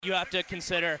you have to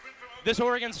consider this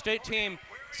Oregon State team.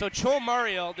 So Chol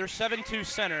Mario, their 7'2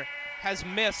 center, has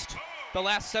missed the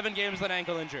last 7 games with an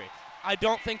ankle injury. I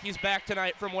don't think he's back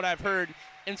tonight from what I've heard.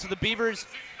 And so the Beavers'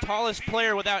 tallest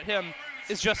player without him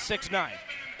is just 6'9".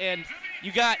 And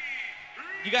you got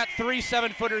 3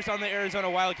 7-footers on the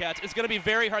Arizona Wildcats. It's going to be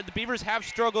very hard. The Beavers have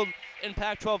struggled in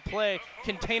Pac-12 play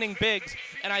containing bigs,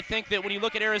 and I think that when you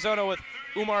look at Arizona with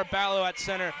Umar Ballo at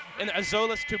center and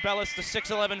Azolas Tubelis, the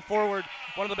 6'11 forward,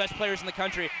 one of the best players in the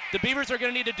country, the Beavers are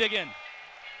going to need to dig in.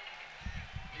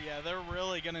 Yeah, they're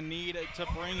really going to need to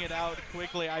bring it out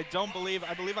quickly. I believe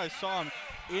I saw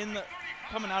him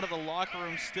coming out of the locker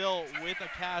room still with a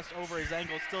cast over his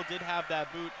ankle, still did have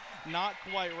that boot. Not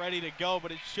quite ready to go,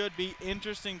 but it should be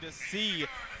interesting to see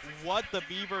what the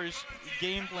Beavers'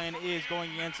 game plan is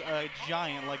going against a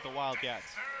giant like the Wildcats.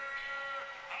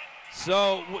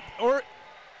 So,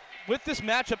 with this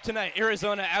matchup tonight,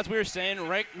 Arizona, as we were saying,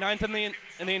 ranked 9th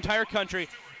in the entire country.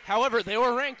 However, they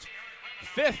were ranked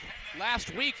 5th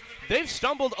last week. They've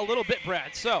stumbled a little bit,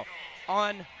 Brad. So,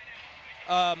 on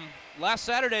last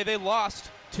Saturday, they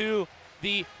lost to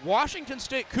the Washington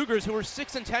State Cougars, who were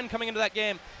 6-10 coming into that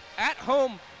game. At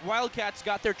home, Wildcats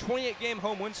got their 28-game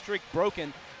home win streak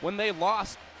broken when they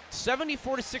lost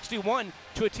 74-61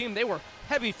 to a team they were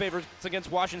heavy favorites against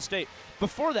Washington State.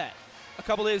 Before that, a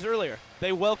couple days earlier,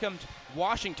 they welcomed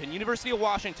Washington, University of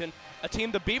Washington, a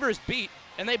team the Beavers beat,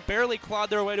 and they barely clawed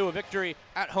their way to a victory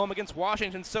at home against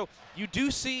Washington. So you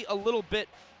do see a little bit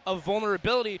of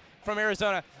vulnerability from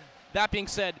Arizona. That being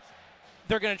said,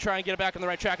 they're going to try and get it back on the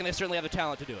right track, and they certainly have the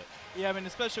talent to do it. Yeah, I mean,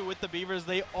 especially with the Beavers,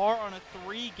 they are on a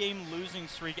 3-game losing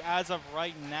streak as of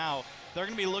right now. They're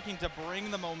going to be looking to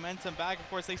bring the momentum back. Of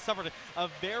course, they suffered a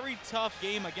very tough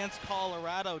game against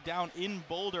Colorado down in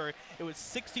Boulder. It was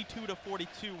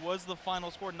 62-42 was the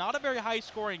final score. Not a very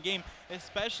high-scoring game,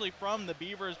 especially from the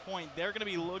Beavers' point. They're going to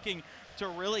be looking to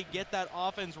really get that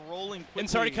offense rolling quickly. And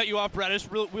sorry to cut you off, Brad.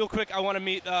 Just real quick, I want to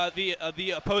meet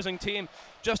the opposing team.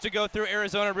 Just to go through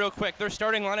Arizona real quick, their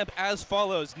starting lineup as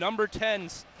follows. Number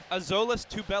 10's Azolas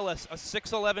Tubelis, a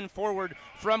 6'11 forward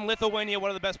from Lithuania,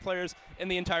 one of the best players in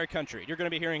the entire country. You're going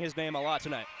to be hearing his name a lot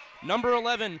tonight. Number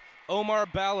 11, Omar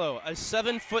Ballo, a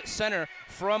 7-foot center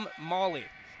from Mali,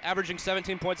 averaging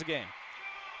 17 points a game.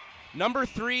 Number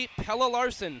 3, Pelle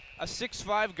Larsson, a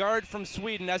 6'5 guard from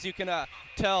Sweden. As you can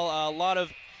tell, a lot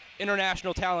of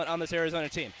international talent on this Arizona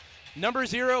team. Number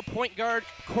 0, point guard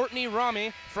Courtney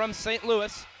Rami from St.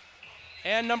 Louis.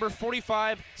 And number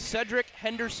 45, Cedric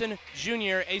Henderson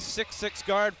Jr., a 6'6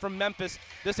 guard from Memphis.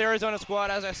 This Arizona squad,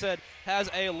 as I said,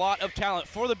 has a lot of talent.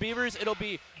 For the Beavers, it'll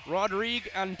be Rodrigue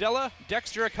Andela,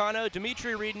 Dexter Acano,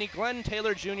 Dimitri Reedney, Glenn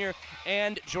Taylor Jr.,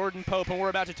 and Jordan Pope. And we're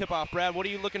about to tip off. Brad, what are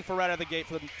you looking for right out of the gate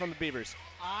from the Beavers?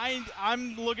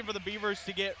 I'm looking for the Beavers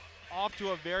to get off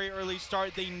to a very early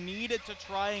start. They needed to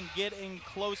try and get in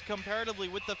close comparatively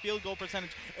with the field goal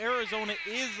percentage. Arizona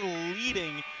is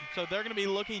leading, so they're going to be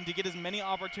looking to get as many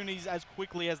opportunities as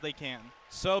quickly as they can.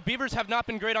 So Beavers have not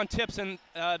been great on tips and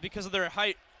because of their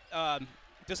height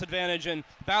disadvantage, and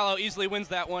Ballo easily wins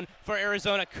that one for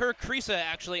Arizona. Kerr Krisa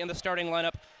actually in the starting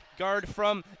lineup, guard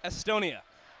from Estonia.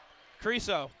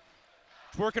 Kriso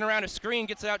working around a screen,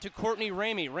 gets it out to Courtney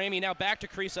Ramey. Ramey now back to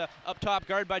Krisa, up top,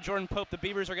 guard by Jordan Pope. The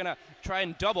Beavers are going to try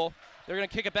and double. They're going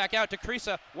to kick it back out to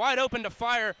Krisa, wide open to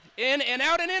fire, in and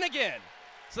out and in again.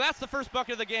 So that's the first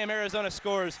bucket of the game. Arizona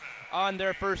scores on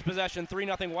their first possession.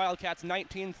 3-0 Wildcats,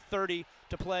 19:30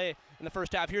 to play in the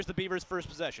first half. Here's the Beavers' first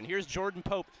possession. Here's Jordan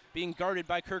Pope being guarded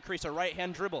by Kerr Krisa.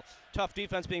 Right-hand dribble. Tough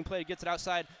defense being played. Gets it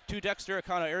outside to Dexter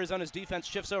Acano. Arizona's defense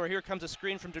shifts over. Here comes a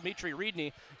screen from Dimitri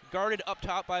Reedney. Guarded up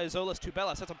top by Azolas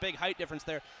Tubelis. That's a big height difference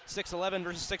there. 6'11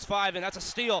 versus 6'5, and that's a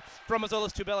steal from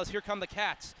Azolas Tubelis. Here come the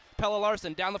Cats. Pelle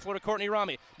Larsson down the floor to Courtney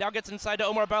Rami. Now gets inside to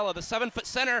Omar Ballo. The 7-foot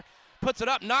center puts it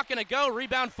up, not going to go.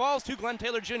 Rebound falls to Glenn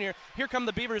Taylor Jr. Here come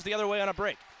the Beavers the other way on a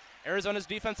break. Arizona's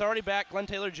defense already back. Glenn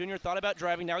Taylor Jr. thought about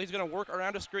driving. Now he's going to work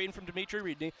around a screen from Dimitri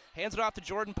Reedney. Hands it off to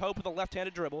Jordan Pope with a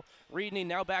left-handed dribble. Reedney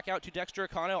now back out to Dexter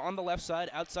Acano on the left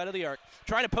side, outside of the arc.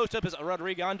 Trying to post up his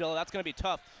Rodrigue Andela. That's going to be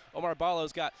tough. Omar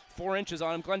Ballo's got 4 inches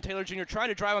on him. Glenn Taylor Jr. trying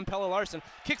to drive on Pelle Larsson.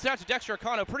 Kicks it out to Dexter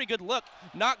Acano. Pretty good look.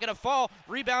 Not going to fall.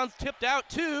 Rebounds tipped out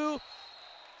to...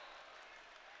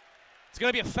 It's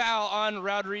going to be a foul on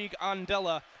Rodrigue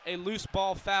Andela. A loose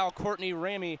ball foul. Courtney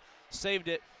Ramey saved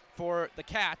it for the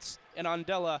Cats, and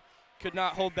Andela could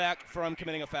not hold back from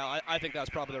committing a foul. I think that's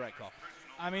probably the right call.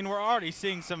 I mean, we're already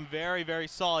seeing some very, very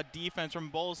solid defense from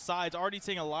both sides. Already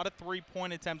seeing a lot of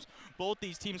three-point attempts. Both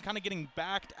these teams kind of getting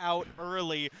backed out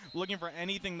early, looking for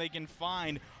anything they can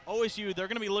find. OSU, they're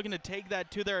going to be looking to take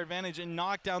that to their advantage and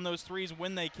knock down those threes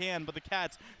when they can, but the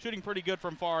Cats shooting pretty good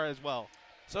from far as well.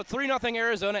 So 3-0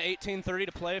 Arizona, 18:30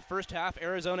 to play. First half,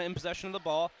 Arizona in possession of the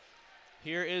ball.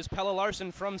 Here is Pelle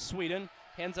Larsson from Sweden.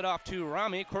 Hands it off to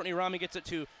Rami. Courtney Rami gets it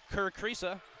to Kerr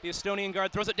Krisa. The Estonian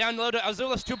guard throws it down low to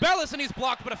Azulis Tubelis, and he's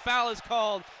blocked, but a foul is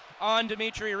called on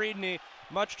Dimitri Reedney,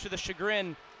 much to the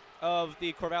chagrin of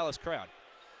the Corvallis crowd.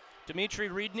 Dimitri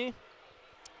Reedney,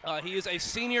 he is a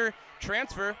senior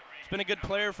transfer. He's been a good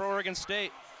player for Oregon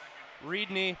State.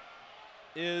 Reedney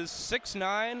is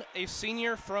 6'9", a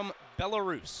senior from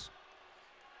Belarus.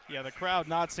 Yeah, the crowd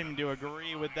not seeming to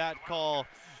agree with that call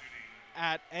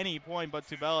at any point, but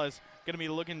Tubelis going to be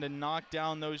looking to knock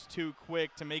down those two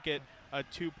quick to make it a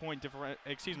 2-point difference.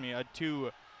 Excuse me, a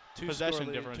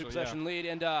two-possession differential. Two-possession lead,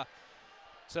 and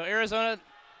so Arizona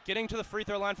getting to the free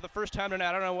throw line for the first time tonight.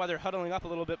 I don't know why they're huddling up a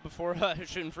little bit before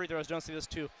shooting free throws. Don't see this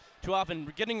too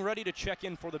often. Getting ready to check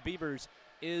in for the Beavers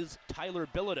is Tyler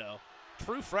Bilodeau,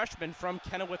 true freshman from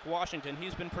Kennewick, Washington.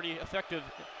 He's been pretty effective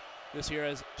this year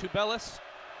as Tubelis,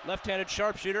 left-handed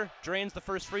sharpshooter, drains the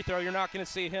first free throw. You're not going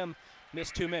to see him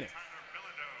miss too many.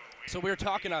 So we were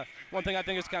talking, one thing I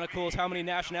think is kind of cool is how many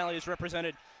nationalities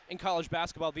represented in college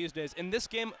basketball these days. In this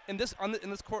game, on this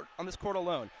court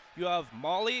alone, you have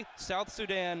Mali, South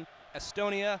Sudan,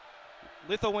 Estonia,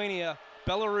 Lithuania,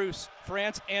 Belarus,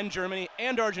 France, and Germany,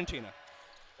 and Argentina,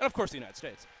 and of course the United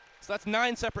States. So that's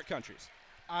 9 separate countries.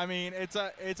 I mean,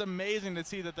 it's amazing to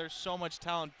see that there's so much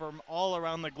talent from all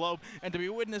around the globe, and to be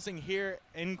witnessing here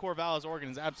in Corvallis,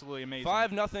 Oregon is absolutely amazing.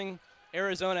 5-0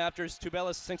 Arizona after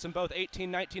Tubelis sinks them both.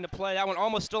 18-19 to play. That one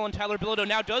almost stolen. Tyler Bilodeau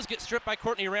now does get stripped by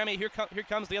Courtney Rami. Here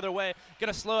comes the other way.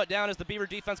 Going to slow it down as the Beaver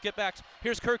defense get back.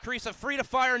 Here's Kerr Krisa, free to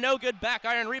fire, no good. Back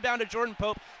iron, rebound to Jordan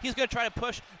Pope. He's going to try to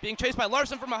push, being chased by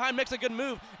Larson from behind, makes a good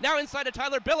move. Now inside to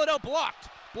Tyler Bilodeau,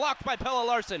 blocked by Pelle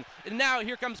Larsson. And now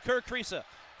here comes Kerr Krisa.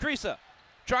 Krisa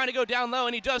trying to go down low,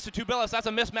 and he does to Tubelis. That's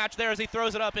a mismatch there as he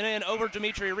throws it up and in over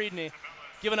Dimitri Reedney.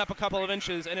 Giving up a couple of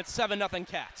inches, and it's 7-0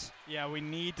 Cats. Yeah, we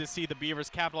need to see the Beavers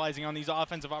capitalizing on these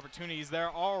offensive opportunities.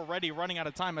 They're already running out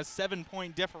of time, a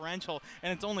 7-point differential,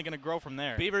 and it's only going to grow from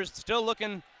there. Beavers still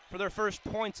looking for their first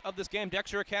points of this game.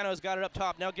 Dexter Acano's got it up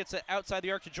top. Now gets it outside the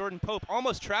arc to Jordan Pope.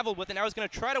 Almost traveled with it. Now he's going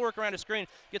to try to work around a screen.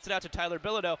 Gets it out to Tyler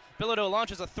Bilodeau. Bilodeau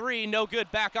launches a three. No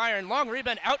good. Back iron. Long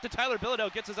rebound out to Tyler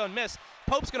Bilodeau. Gets his own miss.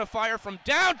 Pope's going to fire from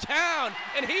downtown,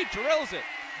 and he drills it.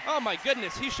 Oh, my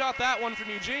goodness. He shot that one from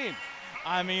Eugene.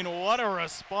 I mean, what a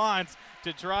response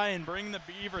to try and bring the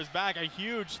Beavers back. A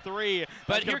huge three.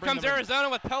 But here comes Arizona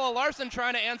with Pelle Larsson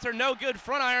trying to answer. No good.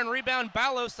 Front iron rebound.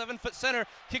 Ballo, 7-foot center.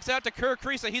 Kicks out to Kerr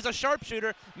Krisa. He's a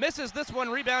sharpshooter. Misses this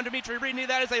one. Rebound Dimitri Reedney.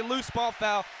 That is a loose ball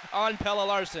foul on Pelle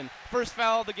Larsson. First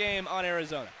foul of the game on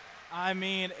Arizona. I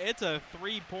mean, it's a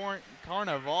three-point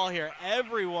carnival here.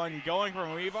 Everyone going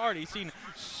from, we've already seen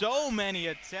so many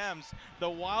attempts. The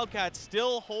Wildcats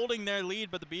still holding their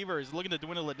lead, but the Beavers looking to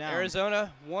dwindle it down.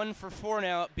 Arizona 1 for 4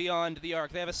 now beyond the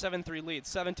arc. They have a 7-3 lead.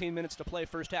 17 minutes to play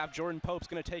first half. Jordan Pope's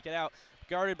going to take it out,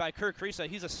 guarded by Kerr Krisa.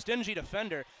 He's a stingy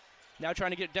defender. Now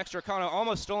trying to get Dexter Acano,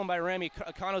 almost stolen by Rami.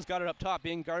 Acano's got it up top,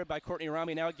 being guarded by Courtney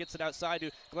Rami. Now it gets it outside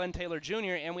to Glenn Taylor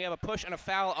Jr., and we have a push and a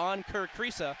foul on Kerr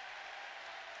Krisa.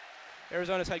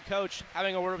 Arizona's head coach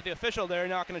having a word with the official there,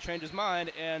 not going to change his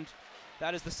mind, and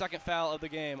that is the second foul of the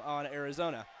game on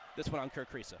Arizona. This one on Kerr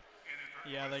Krisa.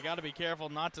 Yeah, they got to be careful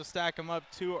not to stack them up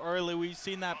too early. We've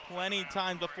seen that plenty of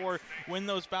times before when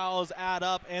those fouls add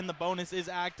up and the bonus is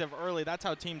active early. That's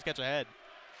how teams catch ahead.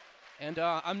 And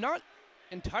I'm not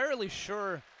entirely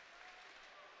sure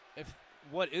if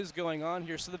what is going on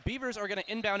here. So the Beavers are going to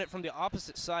inbound it from the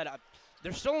opposite side.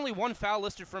 There's still only one foul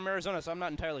listed from Arizona, so I'm not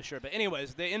entirely sure. But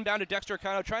anyways, they inbounded Dexter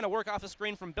Acano, trying to work off a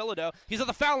screen from Bilodeau. He's at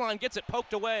the foul line, gets it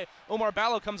poked away. Omar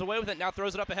Ballo comes away with it, now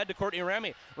throws it up ahead to Courtney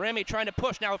Rami. Rami trying to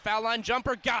push, now a foul line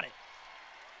jumper, got it.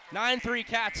 9-3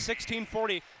 Cats,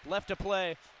 16:40 left to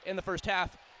play in the first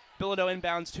half. Bilodeau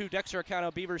inbounds to Dexter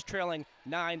Acano, Beavers trailing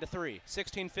 9-3.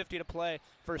 16:50 to play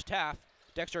first half.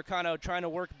 Dexter Acano trying to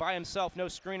work by himself, no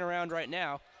screen around right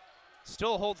now.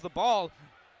 Still holds the ball.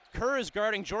 Kerr is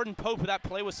guarding Jordan Pope, who that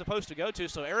play was supposed to go to,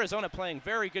 so Arizona playing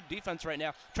very good defense right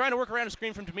now. Trying to work around a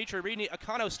screen from Dimitri Reedney.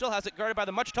 Acano still has it guarded by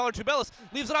the much taller Tubelis.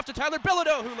 Leaves it off to Tyler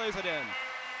Bilodeau, who lays it in.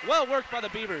 Well worked by the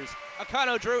Beavers.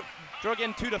 Acano drug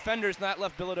in 2 defenders, and that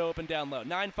left Bilodeau open down low.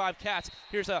 9-5 Cats.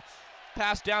 Here's a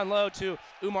pass down low to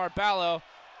Umar Ballo,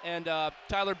 and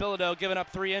Tyler Bilodeau giving up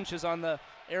 3 inches on the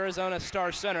Arizona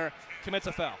star center. Commits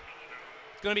a foul.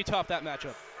 It's going to be tough, that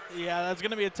matchup. Yeah, that's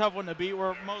going to be a tough one to beat.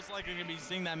 We're most likely going to be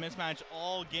seeing that mismatch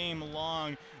all game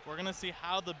long. We're going to see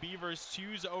how the Beavers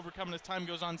choose to overcome as time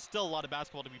goes on. Still a lot of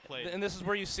basketball to be played. And this is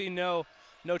where you see no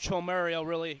no Cholmerio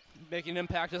really making an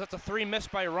impact. That's a 3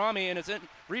 missed by Rami, and it's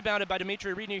rebounded by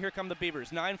Dimitri Reedney. Here come the Beavers.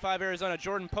 9-5 Arizona.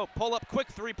 Jordan Pope, pull up, quick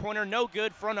 3-pointer, no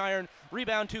good, front iron.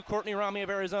 Rebound to Courtney Rami of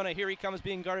Arizona. Here he comes,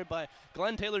 being guarded by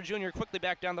Glenn Taylor Jr. Quickly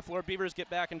back down the floor. Beavers get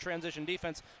back in transition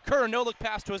defense. Kerr, no look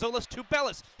pass to Azolas to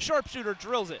Bellis. Sharpshooter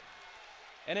drills it,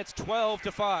 and it's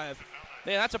 12-5.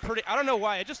 Yeah, that's a pretty, I don't know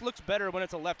why. It just looks better when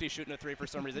it's a lefty shooting a 3 for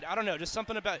some reason. I don't know, just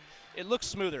something about it looks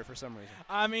smoother for some reason.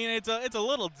 I mean, it's a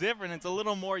little different. It's a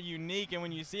little more unique, and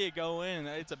when you see it go in,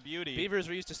 it's a beauty. Beavers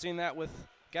were used to seeing that with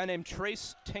a guy named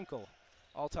Trace Tinkle,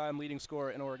 all-time leading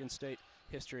scorer in Oregon State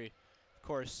history. Of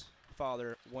course,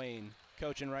 father Wayne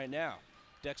coaching right now.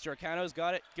 Dexter Acano's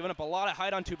got it, giving up a lot of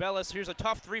height on Tubelis. Here's a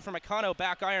tough 3 from Acano,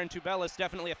 back iron. Tubelis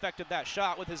definitely affected that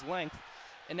shot with his length.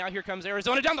 And now here comes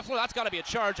Arizona down the floor. That's got to be a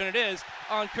charge, and it is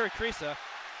on Kerr Krisa.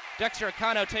 Dexter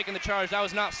Acano taking the charge. That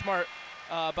was not smart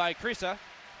by Krisa.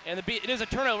 And it is a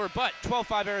turnover, but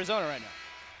 12-5 Arizona right now.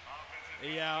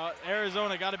 Yeah,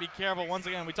 Arizona got to be careful. Once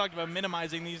again, we talked about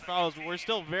minimizing these fouls. We're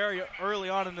still very early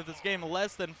on into this game,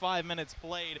 less than 5 minutes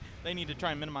played. They need to try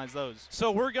and minimize those.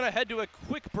 So we're going to head to a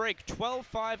quick break.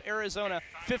 12-5 Arizona,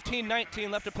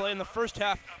 15-19 left to play in the first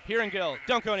half here in Gill.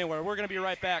 Don't go anywhere. We're going to be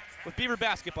right back with Beaver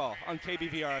basketball on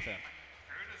KBVR-FM.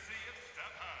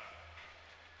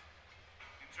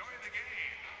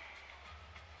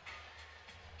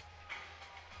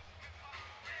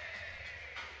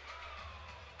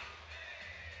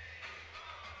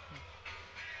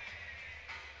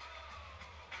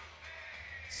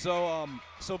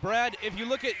 So Brad, if you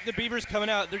look at the Beavers coming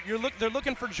out, they're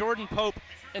looking for Jordan Pope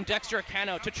and Dexter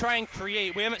Acano to try and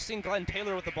create. We haven't seen Glenn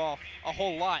Taylor with the ball a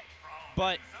whole lot,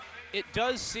 but it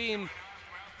does seem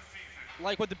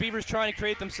like with the Beavers trying to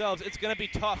create themselves, it's going to be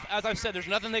tough. As I've said, there's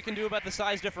nothing they can do about the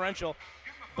size differential,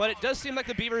 but it does seem like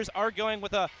the Beavers are going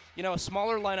with a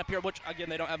smaller lineup here, which again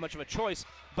they don't have much of a choice.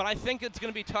 But I think it's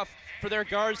going to be tough for their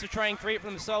guards to try and create for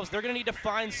themselves. They're going to need to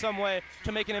find some way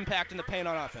to make an impact in the paint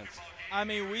on offense. I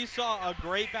mean, we saw a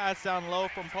great pass down low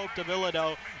from Pope to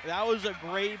Bilodeau. That was a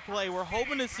great play. We're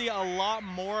hoping to see a lot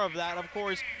more of that. Of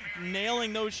course,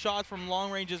 nailing those shots from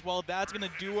long range as well, that's going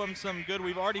to do them some good.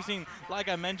 We've already seen, like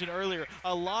I mentioned earlier,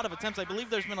 a lot of attempts. I believe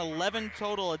there's been 11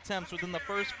 total attempts within the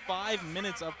first 5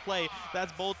 minutes of play.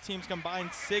 That's both teams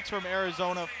combined, 6 from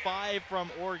Arizona, 5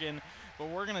 from Oregon. But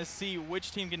we're going to see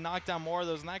which team can knock down more of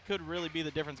those, and that could really be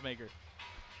the difference maker.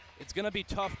 It's going to be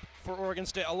tough for Oregon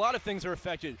State. A lot of things are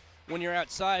affected when you're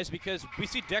outsized, because we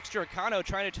see Dexter Acano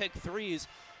trying to take threes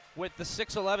with the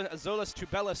 6'11 Azolas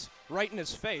Tubelis right in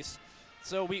his face.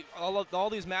 So all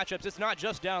these matchups, it's not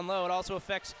just down low, it also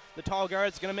affects the tall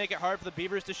guards. It's going to make it hard for the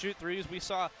Beavers to shoot threes. We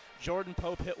saw Jordan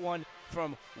Pope hit one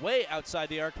from way outside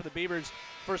the arc for the Beavers'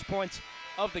 first points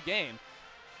of the game.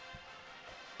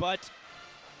 But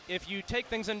if you take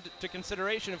things into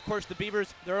consideration, of course, the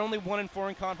Beavers, they're only 1-4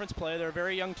 in conference play. They're a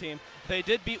very young team. They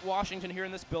did beat Washington here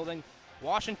in this building.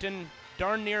 Washington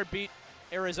darn near beat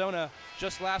Arizona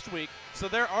just last week. So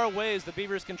there are ways the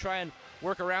Beavers can try and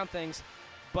work around things,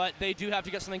 but they do have to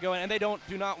get something going, and they do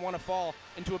not want to fall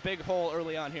into a big hole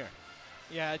early on here.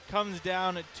 Yeah, it comes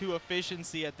down to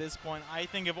efficiency at this point. I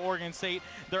think if Oregon State,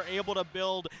 they're able to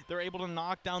build, they're able to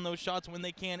knock down those shots when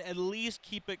they can, at least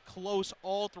keep it close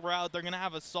all throughout, they're going to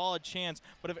have a solid chance.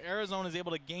 But if Arizona is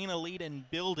able to gain a lead and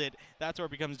build it, that's where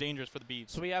it becomes dangerous for the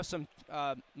Beavs. So we have some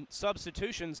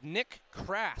substitutions. Nick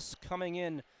Crass coming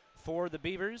in for the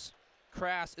Beavers.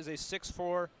 Crass is a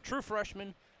 6'4", true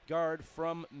freshman guard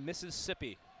from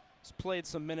Mississippi. He's played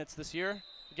some minutes this year.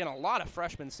 Again, a lot of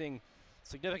freshmen seeing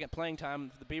significant playing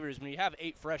time for the Beavers. When you have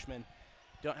 8 freshmen,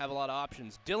 you don't have a lot of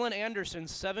options. Dylan Anderson,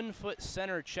 7-foot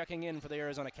center, checking in for the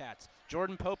Arizona Cats.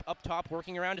 Jordan Pope up top,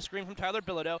 working around a screen from Tyler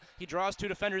Bilodeau. He draws 2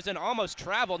 defenders in, almost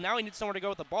traveled. Now he needs somewhere to go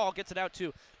with the ball. Gets it out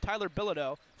to Tyler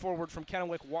Bilodeau, forward from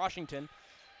Kennewick, Washington.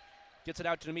 Gets it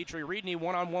out to Dimitri Reedney,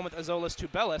 one-on-one with Azolas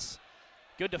Tubelis.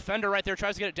 Good defender right there,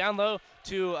 tries to get it down low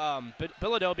to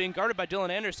Bilodeau, being guarded by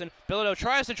Dylan Anderson. Bilodeau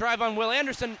tries to drive on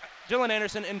Dylan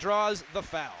Anderson, and draws the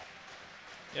foul.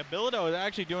 Yeah, Bilodeau is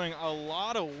actually doing a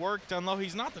lot of work down low.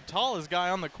 He's not the tallest guy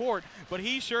on the court, but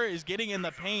he sure is getting in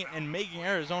the paint and making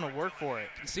Arizona work for it.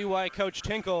 You can see why Coach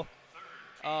Tinkle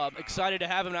excited to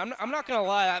have him. I'm not going to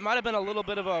lie, that might have been a little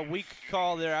bit of a weak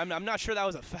call there. I'm not sure that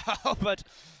was a foul, but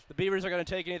the Beavers are going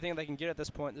to take anything they can get at this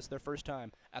point. This is their first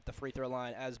time at the free throw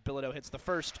line as Bilodeau hits the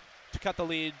first to cut the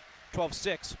lead,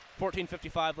 12-6,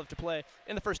 14:55 left to play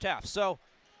in the first half. So,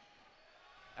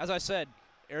 as I said,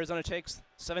 Arizona takes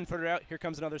 7-footer out. Here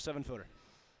comes another 7-footer.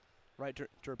 Right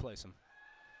to replace him.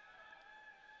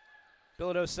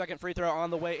 Bilodeau's second free throw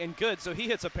on the way and good, so he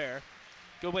hits a pair.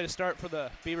 Good way to start for the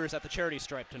Beavers at the charity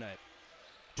stripe tonight.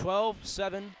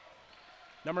 12-7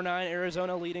 Number 9,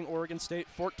 Arizona leading Oregon State.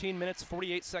 14 minutes,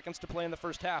 48 seconds to play in the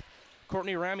first half.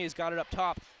 Courtney Ramey has got it up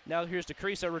top. Now here's to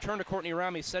Creasa. Return to Courtney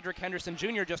Ramey. Cedric Henderson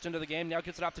Jr. just into the game. Now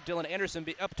gets it off to Dylan Anderson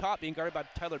up top, being guarded by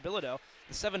Tyler Bilodeau.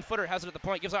 The 7-footer has it at the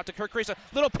point. Gives it out to Kirk Creasa.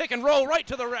 Little pick and roll right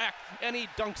to the rack, and he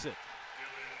dunks it.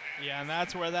 Yeah, and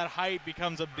that's where that height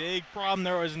becomes a big problem.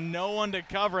 There was no one to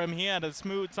cover him. He had a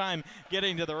smooth time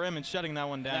getting to the rim and shutting that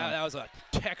one down. Yeah, that was a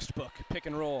textbook pick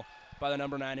and roll by the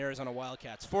number 9 Arizona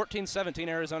Wildcats. 14-17,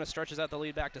 Arizona stretches out the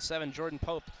lead back to 7. Jordan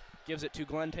Pope gives it to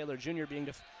Glenn Taylor Jr., being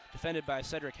defended by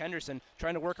Cedric Henderson,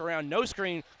 trying to work around no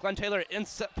screen. Glenn Taylor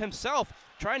himself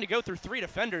trying to go through 3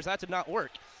 defenders. That did not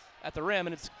work at the rim,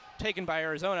 and it's taken by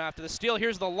Arizona after the steal.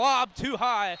 Here's the lob, too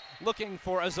high, looking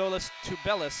for Azolas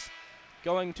Tubelis,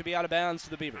 going to be out of bounds to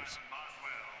the Beavers.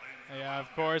 Yeah, of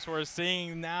course, we're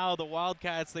seeing now the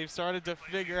Wildcats, they've started to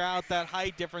figure out that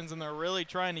height difference, and they're really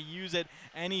trying to use it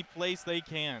any place they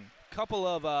can. Couple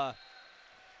of,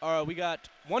 we got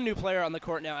one new player on the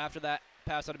court now after that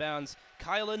pass out of bounds.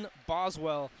 Kylan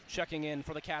Boswell checking in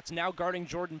for the Cats, now guarding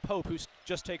Jordan Pope, who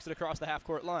just takes it across the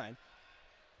half-court line.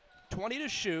 20 to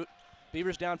shoot.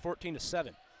 Beavers down 14-7.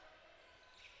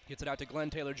 Gets it out to Glenn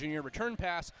Taylor Jr. Return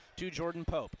pass to Jordan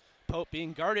Pope. Pope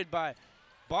being guarded by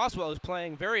Boswell, who's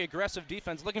playing very aggressive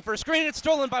defense, looking for a screen. It's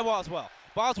stolen by Boswell.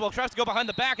 Boswell tries to go behind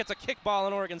the back. It's a kick ball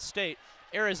in Oregon State.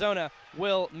 Arizona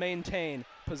will maintain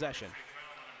possession.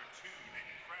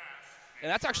 And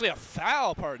that's actually a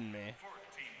foul, pardon me.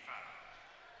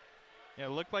 Yeah,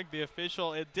 it looked like the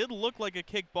official, it did look like a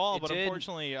kick ball, but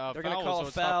unfortunately they're going to call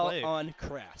a foul on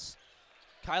Crass.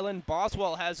 Kylan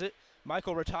Boswell has it.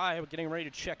 Michael Ratai getting ready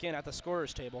to check in at the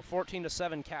scorer's table.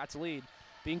 14-7 Cats lead,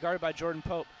 being guarded by Jordan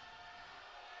Pope.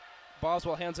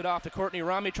 Boswell hands it off to Courtney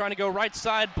Ramey, trying to go right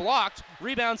side, blocked.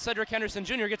 Rebound, Cedric Henderson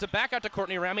Jr. gets it back out to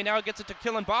Courtney Ramey. Now it gets it to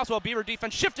Kylan Boswell. Beaver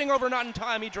defense shifting over, not in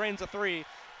time. He drains a 3.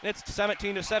 And it's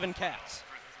 17-7 Cats.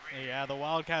 Yeah, the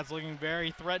Wildcats looking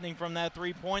very threatening from that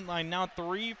three-point line. Now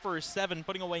 3 for 7,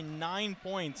 putting away 9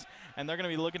 points, and they're going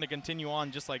to be looking to continue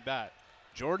on just like that.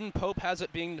 Jordan Pope has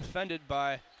it being defended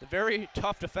by the very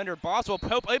tough defender Boswell.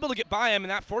 Pope able to get by him,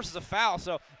 and that forces a foul.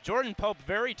 So Jordan Pope,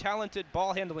 very talented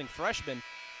ball-handling freshman,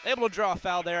 able to draw a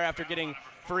foul there after getting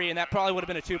free, and that probably would have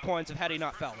been a 2 points if had he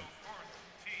not fouled him.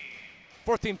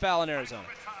 14th foul in Arizona.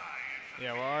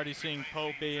 Yeah, we're already seeing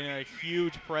Pope being a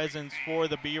huge presence for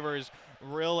the Beavers,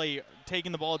 really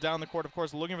taking the ball down the court, of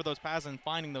course, looking for those passes and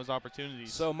finding those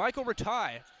opportunities. So Michael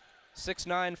Ratai,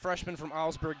 6'9", freshman from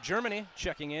Augsburg, Germany,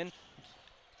 checking in.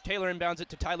 Taylor inbounds it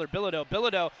to Tyler Bilodeau.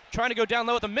 Bilodeau trying to go down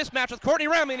low with a mismatch with Courtney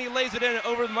Ramey, and he lays it in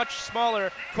over the much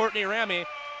smaller Courtney Ramey.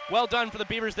 Well done for the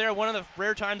Beavers there. One of the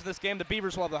rare times in this game the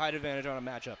Beavers will have the height advantage on a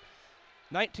matchup.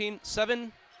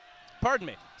 17-9,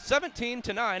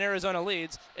 Arizona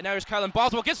leads. And now here's Kylan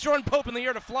Boswell. Gets Jordan Pope in the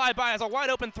air to fly by. Has a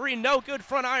wide open 3. No good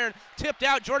front iron. Tipped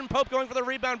out. Jordan Pope going for the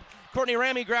rebound. Courtney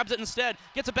Ramey grabs it instead.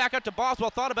 Gets it back up to Boswell.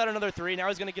 Thought about another 3. Now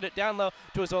he's going to get it down low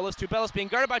to Azolas Tubelis, being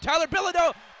guarded by Tyler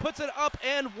Bilodeau. Puts it up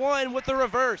and one with the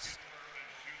reverse.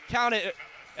 Count it,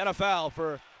 and a foul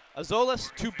for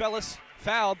Azolas Tubelis,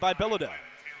 fouled by Bilodeau.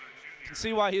 You can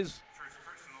see why he's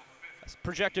a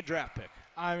projected draft pick.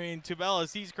 I mean,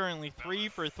 Tubelis, he's currently 3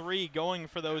 for 3 going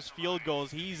for those field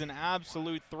goals. He's an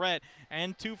absolute threat,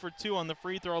 and 2 for 2 on the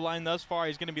free throw line thus far.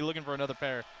 He's going to be looking for another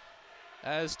pair.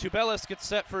 As Tubelis gets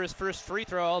set for his first free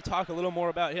throw, I'll talk a little more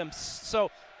about him. So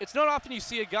it's not often you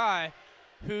see a guy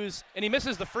and he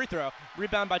misses the free throw,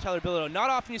 rebound by Tyler Bilodeau.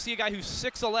 Not often you see a guy who's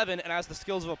 6'11" and has the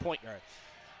skills of a point guard.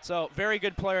 So very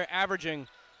good player, averaging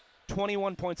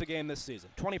 21 points a game this season,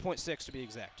 20.6 to be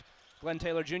exact. Glenn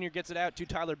Taylor Jr. gets it out to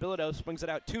Tyler Bilodeau, swings it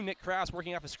out to Nick Crass,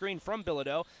 working off a screen from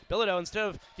Bilodeau. Bilodeau, instead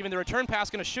of giving the return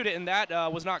pass, going to shoot it, and that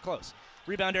was not close.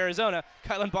 Rebound Arizona.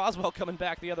 Kylan Boswell coming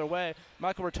back the other way.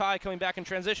 Michael Ratai coming back in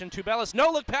transition. Tubelis,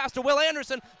 no-look pass to Will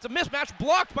Anderson. It's a mismatch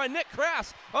blocked by Nick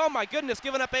Crass. Oh, my goodness,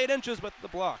 giving up 8 inches with the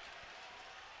block.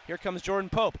 Here comes Jordan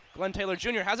Pope. Glenn Taylor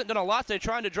Jr. hasn't done a lot today,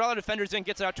 trying to draw the defenders in,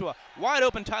 gets it out to a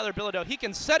wide-open Tyler Bilodeau. He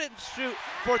can set it and shoot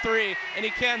for 3, and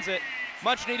he cans it.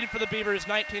 Much needed for the Beavers,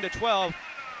 19-12.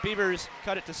 Beavers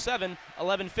cut it to 7,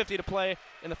 11:50 to play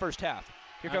in the first half.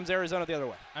 Here comes Arizona the other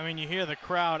way. I mean, you hear the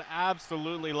crowd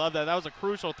absolutely love that. That was a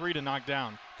crucial 3 to knock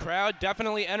down. Crowd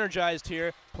definitely energized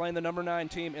here, playing the number 9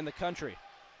 team in the country.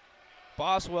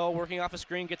 Boswell working off a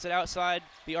screen, gets it outside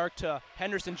the arc to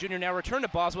Henderson Jr. Now return to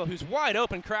Boswell, who's wide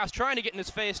open. Kraus trying to get in his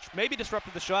face, maybe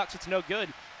disrupted the shots. It's no good.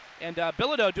 And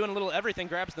Bilodeau doing a little everything,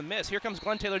 grabs the miss. Here comes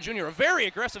Glenn Taylor Jr., a very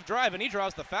aggressive drive, and he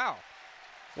draws the foul.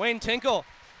 Wayne Tinkle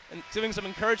and giving some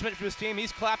encouragement to his team.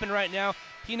 He's clapping right now.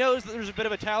 He knows that there's a bit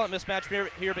of a talent mismatch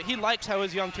here, but he likes how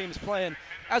his young team is playing.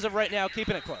 As of right now,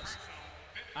 keeping it close.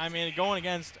 I mean, going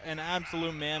against an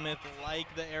absolute mammoth like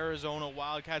the Arizona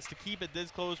Wildcats, to keep it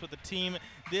this close with a team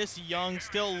this young,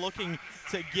 still looking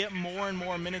to get more and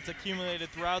more minutes accumulated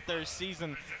throughout their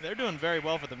season, they're doing very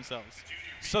well for themselves.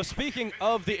 So speaking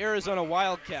of the Arizona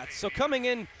Wildcats, so coming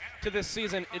in to this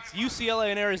season, it's UCLA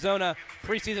and Arizona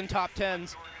preseason top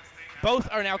 10s. Both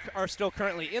are still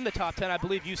currently in the top 10. I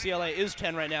believe UCLA is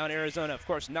 10 right now, and Arizona, of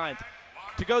course, 9th.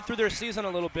 To go through their season a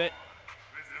little bit,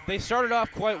 they started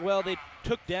off quite well. They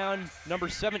took down number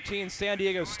 17 San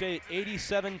Diego State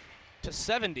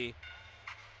 87-70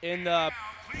 in the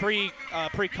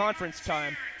pre-conference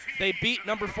time. They beat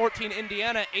number 14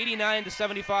 Indiana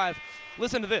 89-75.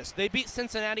 Listen to this. They beat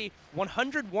Cincinnati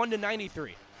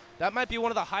 101-93. That might be one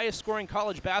of the highest scoring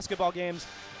college basketball games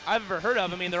I've ever heard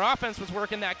of. I mean, their offense was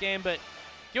working that game, but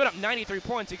giving up 93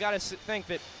 points, you got to think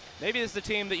that maybe this is the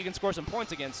team that you can score some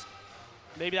points against.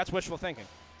 Maybe that's wishful thinking.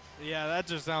 Yeah, that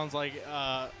just sounds like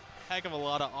a heck of a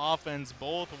lot of offense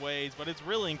both ways, but it's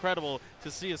really incredible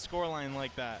to see a scoreline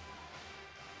like that.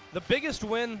 The biggest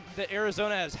win that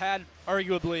Arizona has had,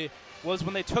 arguably, was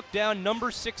when they took down number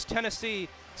 6 Tennessee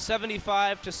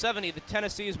 75-70. The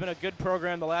Tennessee has been a good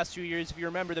program the last few years. If you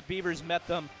remember, the Beavers met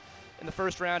them in the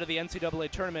first round of the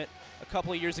NCAA tournament a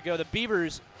couple of years ago. The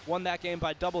Beavers won that game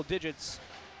by double digits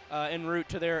en route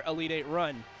to their Elite Eight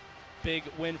run. Big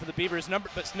win for the Beavers.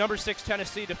 Number 6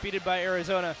 Tennessee defeated by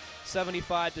Arizona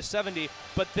 75-70.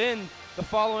 But then the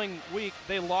following week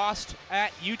they lost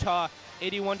at Utah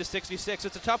 81-66.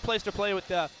 It's a tough place to play with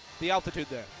the altitude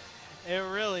there. It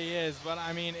really is, but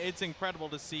I mean, it's incredible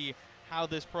to see how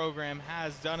this program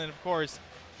has done it. Of course,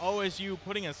 OSU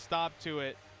putting a stop to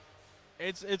it.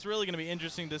 It's really going to be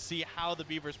interesting to see how the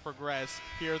Beavers progress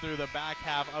here through the back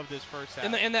half of this first half.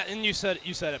 And you said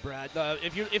it, Brad.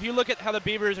 If you look at how the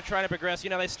Beavers are trying to progress,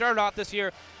 they started off this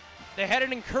year. They had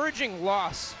an encouraging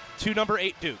loss to number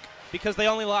 8 Duke because they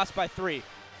only lost by 3.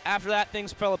 After that,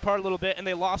 things fell apart a little bit, and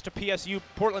they lost to PSU,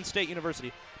 Portland State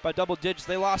University, by double digits.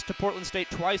 They lost to Portland State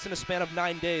twice in a span of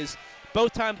 9 days,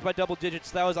 both times by double digits.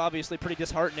 That was obviously pretty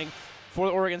disheartening for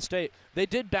Oregon State. They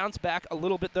did bounce back a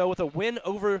little bit, though, with a win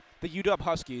over the UW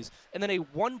Huskies, and then a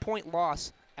 1-point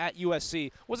loss at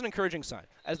USC was an encouraging sign,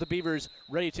 as the Beavers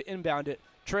ready to inbound it,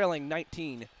 trailing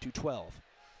 19-12.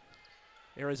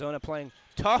 Arizona playing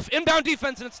tough inbound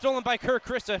defense, and it's stolen by Kerr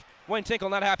Krista. Wayne Tinkle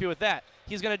not happy with that.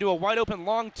 He's going to do a wide-open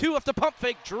long 2 off the pump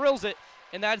fake, drills it,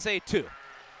 and that's a 2.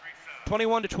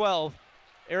 21-12.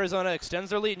 Arizona extends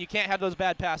their lead, and you can't have those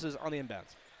bad passes on the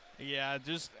inbounds. Yeah,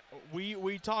 just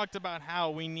we talked about how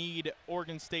we need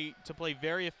Oregon State to play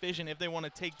very efficient if they want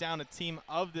to take down a team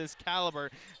of this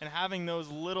caliber, and having those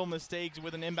little mistakes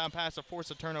with an inbound pass to force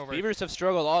a turnover. Beavers have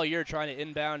struggled all year trying to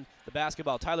inbound the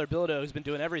basketball. Tyler Bilodeau, who's been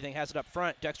doing everything, has it up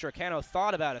front. Dexter Cano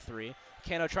thought about a 3.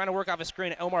 Cano trying to work off a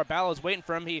screen. Omar Ballow's waiting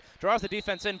for him. He draws the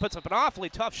defense in, puts up an awfully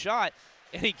tough shot,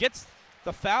 and he gets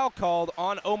the foul called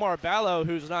on Omar Ballow,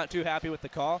 who's not too happy with the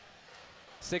call.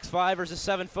 6'5" versus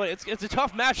 7 foot. It's a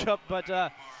tough matchup, but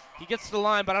he gets to the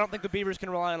line, but I don't think the Beavers can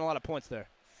rely on a lot of points there.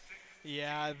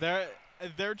 Yeah,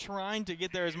 they're trying to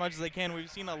get there as much as they can. We've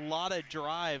seen a lot of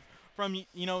drive from,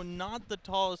 not the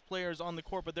tallest players on the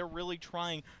court, but they're really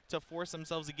trying to force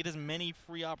themselves to get as many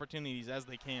free opportunities as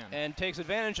they can. And takes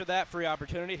advantage of that free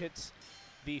opportunity, hits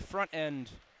the front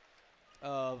end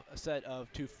of a set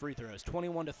of 2 free throws.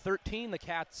 21-13, the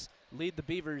Cats lead the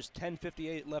Beavers,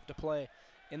 10:58 left to play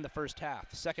in the first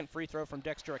half. Second free throw from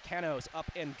Dexter Acano is up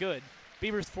and good.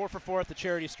 Beavers 4 for 4 at the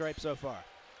charity stripe so far.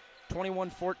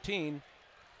 21-14.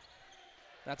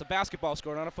 That's a basketball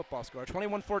score, not a football score.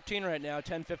 21-14 right now,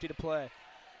 10:50 to play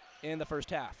in the first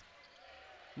half.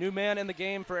 New man in the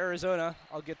game for Arizona.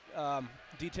 I'll get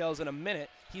details in a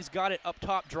minute. He's got it up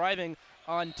top, driving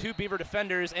on 2 Beaver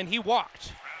defenders, and he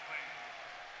walked.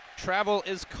 Travel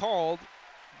is called.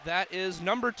 That is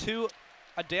number 2,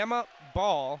 Adama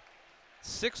Ball,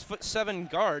 6'7"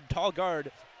 guard, tall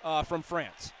guard from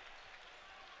France.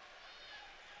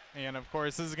 And, of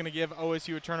course, this is going to give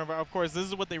OSU a turnover. Of course, this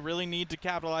is what they really need to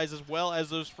capitalize, as well as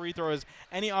those free throws.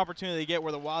 Any opportunity they get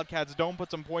where the Wildcats don't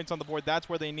put some points on the board, that's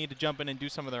where they need to jump in and do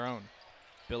some of their own.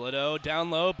 Bilodeau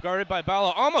down low, guarded by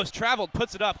Ballo. Almost traveled,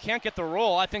 puts it up, can't get the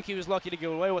roll. I think he was lucky to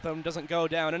get away with him. Doesn't go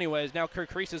down anyways. Now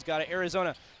Kirk Reese's got it.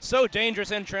 Arizona so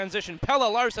dangerous in transition. Pella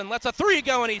Larson lets a 3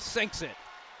 go, and he sinks it.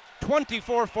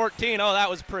 24-14. Oh, that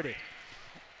was pretty.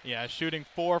 Yeah, shooting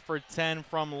 4 for 10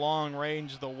 from long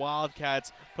range. The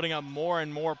Wildcats putting up more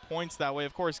and more points that way.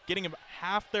 Of course, getting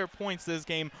half their points this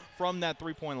game from that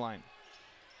 3-point line.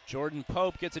 Jordan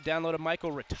Pope gets it down low to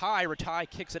Michael Ratai. Ratai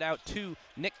kicks it out to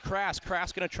Nick Krass.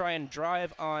 Krass going to try and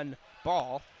drive on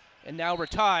Ball. And now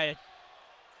Ratai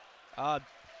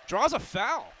draws a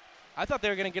foul. I thought they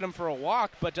were going to get him for a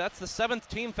walk, but that's the 7th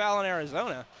team foul in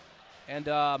Arizona. And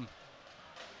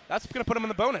that's going to put him in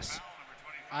the bonus.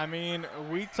 I mean,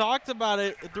 we talked about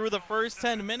it through the first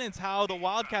 10 minutes, how the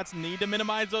Wildcats need to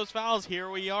minimize those fouls. Here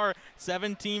we are,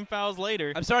 17 fouls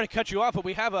later. I'm sorry to cut you off, but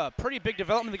we have a pretty big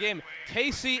development in the game.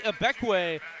 Casey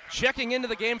Abekwe checking into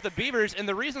the game for the Beavers, and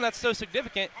the reason that's so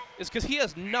significant is because he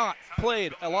has not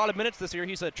played a lot of minutes this year.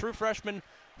 He's a true freshman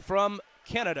from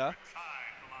Canada,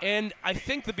 and I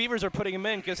think the Beavers are putting him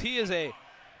in because he's a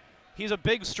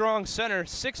big, strong center,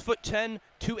 6'10",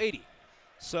 280.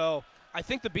 So I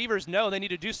think the Beavers know they need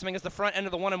to do something as the front end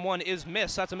of the 1-on-1 is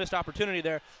missed. That's a missed opportunity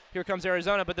there. Here comes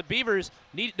Arizona. But the Beavers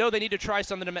know they need to try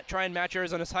something to try and match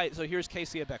Arizona's height. So here's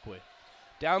Casey Abekwe.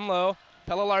 Down low,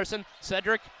 Pella Larson,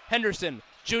 Cedric Henderson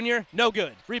Jr., no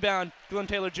good. Rebound, Glenn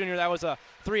Taylor Jr. That was a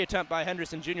 3 attempt by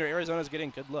Henderson Jr. Arizona's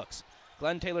getting good looks.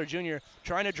 Glenn Taylor Jr.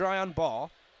 trying to drive on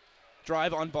ball.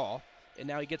 And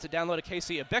now he gets it down low to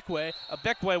Casey Abekwe.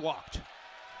 Abekwe walked.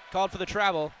 Called for the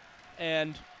travel.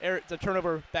 And the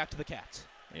turnover back to the Cats.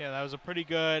 Yeah, that was a pretty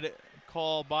good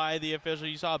call by the official.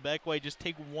 You saw Beckway just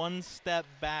take one step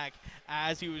back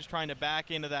as he was trying to back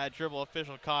into that dribble.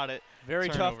 Official caught it. Very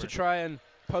tough to try and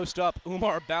post up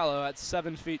Umar Ballo at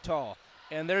 7 feet tall.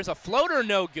 And there's a floater,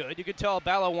 no good. You could tell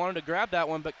Ballo wanted to grab that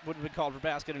one, but would have been called for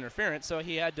basket interference, so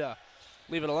he had to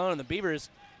leave it alone. And the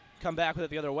Beavers come back with it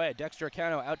the other way. Dexter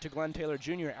Acano out to Glenn Taylor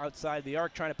Jr. outside the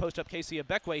arc, trying to post up Casey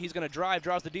Abekwe. He's going to drive,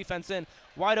 draws the defense in.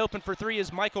 Wide open for 3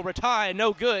 is Michael Ratai,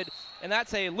 no good. And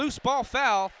that's a loose ball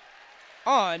foul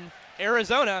on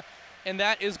Arizona, and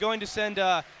that is going to send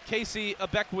Casey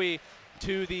Abekwe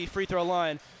to the free throw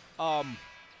line.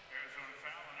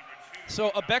 So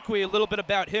Abekwe, a little bit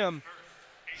about him.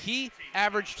 He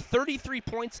averaged 33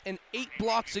 points and 8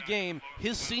 blocks a game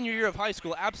his senior year of high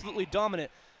school, absolutely dominant.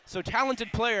 So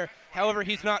talented player, however,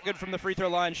 he's not good from the free throw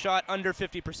line. Shot under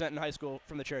 50% in high school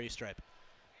from the charity stripe.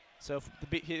 So if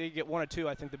he get 1 or 2,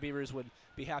 I think the Beavers would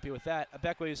be happy with that.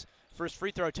 Abekwe's first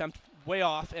free throw attempt way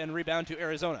off and rebound to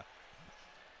Arizona.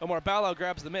 Omar Ballo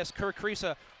grabs the miss. Kerr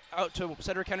Creasa out to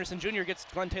Cedric Henderson Jr. gets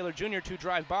Glenn Taylor Jr. to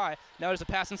drive by. Now there's a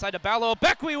pass inside to Ballo.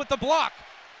 Abekwe with the block.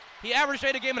 He averaged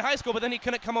 8 a game in high school, but then he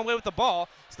couldn't come away with the ball.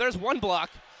 So there's 1 block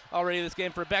already this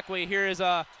game for Abekwe. Here is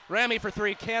Rami for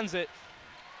 3, cans it.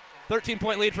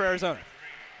 13-point lead for Arizona.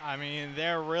 I mean,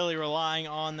 they're really relying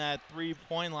on that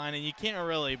 3-point line, and you can't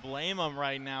really blame them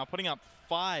right now, putting up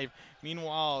 5.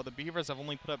 Meanwhile, the Beavers have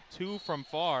only put up 2 from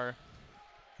far.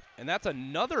 And that's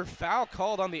another foul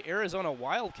called on the Arizona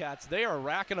Wildcats. They are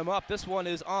racking them up. This one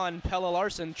is on Pella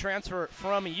Larson, transfer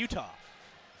from Utah.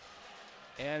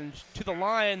 And to the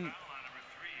line,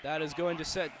 that is going to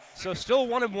set. So still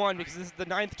 1-1 because this is the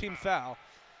 9th team foul.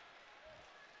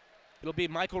 It'll be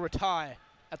Michael Ratai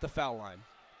at the foul line.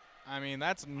 I mean,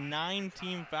 that's 9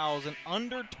 team fouls in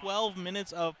under 12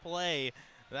 minutes of play.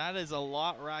 That is a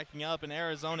lot racking up. In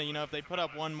Arizona, you know, if they put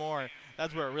up 1 more,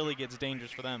 that's where it really gets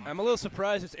dangerous for them. I'm a little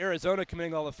surprised it's Arizona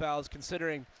committing all the fouls,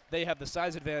 considering they have the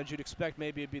size advantage. You'd expect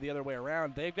maybe it'd be the other way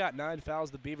around. They've got 9 fouls.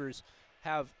 The Beavers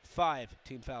have 5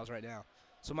 team fouls right now.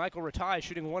 So Michael Ratai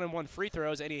shooting 1-and-1 free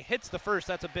throws, and he hits the first.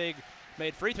 That's a big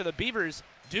made free throw. The Beavers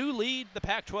do lead the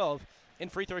Pac-12 in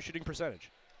free throw shooting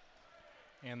percentage.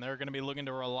 And they're going to be looking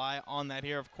to rely on that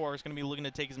here, of course. Going to be looking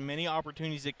to take as many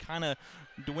opportunities to kind of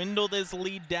dwindle this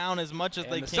lead down as much as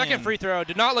they can. The second free throw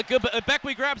did not look good, but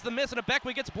Abekwe grabs the miss, and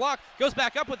Abekwe gets blocked, goes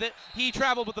back up with it. He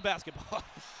traveled with the basketball.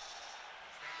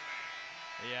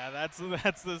 Yeah,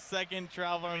 that's the second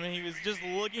travel. I mean, he was just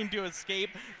looking to escape,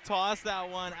 tossed that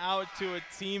one out to a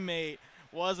teammate,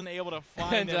 wasn't able to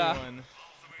find anyone.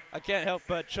 I can't help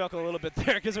but chuckle a little bit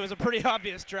there because it was a pretty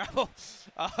obvious travel.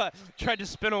 Tried to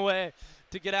spin away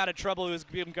to get out of trouble. He was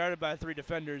being guarded by 3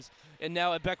 defenders. And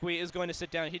now Abekwe is going to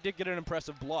sit down. He did get an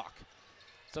impressive block.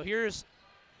 So here's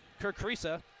Kerr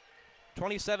Creasa,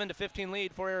 27-15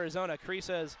 lead for Arizona.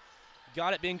 Creasa's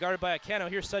got it being guarded by Acano.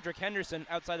 Here's Cedric Henderson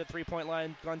outside the 3-point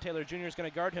line. Glenn Taylor Jr. is going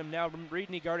to guard him. Now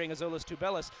Reedney guarding Azolas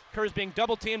Tubelis. Kerr's being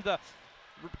double-teamed. The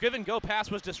give-and-go pass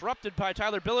was disrupted by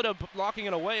Tyler Bilodeau, blocking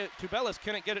it away. Tubelis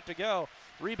couldn't get it to go.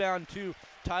 Rebound to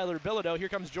Tyler Bilodeau. Here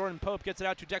comes Jordan Pope, gets it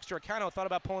out to Dexter Acano. Thought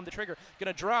about pulling the trigger.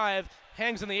 Going to drive,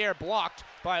 hangs in the air, blocked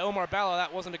by Omar Ballo.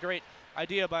 That wasn't a great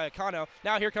idea by Acano.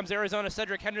 Now here comes Arizona,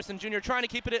 Cedric Henderson Jr. trying to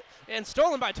keep it, and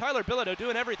stolen by Tyler Bilodeau,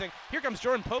 doing everything. Here comes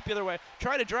Jordan Pope the other way,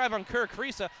 trying to drive on Kerr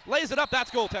Creasa. Lays it up, that's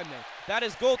goaltending. That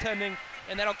is goaltending,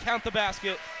 and that'll count the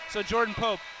basket. So Jordan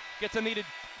Pope gets a needed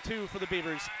 2 for the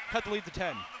Beavers. Cut the lead to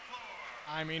 10.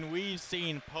 I mean, we've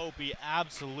seen Pope be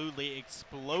absolutely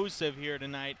explosive here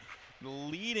tonight.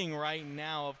 leading right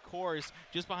now, of course,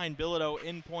 just behind Bilodeau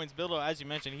in points. Bilodeau, as you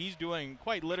mentioned, he's doing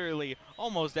quite literally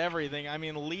almost everything. I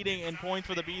mean, leading in points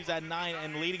for the Beavs at 9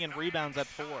 and leading in rebounds at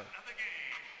 4.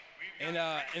 And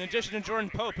in addition to Jordan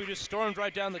Pope, who just stormed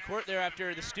right down the court there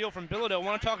after the steal from Bilodeau, I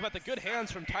want to talk about the good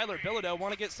hands from Tyler Bilodeau.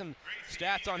 Want to get some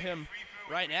stats on him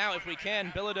right now if we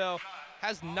can. Bilodeau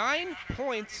has 9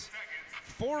 points,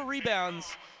 4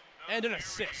 rebounds, and an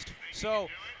assist. So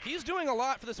he's doing a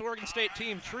lot for this Oregon State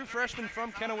team. True freshman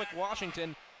from Kennewick,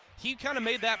 Washington. He kind of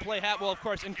made that play happen. Well, of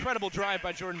course, incredible drive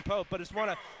by Jordan Pope, but just want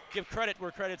to give credit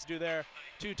where credit's due there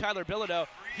to Tyler Bilodeau.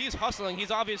 He's hustling.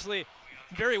 He's obviously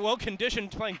very well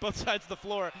conditioned, playing both sides of the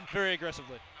floor very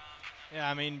aggressively. Yeah,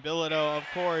 I mean, Bilodeau, of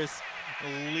course,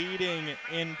 leading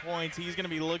in points. He's going to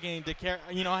be looking to carry,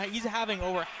 he's having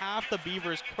over half the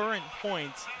Beavers' current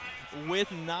points with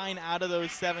 9 out of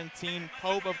those 17.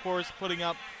 Pope, of course, putting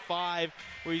up 5.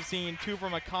 We've seen 2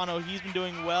 from Akano. He's been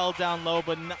doing well down low,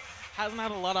 but hasn't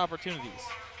had a lot of opportunities.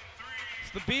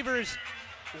 So the Beavers,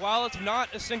 while it's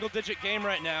not a single-digit game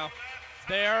right now,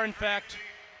 they are, in fact,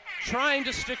 trying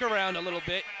to stick around a little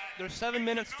bit. There's 7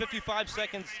 minutes, 55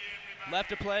 seconds left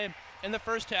to play in the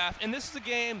first half. And this is a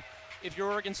game, if you're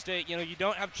Oregon State, you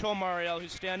don't have Chol Mariel,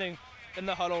 who's standing in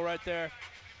the huddle right there.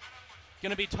 Going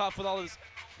to be tough with all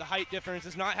the height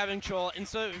differences, not having Chol. And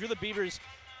so if you're the Beavers,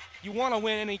 you want to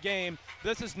win any game.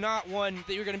 This is not one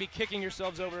that you're going to be kicking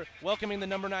yourselves over, welcoming the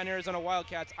number 9 Arizona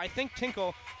Wildcats. I think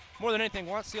Tinkle, more than anything,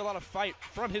 wants to see a lot of fight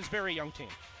from his very young team.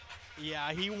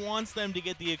 Yeah, he wants them to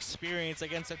get the experience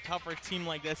against a tougher team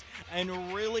like this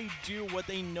and really do what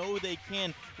they know they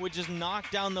can, which is knock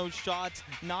down those shots,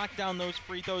 knock down those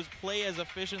free throws, play as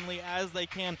efficiently as they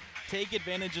can, take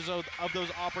advantages of those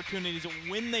opportunities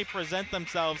when they present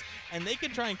themselves, and they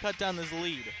can try and cut down this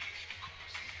lead.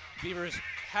 Beavers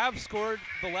have scored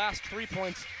the last 3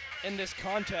 points in this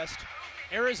contest.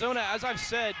 Arizona, as I've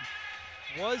said,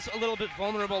 was a little bit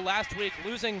vulnerable last week,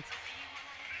 losing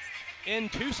in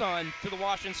Tucson to the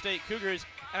Washington State Cougars,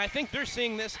 and I think they're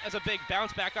seeing this as a big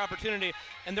bounce-back opportunity,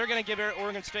 and they're going to give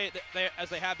Oregon State, as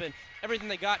they have been, everything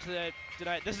they got tonight.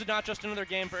 This is not just another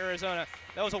game for Arizona.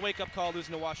 That was a wake-up call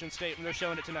losing to Washington State, and they're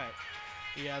showing it tonight.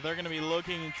 Yeah, they're going to be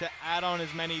looking to add on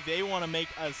as many. They want to make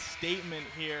a statement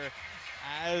here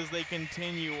as they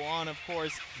continue on, of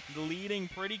course, leading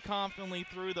pretty confidently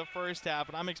through the first half,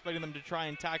 and I'm expecting them to try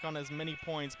and tack on as many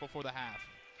points before the half.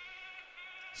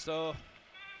 So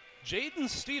Jaden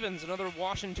Stevens, another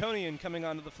Washingtonian coming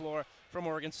onto the floor from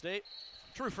Oregon State.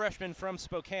 True freshman from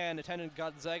Spokane, attended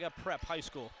Gonzaga Prep High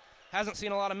School. Hasn't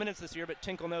seen a lot of minutes this year, but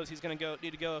Tinkle knows he's going to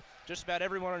need to go just about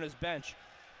everyone on his bench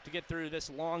to get through this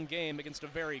long game against a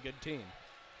very good team.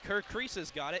 Kerr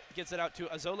Crease's got it, gets it out to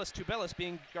Azolas Tubelis,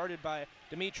 being guarded by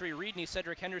Dimitri Reedney.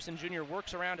 Cedric Henderson Jr.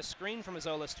 works around a screen from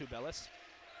Azolas Tubelis.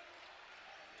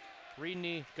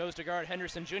 Reedney goes to guard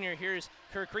Henderson Jr. Here's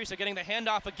Kerr Crease getting the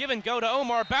handoff, a give and go to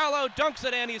Omar Ballo, dunks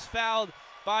it, and he's fouled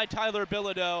by Tyler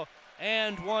Bilodeau.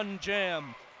 And one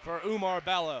jam for Omar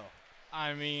Ballo.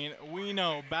 I mean, we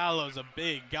know Ballo's a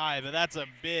big guy, but that's a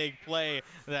big play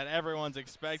that everyone's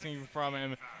expecting from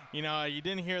him. You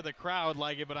didn't hear the crowd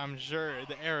like it, but I'm sure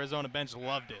the Arizona bench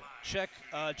loved it. Check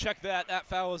that. That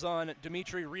foul was on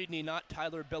Dimitri Reedney, not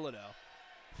Tyler Bilodeau.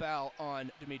 Foul on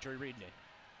Dimitri Reedney.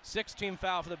 6-team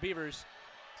foul for the Beavers.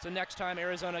 So next time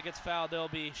Arizona gets fouled, they'll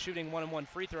be shooting 1-on-1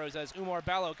 free throws as Omar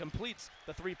Ballo completes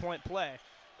the 3-point play.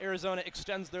 Arizona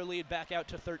extends their lead back out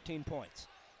to 13 points.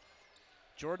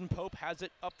 Jordan Pope has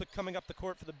it coming up the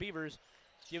court for the Beavers.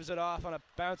 Gives it off on a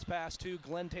bounce pass to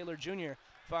Glenn Taylor Jr.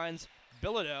 Finds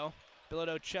Bilodeau.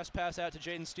 Bilodeau chest pass out to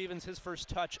Jaden Stevens, his first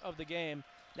touch of the game.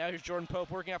 Now here's Jordan Pope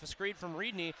working off a screen from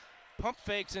Reedney. Pump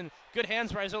fakes and good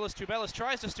hands by Azolas Tubelis.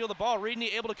 Tries to steal the ball.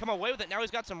 Reedney able to come away with it. Now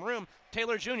he's got some room.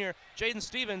 Taylor Jr., Jaden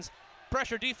Stevens,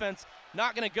 pressure defense.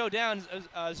 Not going to go down.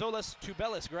 Azolas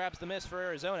Tubelis grabs the miss for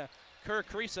Arizona. Kerr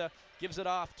Crease gives it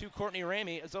off to Courtney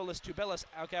Ramey. Azolas Tubelis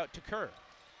out to Kerr.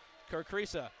 Kerr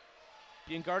Crease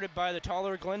being guarded by the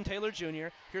taller Glenn Taylor Jr.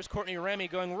 Here's Courtney Ramey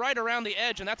going right around the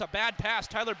edge, and that's a bad pass.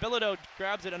 Tyler Bilodeau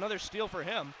grabs it. Another steal for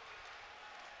him.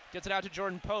 Gets it out to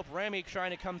Jordan Pope. Ramey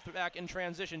trying to come back in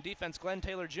transition defense. Glenn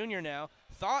Taylor Jr. now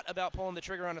thought about pulling the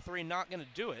trigger on a 3, not going to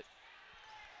do it.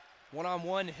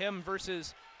 One-on-one, him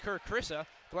versus Kerr Crease.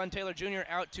 Glenn Taylor Jr.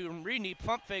 out to Reedney.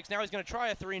 Pump fakes. Now he's going to try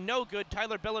a 3. No good.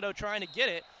 Tyler Bilodeau trying to get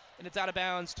it, and it's out of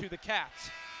bounds to the Cats.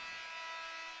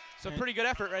 So pretty good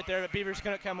effort right there, but Beavers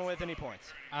couldn't come away with any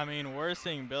points. I mean, we're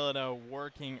seeing Bilodeau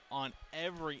working on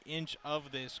every inch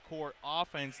of this court.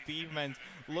 Offense, defense,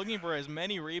 looking for as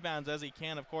many rebounds as he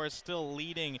can. Of course, still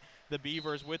leading the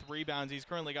Beavers with rebounds. He's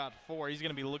currently got 4. He's going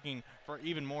to be looking for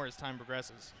even more as time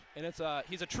progresses. And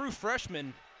he's a true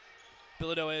freshman,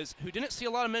 Bilodeau is, who didn't see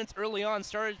a lot of minutes early on,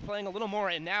 started playing a little more,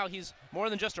 and now he's more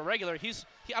than just a regular.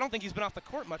 I don't think he's been off the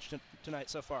court much tonight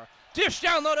so far. Dish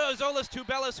down low to Azolas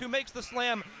Tubelis, who makes the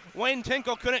slam. Wayne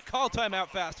Tinkle couldn't call timeout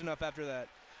fast enough after that.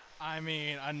 I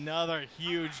mean, another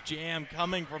huge jam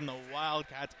coming from the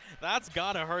Wildcats. That's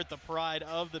got to hurt the pride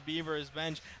of the Beavers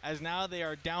bench, as now they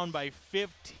are down by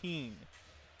 15.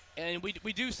 And we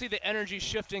do see the energy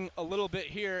shifting a little bit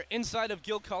here. Inside of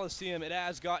Gill Coliseum, it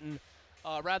has gotten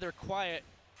rather quiet,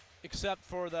 except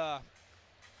for the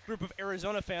group of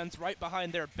Arizona fans right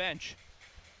behind their bench.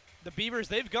 The Beavers,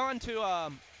 they've gone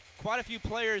to quite a few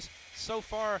players so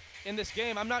far in this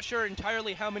game. I'm not sure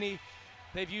entirely how many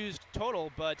they've used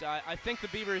total, but I think the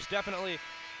Beavers definitely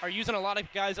are using a lot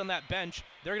of guys on that bench.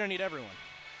 They're going to need everyone.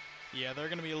 Yeah, they're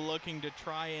going to be looking to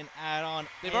try and add on.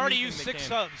 They've already used 6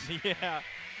 subs. Yeah,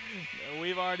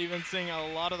 we've already been seeing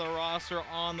a lot of the roster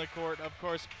on the court. Of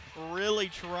course, really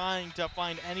trying to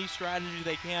find any strategy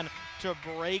they can to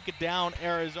break down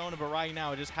Arizona, but right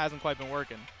now it just hasn't quite been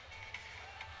working.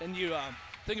 And you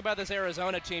think about this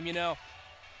Arizona team, you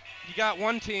got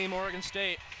one team, Oregon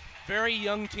State, very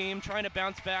young team trying to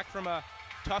bounce back from a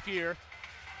tough year.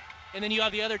 And then you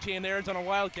have the other team, the Arizona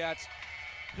Wildcats,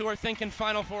 who are thinking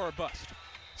Final Four or bust.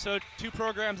 So 2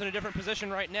 programs in a different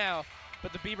position right now,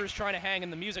 but the Beavers trying to hang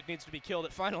and the music needs to be killed.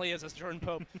 It finally is as Jordan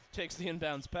Pope takes the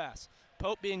inbounds pass.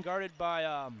 Pope being guarded by,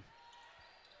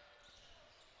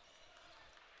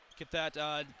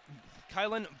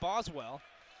 Kylan Boswell.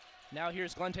 Now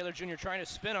here's Glenn Taylor Jr. trying to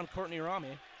spin on Courtney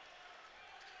Ramey.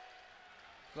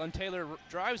 Glenn Taylor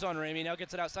drives on Ramey, now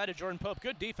gets it outside of Jordan Pope.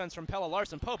 Good defense from Pahl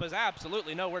Larson. Pope has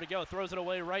absolutely nowhere to go. Throws it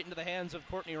away right into the hands of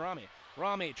Courtney Ramey.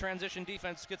 Ramey, transition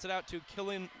defense, gets it out to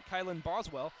Kylan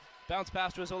Boswell. Bounce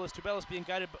pass to Azolas Tubelis, being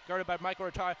guarded by Michael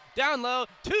Ratai. Down low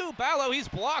to Ballo. He's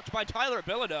blocked by Tyler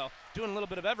Bilodeau. Doing a little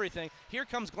bit of everything. Here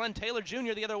comes Glenn Taylor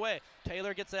Jr. the other way.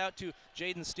 Taylor gets it out to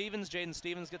Jaden Stevens. Jaden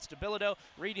Stevens gets to Bilodeau.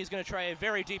 Reedney's going to try a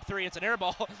very deep 3. It's an air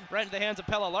ball right into the hands of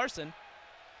Pahl Larson.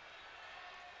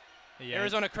 Yeah.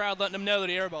 Arizona crowd letting them know that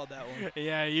he airballed that one.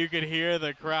 Yeah, you could hear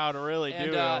the crowd really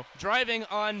do it. Driving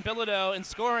on Bilodeau and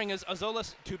scoring is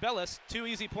Azolas Tubelis. 2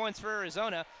 easy points for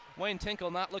Arizona. Wayne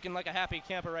Tinkle not looking like a happy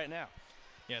camper right now.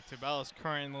 Yeah, Tubelis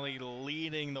currently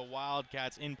leading the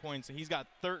Wildcats in points. He's got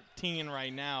 13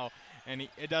 right now, and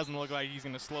it doesn't look like he's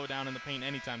going to slow down in the paint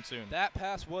anytime soon. That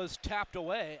pass was tapped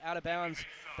away, out of bounds,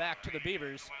 back to the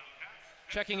Beavers.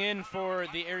 Checking in for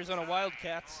the Arizona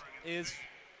Wildcats is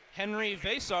Henry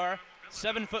Vesar,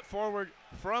 7-foot forward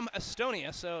from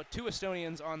Estonia, so 2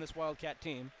 Estonians on this Wildcat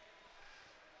team.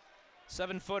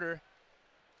 7-footer,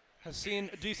 has seen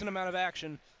a decent amount of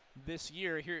action this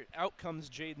year. Here out comes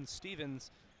Jaden Stevens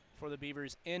for the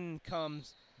Beavers. In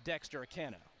comes Dexter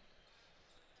Acano.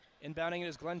 Inbounding it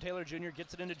is Glenn Taylor Jr.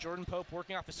 Gets it into Jordan Pope,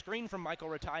 working off a screen from Michael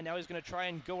Ratai. Now he's going to try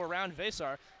and go around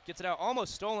Vesar. Gets it out,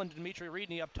 almost stolen to Dimitri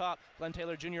Reedney up top. Glenn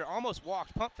Taylor Jr. almost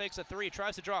walked, pump fakes a 3,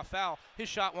 tries to draw a foul. His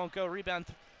shot won't go. Rebound,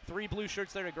 3 blue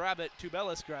shirts there to grab it.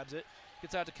 Tubelis grabs it.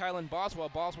 Gets out to Kylan Boswell.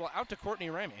 Boswell out to Courtney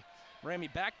Ramey.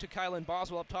 Ramey back to Kylan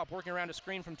Boswell up top, working around a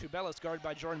screen from Tubelis, guarded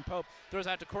by Jordan Pope. Throws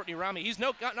out to Courtney Ramey. He's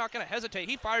not going to hesitate.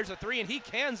 He fires a 3, and he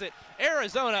cans it.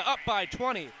 Arizona up by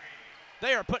 20.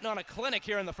 They are putting on a clinic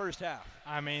here in the first half.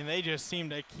 I mean, they just seem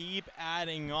to keep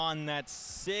adding on that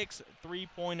 6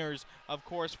 3-pointers, of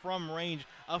course, from range.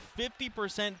 A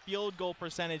 50% field goal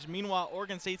percentage. Meanwhile,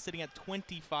 Oregon State sitting at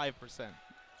 25%.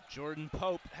 Jordan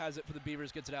Pope has it for the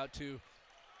Beavers, gets it out to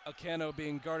Acano,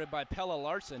 being guarded by Pahl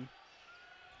Larson.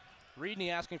 Reedney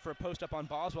asking for a post-up on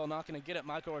Boswell, not going to get it.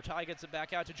 Michael Ratai gets it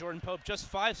back out to Jordan Pope. Just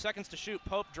 5 seconds to shoot.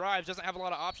 Pope drives, doesn't have a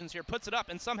lot of options here. Puts it up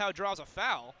and somehow draws a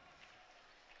foul.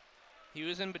 He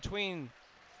was in between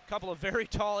a couple of very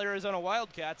tall Arizona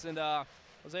Wildcats and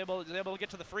was able to get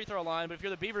to the free throw line. But if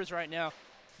you're the Beavers right now,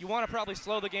 you want to probably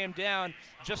slow the game down.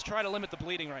 Just try to limit the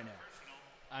bleeding right now.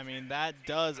 I mean, that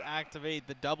does activate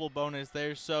the double bonus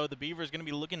there, so the Beavers going to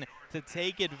be looking to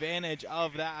take advantage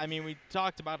of that. I mean, we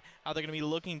talked about how they're going to be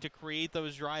looking to create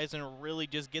those drives and really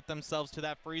just get themselves to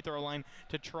that free throw line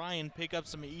to try and pick up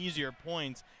some easier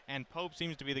points, and Pope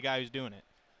seems to be the guy who's doing it.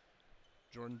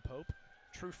 Jordan Pope,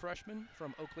 true freshman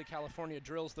from Oakley, California,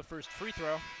 drills the first free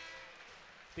throw.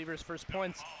 Beavers' first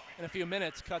points in a few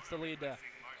minutes cuts the lead to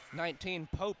 19.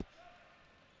 Pope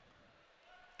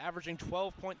averaging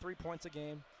 12.3 points a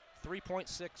game,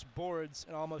 3.6 boards,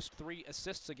 and almost 3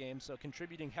 assists a game, so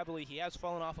contributing heavily. He has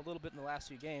fallen off a little bit in the last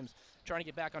few games, trying to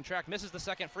get back on track. Misses the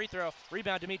second free throw.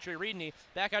 Rebound, Dimitri Reedney.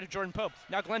 Back out to Jordan Pope.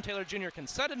 Now Glenn Taylor Jr. can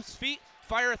set his feet,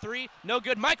 fire a 3. No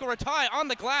good. Michael Ratai on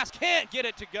the glass. Can't get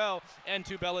it to go, and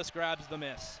Tubelis grabs the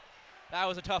miss. That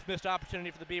was a tough missed opportunity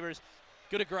for the Beavers.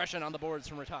 Good aggression on the boards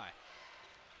from Ratai.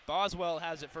 Boswell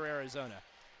has it for Arizona.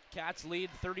 Cats lead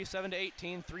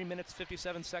 37-18, 3 minutes,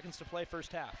 57 seconds to play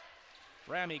first half.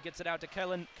 Ramy gets it out to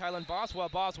Kylan Boswell.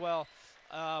 Boswell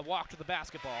walked the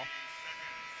basketball.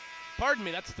 Pardon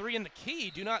me, that's 3 in the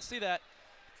key. Do not see that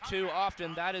too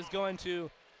often. That is going to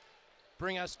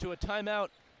bring us to a timeout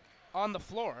on the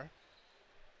floor.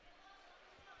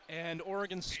 And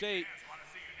Oregon State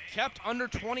kept under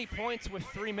 20 points with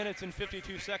 3 minutes and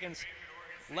 52 seconds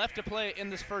left to play in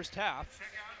this first half.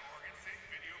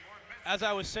 As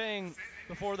I was saying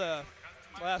before the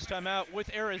last time out,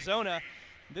 with Arizona,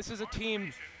 this is a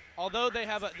team, although they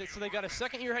have so they got a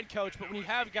second-year head coach, but when you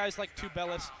have guys like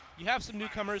Tubelis, you have some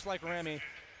newcomers like Ramy,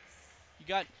 you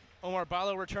got Omar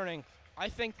Balo returning. I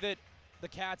think that the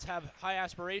Cats have high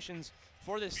aspirations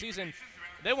for this season.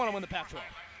 They want to win the Pac-12.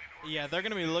 Yeah, they're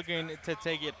going to be looking to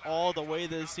take it all the way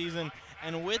this season.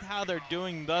 And with how they're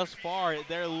doing thus far,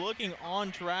 they're looking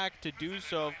on track to do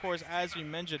so. Of course, as you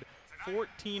mentioned,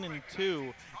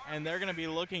 14-2, and they're going to be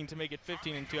looking to make it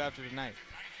 15-2 after tonight.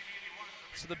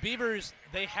 So the Beavers,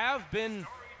 they have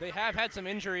had some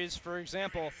injuries. For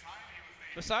example,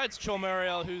 besides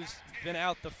Cholmeriel, who's been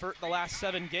out the last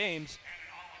 7 games,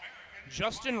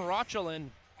 Justin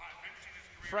Rochelin,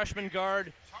 freshman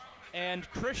guard, and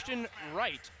Christian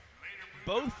Wright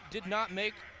both did not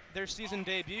make their season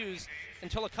debuts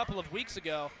until a couple of weeks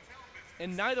ago,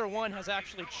 and neither one has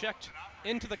actually checked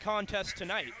into the contest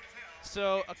tonight.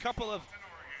 So a couple of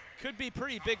could be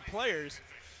pretty big players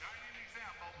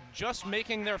just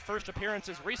making their first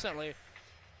appearances recently,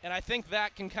 and I think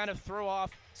that can kind of throw off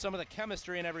some of the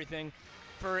chemistry and everything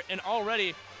for an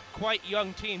already quite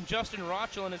young team. Justin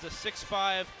Rochelin is a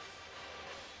 6'5"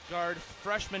 guard,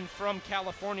 freshman from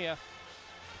California.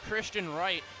 Christian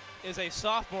Wright is a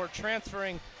sophomore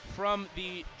transferring from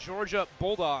the Georgia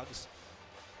Bulldogs,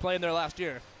 playing their last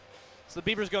year. So the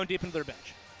Beavers going deep into their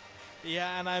bench.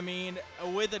 Yeah, and I mean,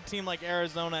 with a team like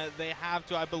Arizona, they have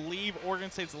to. I believe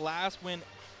Oregon State's last win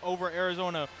over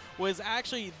Arizona was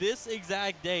actually this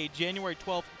exact day, January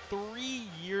 12th, 3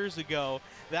 years ago.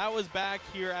 That was back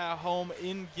here at home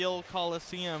in Gill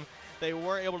Coliseum. They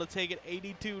were able to take it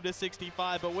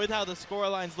 82-65, but with how the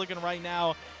scoreline's looking right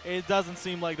now, it doesn't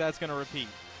seem like that's going to repeat.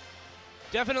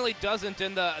 Definitely doesn't,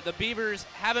 and the Beavers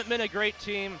haven't been a great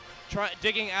team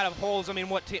digging out of holes. I mean,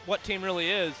 what team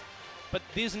really is? But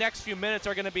these next few minutes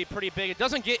are going to be pretty big. It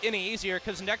doesn't get any easier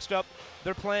because next up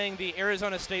they're playing the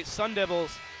Arizona State Sun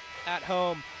Devils at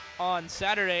home on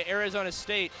Saturday. Arizona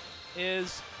State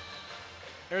is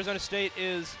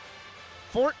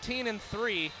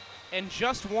 14-3 and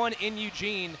just won in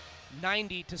Eugene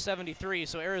 90-73.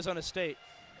 So Arizona State,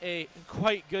 a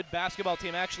quite good basketball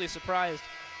team. Actually surprised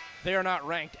they are not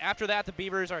ranked. After that, the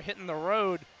Beavers are hitting the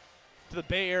road to the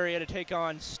Bay Area to take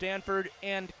on Stanford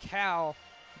and Cal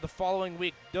the following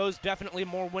week. Those definitely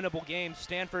more winnable games.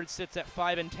 Stanford sits at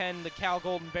 5-10. The Cal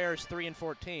Golden Bears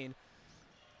 3-14.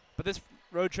 But this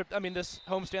road trip, I mean, this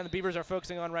homestand the Beavers are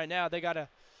focusing on right now, they got to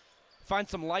find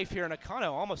some life here. And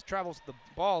Akano almost travels the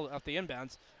ball off the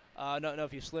inbounds. Don't know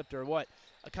if he slipped or what.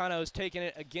 Akano's taking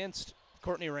it against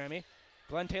Courtney Ramy.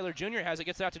 Glenn Taylor Jr. has it,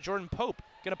 gets it out to Jordan Pope.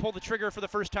 Going to pull the trigger for the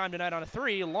first time tonight on a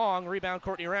 3. Long rebound,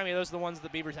 Courtney Ramy. Those are the ones the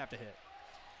Beavers have to hit.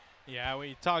 Yeah,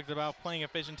 we talked about playing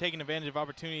efficient, taking advantage of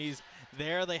opportunities.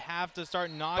 There they have to start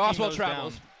knocking Boswell those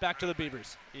travels down. back to the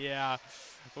Beavers. Yeah,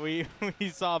 we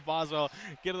saw Boswell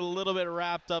get a little bit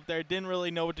wrapped up there. Didn't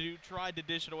really know what to do. Tried to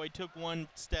dish it away. Took one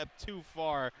step too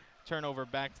far. Turnover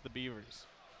back to the Beavers.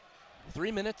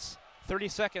 3 minutes, 30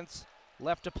 seconds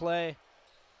left to play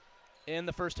in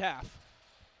the first half.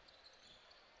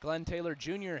 Glenn Taylor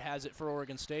Jr. has it for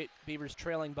Oregon State. Beavers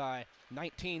trailing by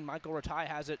 19. Michael Ratai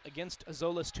has it against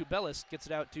Azolas Tubelis. Gets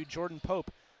it out to Jordan Pope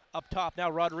up top.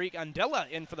 Now Rodrigue Andela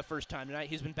in for the first time tonight.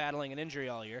 He's been battling an injury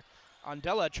all year.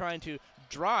 Andela trying to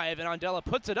drive, and Andela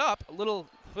puts it up. A little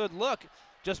good look.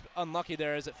 Just unlucky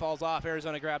there as it falls off.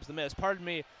 Arizona grabs the miss. Pardon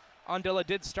me, Andela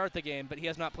did start the game, but he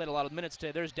has not played a lot of minutes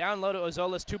today. There's down low to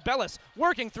Azolas Tubelis.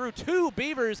 Working through 2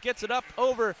 Beavers. Gets it up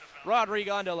over Rodrigue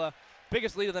Andela.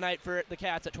 Biggest lead of the night for the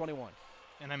Cats at 21.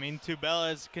 And I mean,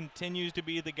 Tubelis continues to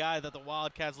be the guy that the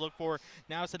Wildcats look for.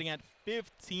 Now sitting at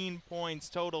 15 points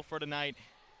total for tonight,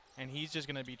 and he's just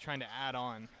going to be trying to add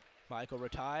on. Michael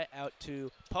Ratai out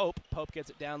to Pope. Pope gets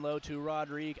it down low to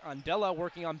Rodrigue Andela,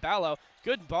 working on Ballo.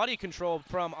 Good body control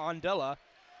from Andela.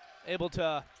 Able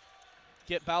to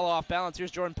get Ballo off balance.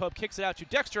 Here's Jordan Pope. Kicks it out to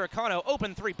Dexter Akano.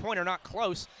 Open three-pointer, not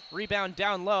close. Rebound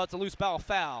down low. It's a loose ball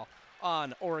foul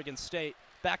on Oregon State.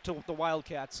 Back to the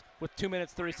Wildcats with 2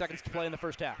 minutes, 30 seconds to play in the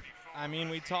first half. I mean,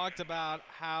 we talked about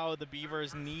how the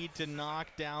Beavers need to knock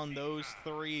down those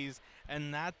threes,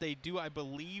 and that they do. I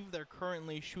believe they're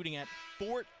currently shooting at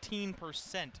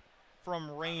 14%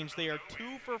 from range. They are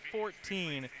 2 for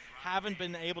 14, haven't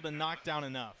been able to knock down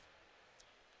enough.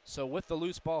 So with the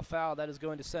loose ball foul, that is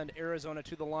going to send Arizona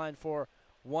to the line for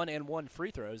 1-and-1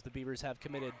 free throws. The Beavers have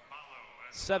committed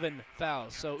 7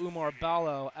 fouls. So Umar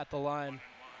Ballo at the line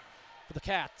for the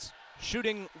Cats,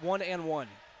 shooting 1-and-1.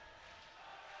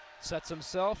 Sets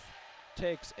himself,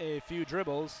 takes a few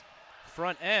dribbles,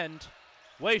 front end,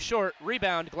 way short,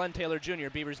 rebound, Glenn Taylor Jr.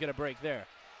 Beavers get a break there.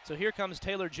 So here comes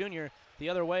Taylor Jr. the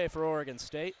other way for Oregon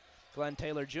State. Glenn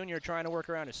Taylor Jr. trying to work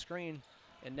around his screen,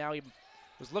 and now he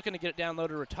was looking to get it down low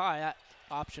to Ratai. That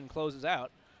option closes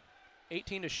out.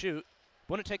 18 to shoot.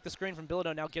 Wouldn't take the screen from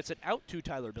Bilodeau, now gets it out to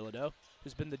Tyler Bilodeau,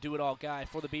 who's been the do-it-all guy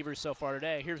for the Beavers so far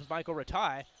today. Here's Michael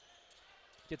Ratai.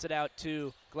 Gets it out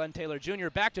to Glenn Taylor Jr.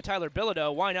 Back to Tyler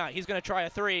Bilodeau. Why not? He's going to try a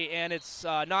three, and it's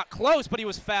not close, but he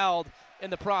was fouled in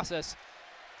the process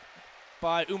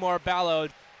by Umar Ballo.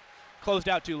 Closed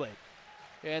out too late.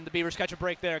 And the Beavers catch a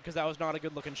break there because that was not a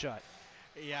good-looking shot.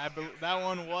 Yeah, that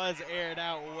one was aired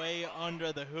out way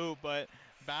under the hoop, but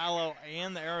Ballo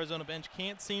and the Arizona bench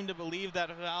can't seem to believe that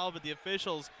foul, but the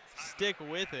officials stick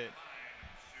with it.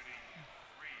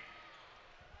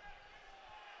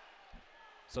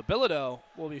 So Bilodeau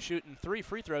will be shooting 3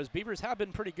 free throws. Beavers have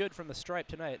been pretty good from the stripe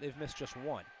tonight. They've missed just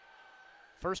 1.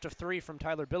 First of 3 from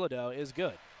Tyler Bilodeau is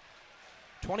good.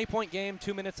 20-point game,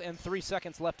 2 minutes and 3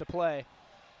 seconds left to play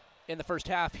in the first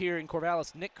half here in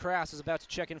Corvallis. Nick Crass is about to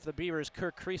check in for the Beavers.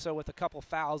 Kirk Creaso with a couple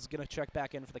fouls going to check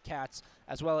back in for the Cats,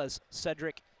 as well as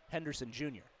Cedric Henderson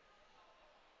Jr.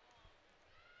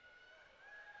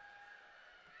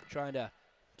 Trying to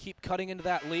keep cutting into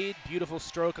that lead. Beautiful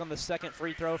stroke on the second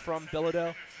free throw from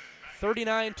Bilodeau.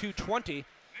 39-20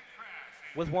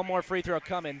 with one more free throw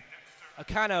coming.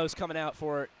 Akano's coming out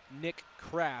for Nick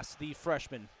Crass, the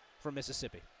freshman from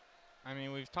Mississippi. I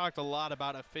mean, we've talked a lot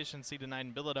about efficiency tonight,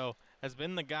 and Bilodeau has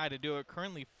been the guy to do it.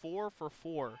 Currently 4 for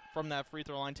 4 from that free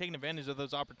throw line, taking advantage of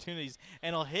those opportunities,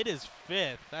 and he'll hit his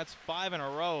 5th. That's 5 in a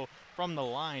row from the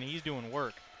line. He's doing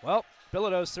work. Well,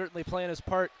 Bilodeau's certainly playing his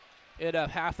part in a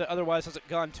half that otherwise hasn't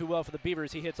gone too well for the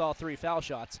Beavers. He hits all 3 foul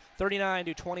shots.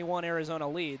 39-21, Arizona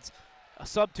leads. A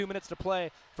sub 2 minutes to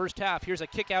play first half. Here's a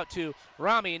kick out to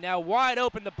Rami. Now wide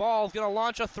open, the ball's going to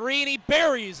launch a 3, and he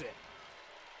buries it.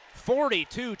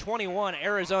 42-21,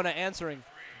 Arizona answering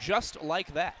just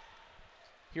like that.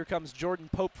 Here comes Jordan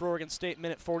Pope for Oregon State,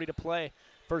 minute 40 to play,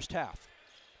 first half.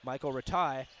 Michael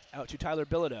Ratai out to Tyler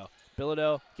Bilodeau.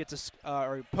 Pope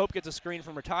gets a screen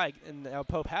from Ratai, and now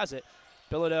Pope has it.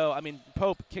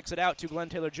 Pope kicks it out to Glenn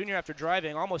Taylor Jr. after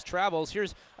driving, almost travels.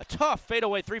 Here's a tough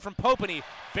fadeaway 3 from Pope, and he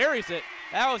buries it.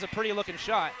 That was a pretty looking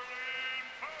shot.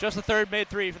 Just the third made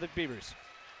 3 for the Beavers.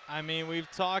 I mean, we've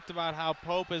talked about how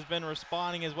Pope has been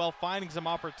responding as well, finding some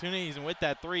opportunities, and with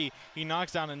that 3, he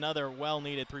knocks down another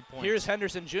well-needed 3 points. Here's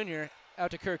Henderson Jr.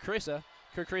 out to Kirk Creaso.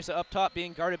 Kirk Creaso up top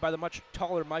being guarded by the much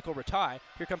taller Michael Ratai.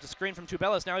 Here comes a screen from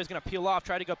Tubelis. Now he's going to peel off,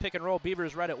 try to go pick and roll.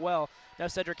 Beavers read it well. Now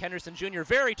Cedric Henderson Jr.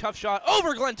 Very tough shot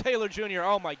over Glenn Taylor Jr.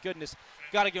 Oh, my goodness.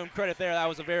 Got to give him credit there. That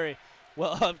was a very,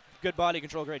 good body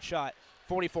control, great shot.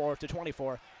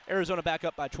 44-24. Arizona back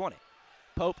up by 20.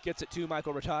 Pope gets it to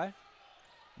Michael Ratai.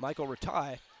 Michael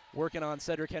Ratai working on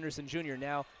Cedric Henderson Jr.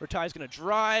 Now Ratai's going to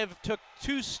drive, took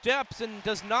 2 steps and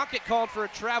does not get called for a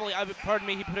travel. He took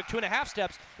 2.5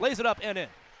 steps, lays it up and in.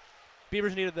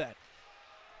 Beavers needed that.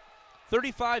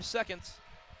 35 seconds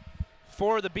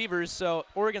for the Beavers, so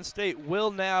Oregon State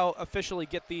will now officially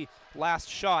get the last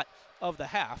shot of the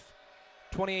half.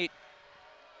 28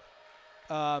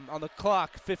 on the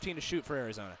clock, 15 to shoot for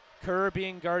Arizona. Kerr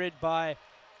being guarded by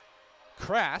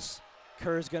Crass.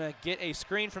 Kerr's going to get a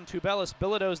screen from Tubelis.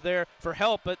 Bilodeau's there for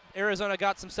help, but Arizona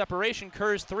got some separation.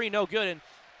 Kerr's 3, no good, and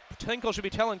Tinkle should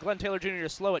be telling Glenn Taylor Jr. to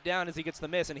slow it down as he gets the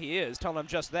miss, and he is, telling him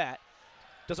just that.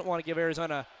 Doesn't want to give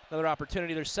Arizona another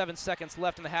opportunity. There's 7 seconds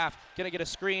left in the half. Going to get a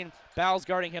screen. Bowles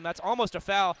guarding him. That's almost a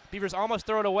foul. Beavers almost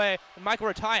throw it away, and Michael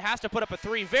Ratai has to put up a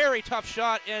 3. Very tough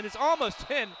shot, and it's almost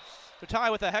in.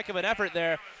 Ratai with a heck of an effort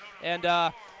there, and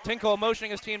Tinkle motioning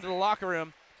his team to the locker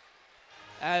room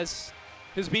as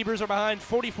his Beavers are behind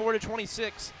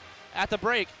 44-26 at the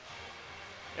break.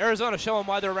 Arizona showing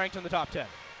why they're ranked in the top 10.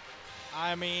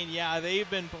 I mean, yeah, they've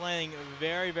been playing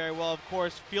very, very well. Of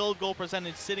course, field goal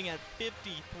percentage sitting at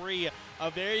 53, a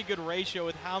very good ratio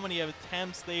with how many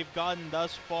attempts they've gotten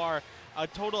thus far. A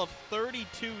total of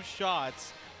 32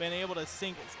 shots, been able to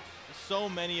sink so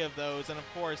many of those, and of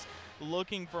course,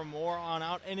 looking for more on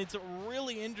out. And it's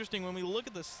really interesting when we look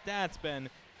at the stats, Ben.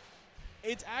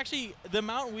 It's actually the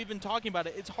amount we've been talking about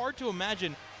it. It's hard to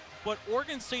imagine but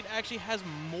Oregon State actually has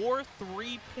more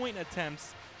three-point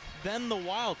attempts than the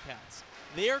Wildcats.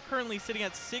 They are currently sitting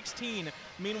at 16.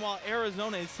 Meanwhile,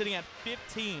 Arizona is sitting at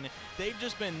 15. They've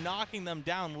just been knocking them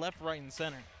down left, right, and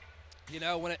center. You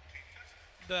know, when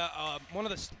one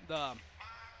of the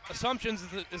assumptions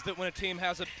is that when a team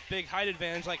has a big height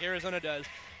advantage like Arizona does,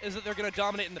 is that they're going to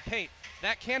dominate in the paint.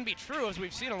 That can be true, as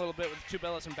we've seen a little bit with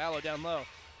Tubelis and Ballo down low.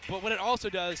 But what it also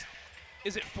does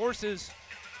is it forces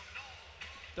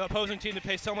the opposing team to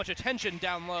pay so much attention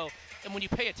down low. And when you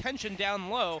pay attention down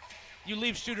low, you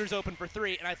leave shooters open for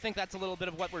three, and I think that's a little bit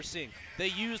of what we're seeing. They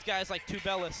use guys like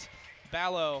Tubelis,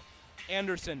 Ballo,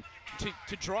 Anderson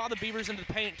to draw the Beavers into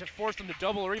the paint, to force them to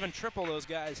double or even triple those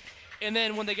guys. And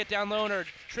then when they get down low and are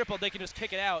tripled, they can just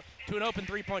kick it out to an open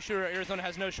three-point shooter. Arizona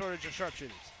has no shortage of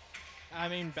sharpshooters. I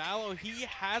mean, Ballo, he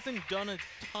hasn't done a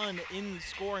ton in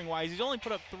scoring-wise. He's only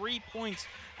put up 3 points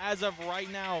as of right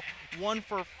now. 1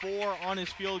 for 4 on his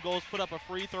field goals, put up a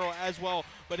free throw as well.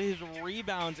 But his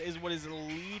rebounds is what is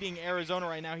leading Arizona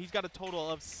right now. He's got a total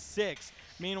of 6.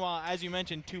 Meanwhile, as you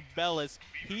mentioned, Tubelis,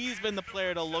 he's been the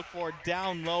player to look for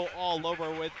down low all over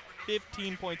with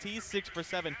 15 points. He's 6 for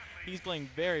 7. He's playing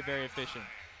very, very efficient.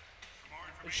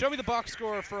 Show me the box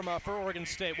score for Oregon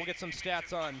State. We'll get some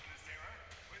stats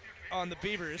on the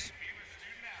Beavers.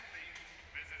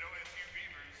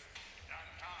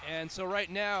 And so right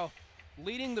now,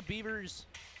 leading the Beavers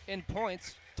in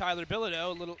points, Tyler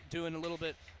Bilodeau, doing a little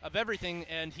bit of everything,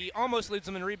 and he almost leads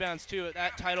them in rebounds too.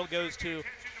 That title goes to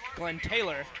Glenn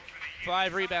Taylor.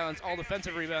 5 rebounds, all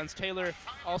defensive rebounds. Taylor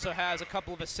also has a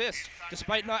couple of assists,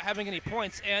 despite not having any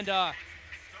points. And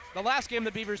the last game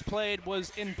the Beavers played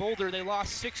was in Boulder. They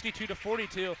lost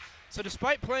 62-42. So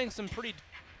despite playing some pretty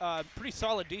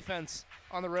solid defense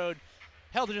on the road,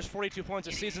 held to just 42 points,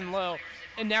 a season low,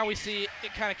 and now we see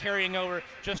it kind of carrying over,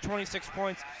 just 26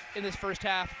 points in this first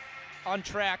half, on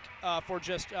track for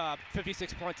just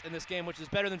 56 points in this game, which is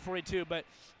better than 42. But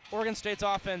Oregon State's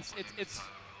offense,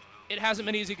 it hasn't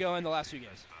been easy going the last few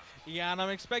games. Yeah, and I'm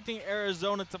expecting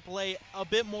Arizona to play a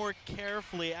bit more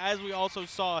carefully. As we also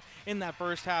saw in that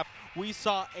first half, we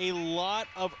saw a lot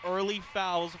of early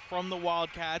fouls from the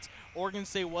Wildcats. Oregon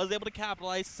State was able to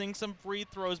capitalize, sink some free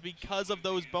throws because of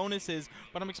those bonuses,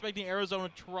 but I'm expecting Arizona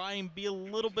to try and be a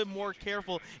little bit more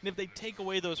careful, and if they take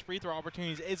away those free throw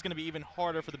opportunities, it's going to be even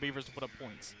harder for the Beavers to put up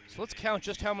points. So let's count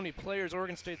just how many players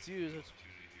Oregon State's used.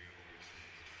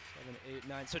 7, 8,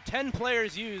 9. So 10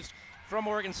 players used from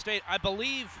Oregon State. I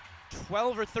believe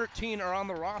 12 or 13 are on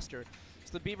the roster.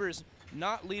 So the Beavers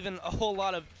not leaving a whole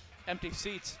lot of empty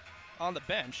seats on the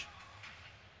bench.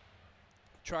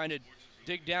 Trying to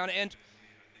dig down and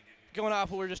going off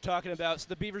what we were just talking about. So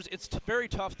the Beavers, it's very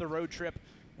tough the road trip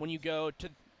when you go to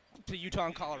Utah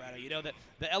and Colorado. You know that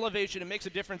the elevation, it makes a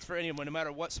difference for anyone, no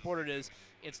matter what sport it is.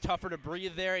 It's tougher to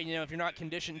breathe there. You know, if you're not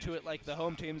conditioned to it like the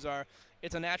home teams are,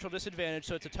 it's a natural disadvantage,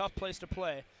 so it's a tough place to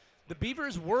play. The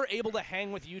Beavers were able to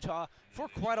hang with Utah for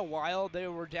quite a while. They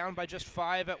were down by just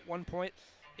 5 at one point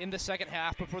in the second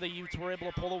half before the Utes were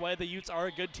able to pull away. The Utes are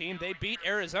a good team. They beat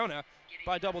Arizona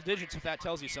by double digits, if that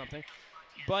tells you something.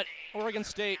 But Oregon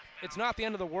State, it's not the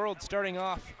end of the world starting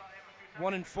off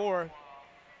 1-4,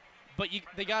 but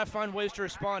they got to find ways to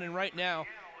respond. And right now,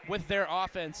 with their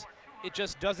offense, it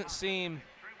just doesn't seem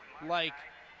like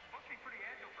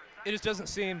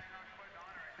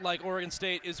Oregon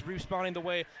State is responding the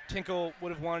way Tinkle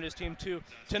would have wanted his team to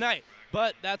tonight.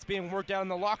 But that's being worked out in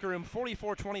the locker room.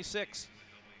 44-26.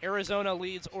 Arizona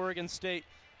leads Oregon State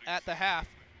at the half.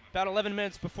 About 11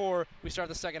 minutes before we start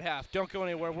the second half. Don't go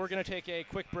anywhere. We're going to take a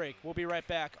quick break. We'll be right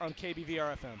back on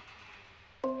KBVR-FM.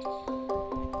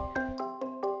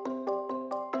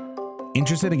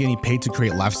 Interested in getting paid to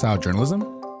create lifestyle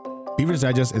journalism? Beavers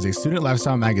Digest is a student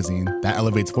lifestyle magazine that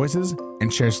elevates voices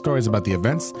and shares stories about the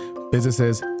events,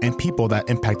 businesses, and people that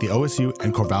impact the OSU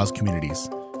and Corvallis communities.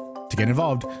 To get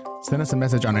involved, send us a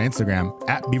message on our Instagram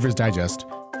 @Beavers Digest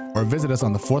or visit us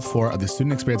on the 4th floor of the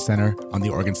Student Experience Center on the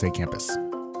Oregon State campus.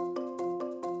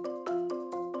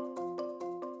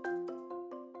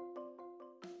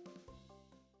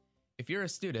 If you're a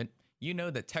student, you know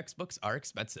that textbooks are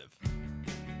expensive.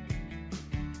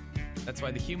 That's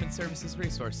why the Human Services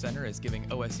Resource Center is giving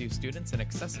OSU students an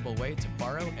accessible way to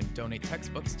borrow and donate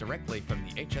textbooks directly from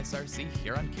the HSRC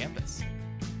here on campus.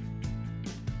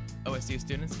 OSU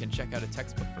students can check out a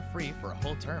textbook for free for a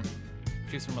whole term.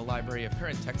 Choose from a library of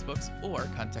current textbooks or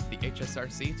contact the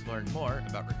HSRC to learn more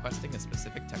about requesting a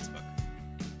specific textbook.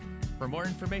 For more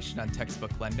information on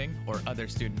textbook lending or other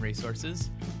student resources,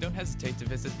 don't hesitate to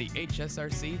visit the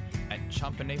HSRC at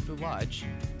Champanefu Lodge,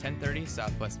 1030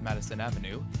 Southwest Madison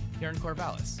Avenue, here in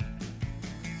Corvallis.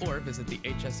 Or visit the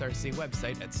HSRC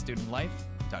website at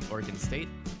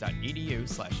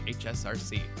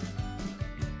studentlife.oregonstate.edu/hsrc.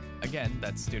 Again,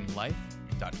 that's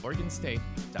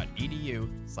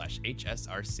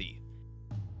studentlife.oregonstate.edu/hsrc.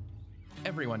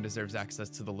 Everyone deserves access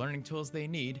to the learning tools they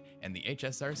need, and the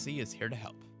HSRC is here to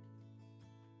help.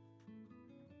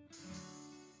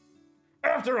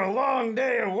 After a long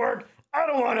day of work, I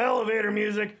don't want elevator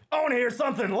music. I want to hear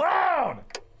something loud.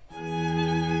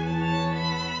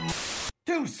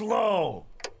 Too slow.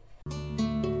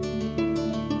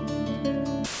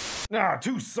 Nah,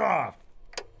 too soft.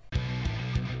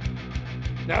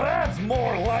 Now that's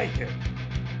more like it.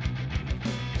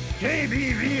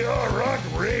 KBVR Rock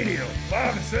Radio,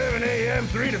 5 to 7 a.m.,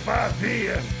 3 to 5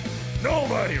 p.m.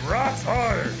 Nobody rocks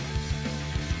harder.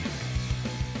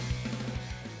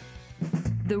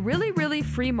 The Really Really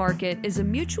Free Market is a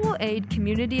mutual aid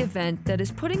community event that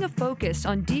is putting a focus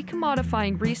on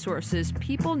decommodifying resources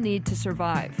people need to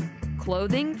survive.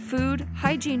 Clothing, food,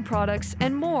 hygiene products,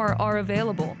 and more are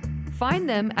available. Find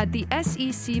them at the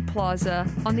SEC Plaza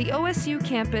on the OSU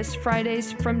campus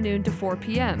Fridays from noon to 4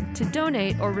 p.m. to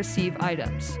donate or receive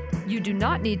items. You do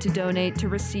not need to donate to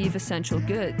receive essential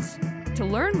goods. To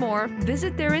learn more,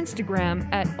 visit their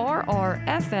Instagram at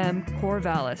RRFM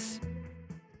Corvallis.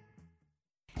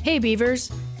 Hey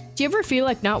Beavers, do you ever feel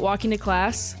like not walking to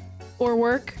class, or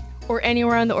work, or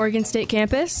anywhere on the Oregon State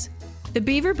campus? The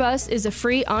Beaver Bus is a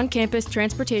free on-campus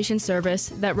transportation service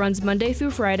that runs Monday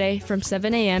through Friday from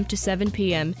 7 a.m. to 7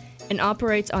 p.m. and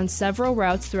operates on several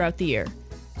routes throughout the year.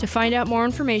 To find out more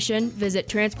information, visit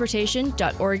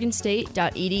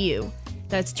transportation.oregonstate.edu.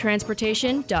 That's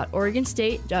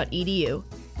transportation.oregonstate.edu.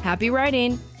 Happy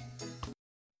riding!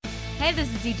 Hey, this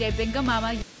is DJ Bingo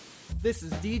Mama. This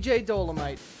is DJ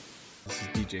Dolomite. This is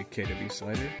DJ KW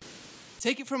Slider.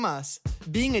 Take it from us,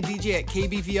 being a DJ at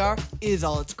KBVR is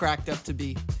all it's cracked up to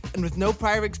be. And with no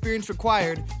prior experience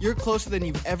required, you're closer than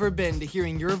you've ever been to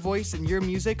hearing your voice and your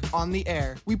music on the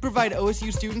air. We provide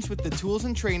OSU students with the tools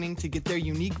and training to get their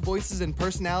unique voices and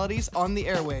personalities on the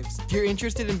airwaves. If you're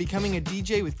interested in becoming a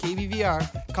DJ with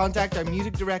KBVR, contact our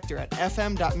music director at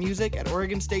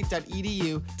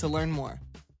fm.music@oregonstate.edu to learn more.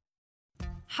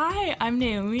 Hi, I'm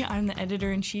Naomi. I'm the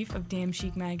editor-in-chief of Damn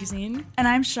Chic Magazine. And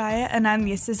I'm Shia, and I'm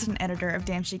the assistant editor of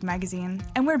Damn Chic Magazine.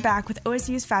 And we're back with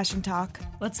OSU's Fashion Talk.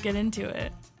 Let's get into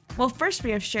it. Well, first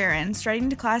we have Sharon, striding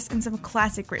to class in some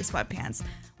classic gray sweatpants,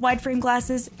 wide-frame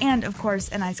glasses, and, of course,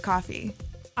 an iced coffee.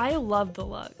 I love the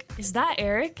look. Is that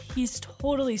Eric? He's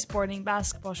totally sporting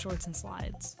basketball shorts and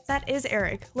slides. That is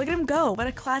Eric. Look at him go. What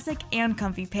a classic and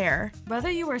comfy pair.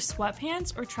 Whether you wear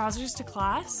sweatpants or trousers to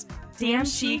class, Damn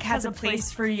Chic has a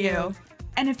place for you.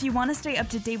 And if you want to stay up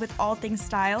to date with all things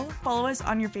style, follow us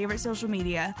on your favorite social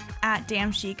media at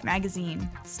Damn Chic Magazine.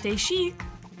 Stay chic.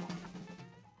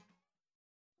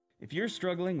 If you're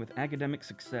struggling with academic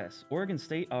success, Oregon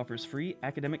State offers free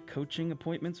academic coaching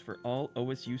appointments for all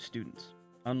OSU students.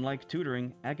 Unlike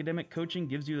tutoring, academic coaching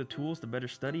gives you the tools to better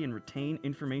study and retain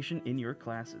information in your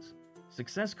classes.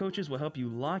 Success coaches will help you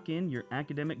lock in your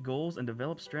academic goals and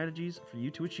develop strategies for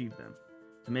you to achieve them.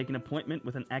 To make an appointment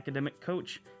with an academic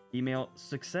coach, email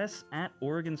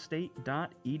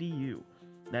success@oregonstate.edu.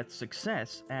 That's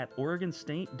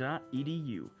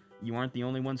success@oregonstate.edu. You aren't the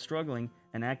only one struggling,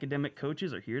 and academic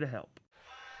coaches are here to help.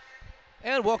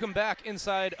 And welcome back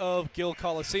inside of Gill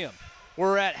Coliseum.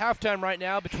 We're at halftime right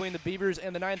now between the Beavers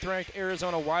and the 9th-ranked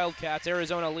Arizona Wildcats.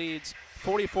 Arizona leads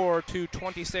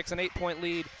 44-26, an 8-point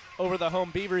lead over the home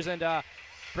Beavers. And Brad,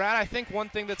 I think one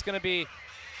thing that's going to be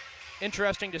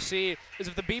interesting to see is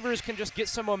if the Beavers can just get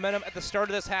some momentum at the start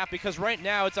of this half, because right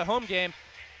now it's a home game.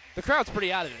 The crowd's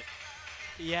pretty out of it.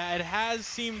 Yeah, it has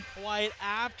seemed quiet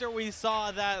after we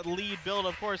saw that lead build.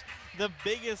 Of course, the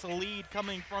biggest lead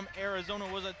coming from Arizona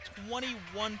was a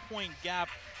 21-point gap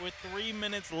with 3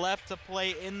 minutes left to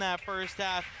play in that first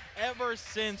half. Ever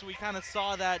since we kind of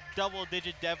saw that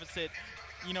double-digit deficit,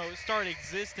 start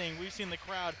existing, we've seen the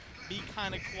crowd be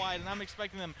kind of quiet, and I'm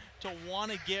expecting them to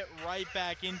want to get right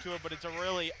back into it, but it's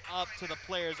really up to the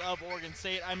players of Oregon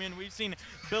State. I mean, we've seen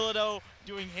Bilodeau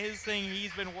doing his thing.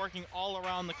 He's been working all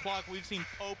around the clock. We've seen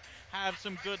Pope have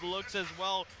some good looks as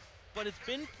well, but it's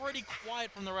been pretty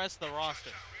quiet from the rest of the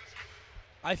roster.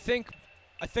 I think,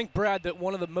 Brad, that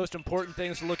one of the most important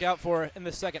things to look out for in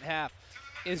the second half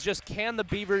is just, can the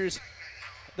Beavers,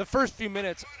 the first few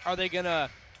minutes, are they going to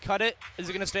cut it? Is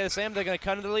it going to stay the same? Are they going to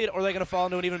cut into the lead, or are they going to fall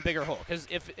into an even bigger hole? Because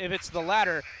if it's the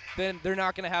latter, then they're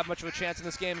not going to have much of a chance in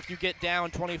this game. If you get down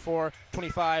 24,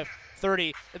 25,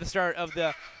 30 at the start of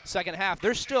the second half,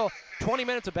 there's still 20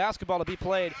 minutes of basketball to be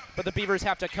played, but the Beavers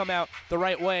have to come out the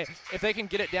right way. If they can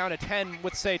get it down to 10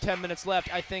 with, say, 10 minutes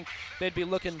left, I think they'd be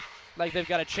looking like they've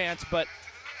got a chance. But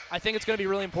I think it's going to be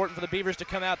really important for the Beavers to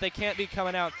come out. They can't be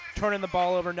coming out, turning the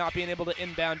ball over, not being able to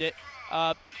inbound it,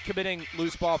 committing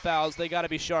loose ball fouls. They got to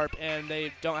be sharp, and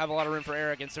they don't have a lot of room for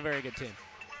error against a very good team.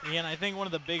 Yeah, and I think one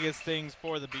of the biggest things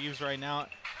for the Beavs right now,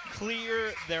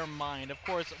 clear their mind. Of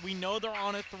course, we know they're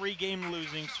on a 3-game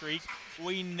losing streak.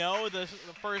 We know the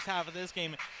first half of this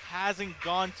game hasn't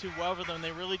gone too well for them.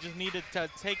 They really just needed to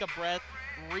take a breath,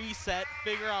 reset,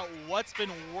 figure out what's been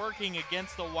working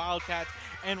against the Wildcats,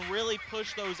 and really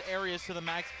push those areas to the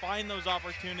max, find those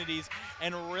opportunities,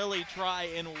 and really try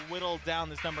and whittle down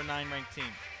this number 9 ranked team.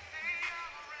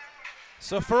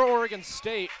 So for Oregon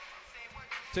State,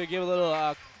 to give a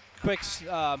little quick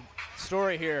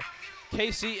story here,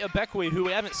 Casey Abekwe, who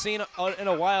we haven't seen in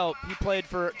a while, he played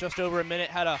for just over a minute,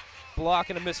 had a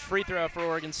block and a missed free throw for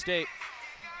Oregon State.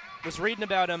 Was reading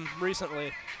about him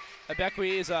recently.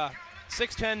 Abekwe is a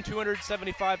 6'10",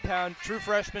 275-pound true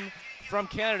freshman from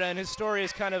Canada, and his story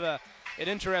is kind of an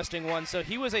interesting one. So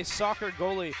he was a soccer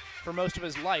goalie for most of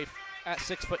his life at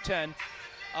 6'10".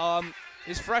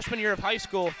 His freshman year of high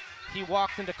school, he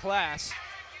walked into class,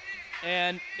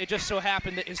 and it just so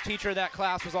happened that his teacher of that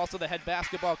class was also the head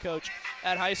basketball coach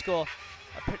at high school.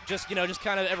 Just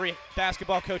kind of every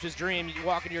basketball coach's dream. You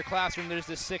walk into your classroom, there's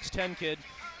this 6'10" kid.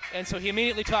 And so he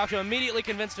immediately talked to him, immediately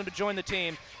convinced him to join the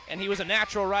team, and he was a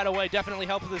natural right away. Definitely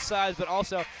helped with his size, but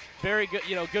also very good,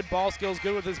 good ball skills,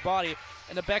 good with his body.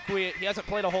 And Abekwe, he hasn't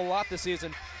played a whole lot this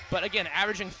season, but again,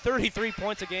 averaging 33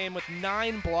 points a game with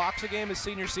 9 blocks a game his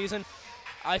senior season.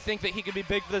 I think that he could be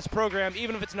big for this program,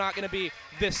 even if it's not going to be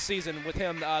this season with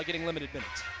him getting limited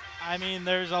minutes. I mean,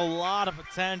 there's a lot of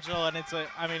potential, and it's a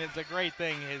great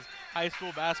thing. His high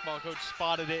school basketball coach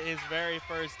spotted it his very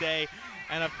first day,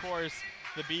 and of course,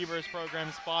 the Beavers program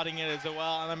spotting it as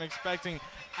well. And I'm expecting,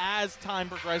 as time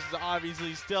progresses,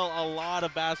 obviously still a lot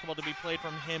of basketball to be played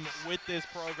from him with this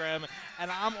program, and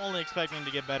I'm only expecting him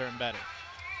to get better and better.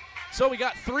 So we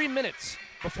got 3 minutes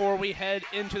before we head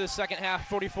into the second half.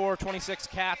 44-26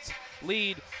 Cats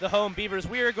lead the home Beavers.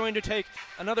 We are going to take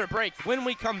another break. When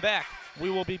we come back, we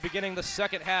will be beginning the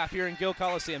second half here in Gill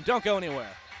Coliseum. Don't go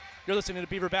anywhere. You're listening to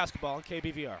Beaver Basketball on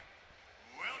KBVR.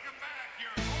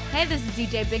 Hey, this is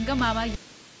DJ Bingo Mama.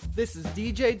 This is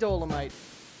DJ Dolomite.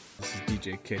 This is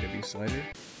DJ KW Slider.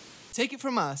 Take it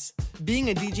from us, being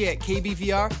a DJ at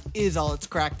KBVR is all it's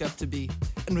cracked up to be.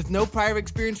 And with no prior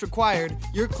experience required,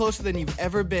 you're closer than you've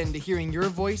ever been to hearing your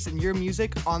voice and your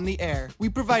music on the air. We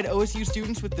provide OSU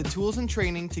students with the tools and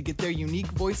training to get their unique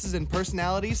voices and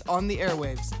personalities on the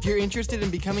airwaves. If you're interested in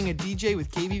becoming a DJ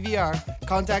with KBVR,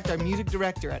 contact our music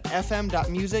director at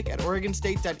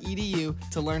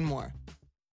fm.music@oregonstate.edu to learn more.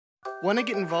 Want to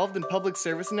get involved in public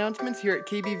service announcements here at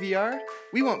KBVR?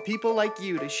 We want people like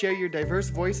you to share your diverse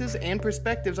voices and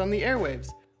perspectives on the airwaves.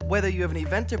 Whether you have an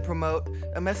event to promote,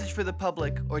 a message for the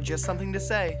public, or just something to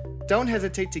say, don't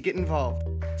hesitate to get involved.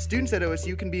 Students at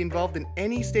OSU can be involved in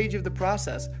any stage of the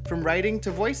process, from writing to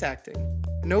voice acting.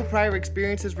 No prior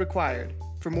experience is required.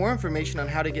 For more information on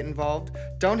how to get involved,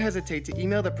 don't hesitate to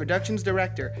email the productions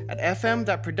director at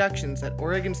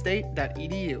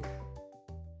fm.productions@oregonstate.edu.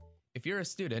 If you're a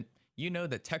student, you know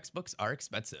that textbooks are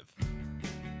expensive.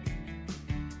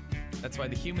 That's why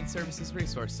the Human Services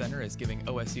Resource Center is giving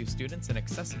OSU students an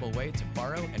accessible way to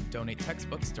borrow and donate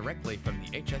textbooks directly from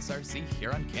the HSRC here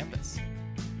on campus.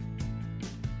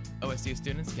 OSU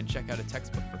students can check out a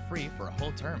textbook for free for a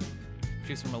whole term.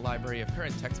 Choose from a library of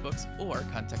current textbooks or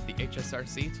contact the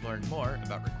HSRC to learn more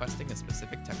about requesting a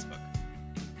specific textbook.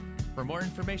 For more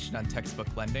information on textbook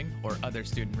lending or other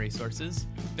student resources,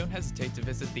 don't hesitate to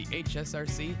visit the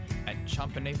HSRC at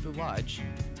Champanefu Lodge,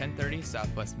 1030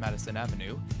 Southwest Madison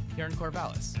Avenue, here in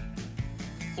Corvallis.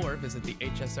 Or visit the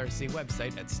HSRC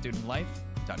website at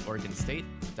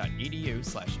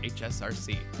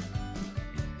studentlife.oregonstate.edu/HSRC.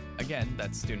 Again,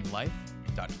 that's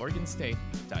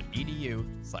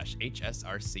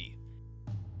studentlife.oregonstate.edu/HSRC.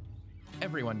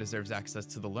 Everyone deserves access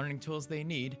to the learning tools they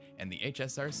need, and the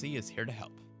HSRC is here to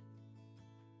help.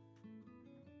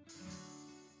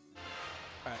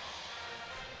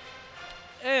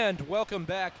 And welcome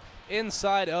back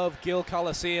inside of Gill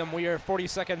Coliseum. We are 40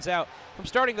 seconds out from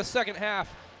starting the second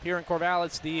half here in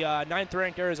Corvallis. The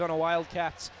 9th-ranked Arizona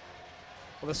Wildcats,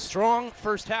 with a strong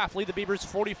first half, lead the Beavers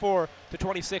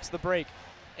 44-26 the break.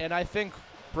 And I think,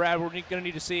 Brad, what we're going to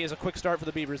need to see is a quick start for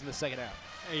the Beavers in the second half.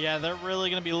 Yeah, they're really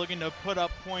going to be looking to put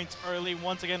up points early.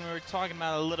 Once again, we were talking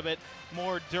about it a little bit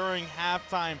more during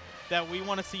halftime, that we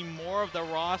want to see more of the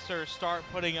roster start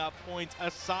putting up points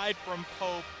aside from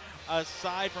Pope,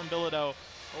 aside from Bilodeau.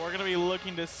 We're going to be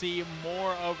looking to see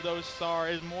more of those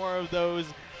stars, more of those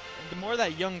more of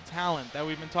that young talent that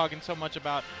we've been talking so much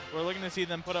about. We're looking to see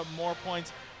them put up more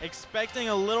points, expecting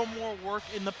a little more work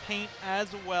in the paint as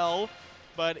well.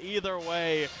 But either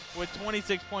way, with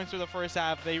 26 points through the first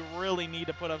half, they really need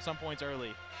to put up some points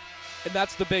early. And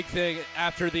that's the big thing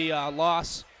after the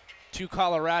loss to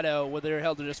Colorado, where they're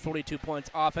held to just 42 points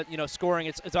off it. Scoring,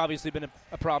 it's obviously been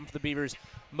a problem for the Beavers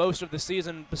most of the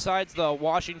season. Besides the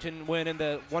Washington win and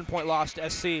the 1-point loss to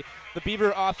SC, the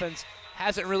Beaver offense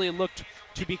hasn't really looked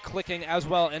to be clicking as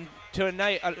well. And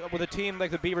tonight, with a team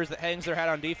like the Beavers that hangs their hat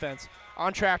on defense,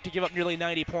 on track to give up nearly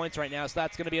 90 points right now, so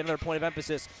that's going to be another point of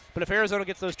emphasis. But if Arizona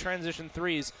gets those transition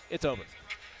threes, it's over.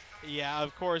 Yeah,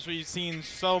 of course, we've seen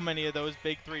so many of those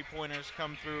big three-pointers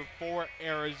come through for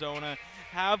Arizona.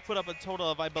 Have put up a total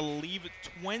of, I believe,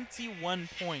 21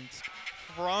 points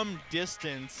from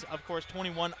distance. Of course,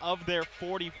 21 of their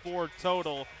 44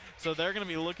 total. So they're going to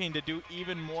be looking to do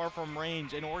even more from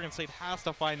range, and Oregon State has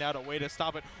to find out a way to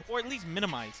stop it or at least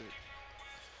minimize it.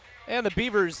 And the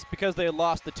Beavers, because they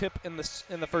lost the tip in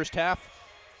the first half,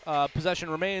 possession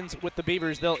remains with the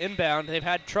Beavers. They'll inbound. They've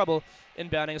had trouble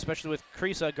inbounding, especially with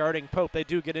Creasa guarding Pope. They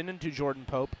do get into Jordan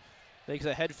Pope. Takes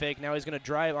a head fake. Now he's going to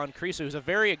drive on Creasa, who's a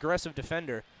very aggressive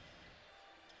defender.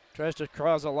 Tries to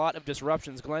cause a lot of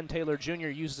disruptions. Glenn Taylor Jr.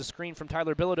 uses a screen from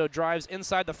Tyler Bilodeau, drives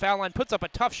inside the foul line, puts up a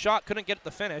tough shot, couldn't get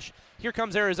the finish. Here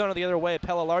comes Arizona the other way.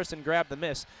 Pelle Larsson grabbed the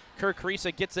miss. Kerr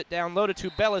Creasa gets it down, low to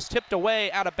Tubelis, tipped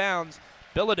away, out of bounds.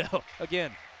 Bilodeau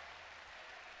again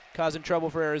causing trouble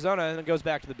for Arizona, and it goes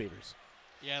back to the Beavers.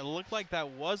 Yeah, it looked like that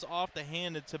was off the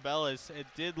hand of Tubelis. It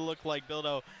did look like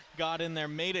Bilodeau got in there,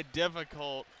 made it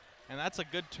difficult, and that's a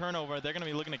good turnover. They're going to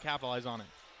be looking to capitalize on it.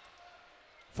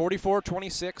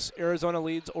 44-26, Arizona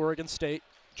leads Oregon State.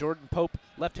 Jordan Pope,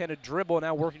 left-handed dribble,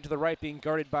 now working to the right, being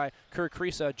guarded by Kerr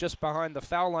Creasa just behind the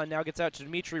foul line. Now gets out to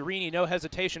Dimitri Rini, no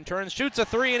hesitation, turns, shoots a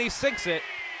three, and he sinks it.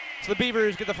 So the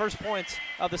Beavers get the first points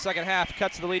of the second half,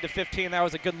 cuts the lead to 15. That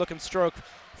was a good-looking stroke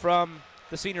from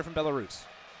the senior from Belarus.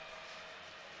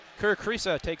 Kerr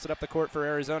Creasa takes it up the court for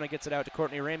Arizona, gets it out to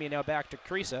Courtney Ramey, now back to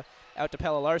Creasa. Out to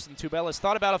Pelle Larsson. Tubelis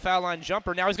thought about a foul line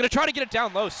jumper. Now he's going to try to get it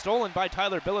down low. Stolen by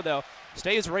Tyler Bilodeau.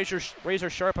 Stays razor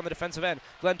sharp on the defensive end.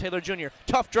 Glenn Taylor Jr.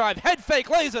 Tough drive. Head fake.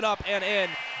 Lays it up and in.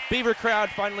 Beaver crowd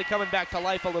finally coming back to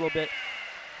life a little bit.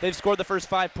 They've scored the first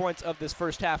 5 points of this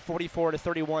first half.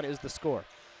 44-31 is the score.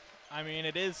 I mean,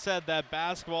 it is said that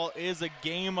basketball is a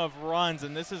game of runs,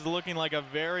 and this is looking like a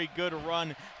very good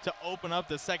run to open up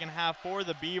the second half for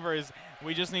the Beavers.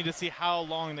 We just need to see how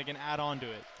long they can add on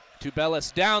to it.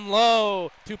 Tubelis down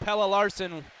low to Pelle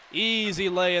Larsson. Easy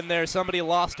lay in there. Somebody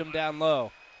lost him down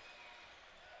low.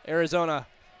 Arizona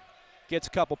gets a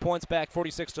couple points back,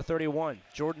 46-31.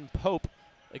 Jordan Pope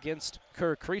against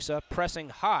Kerr Creasa, pressing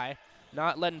high.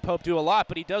 Not letting Pope do a lot,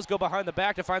 but he does go behind the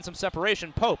back to find some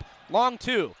separation. Pope, long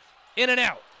two, in and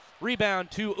out. Rebound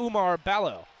to Umar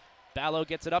Ballo. Ballo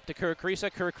gets it up to Kerr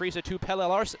Creasa. Kerr Creasa to Pelle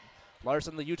Larsson.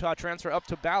 Larsson, the Utah transfer, up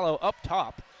to Ballo, up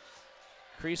top.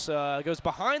 Creasa goes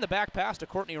behind the back pass to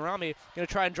Courtney Ramey. Going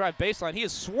to try and drive baseline. He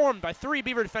is swarmed by 3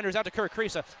 Beaver defenders out to Kerr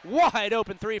Creasa. Wide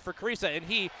open three for Creasa, and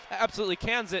he absolutely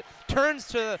cans it. Turns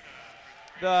to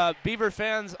the Beaver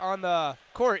fans on the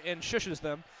court and shushes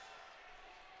them.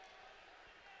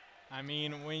 I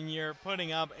mean, when you're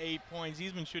putting up 8 points,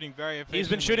 he's been shooting very efficiently. He's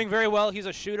been shooting very well. He's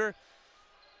a shooter.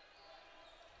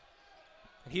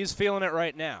 He's feeling it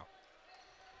right now.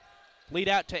 Lead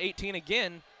out to 18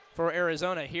 again for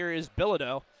Arizona. Here is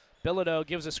Bilodeau. Bilodeau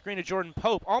gives a screen to Jordan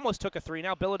Pope. Almost took a three.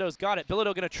 Now Bilodeau's got it.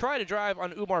 Bilodeau going to try to drive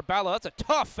on Umar Ballo. That's a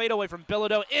tough fadeaway from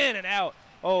Bilodeau. In and out.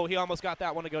 Oh, he almost got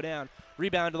that one to go down.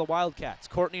 Rebound to the Wildcats.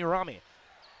 Courtney Ramey.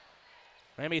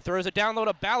 Ramey throws it down low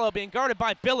to Ballo, being guarded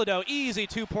by Bilodeau. Easy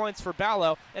 2 points for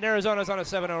Ballo, and Arizona's on a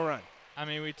 7-0 run. I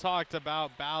mean, we talked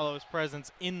about Ballo's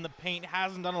presence in the paint.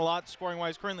 Hasn't done a lot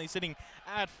scoring-wise. Currently sitting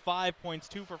at 5 points,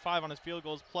 2 for 5 on his field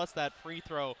goals, plus that free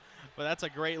throw. But that's a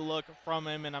great look from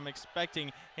him, and I'm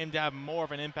expecting him to have more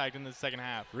of an impact in the second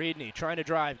half. Reedney trying to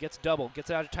drive, gets doubled, gets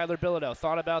out to Tyler Bilodeau.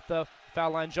 Thought about the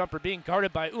foul line jumper, being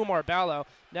guarded by Umar Ballo.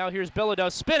 Now here's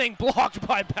Bilodeau spinning, blocked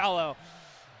by Ballo.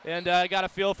 And I got a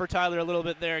feel for Tyler a little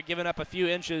bit there, giving up a few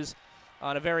inches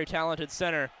on a very talented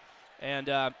center,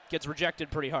 and gets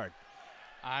rejected pretty hard.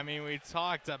 I mean, we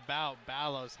talked about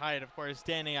Ballo's height, of course,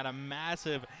 standing at a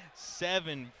massive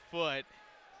 7 foot,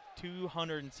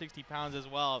 260 pounds as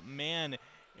well. Man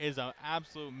is an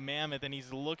absolute mammoth, and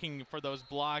he's looking for those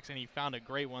blocks, and he found a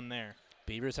great one there.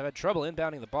 Beavers have had trouble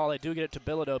inbounding the ball. They do get it to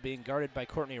Bilodeau, being guarded by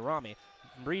Courtney Ramey.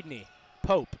 Reedney,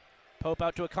 Pope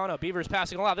out to Akano. Beavers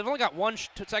passing a lot. They've only got 1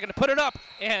 second to put it up,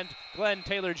 and Glenn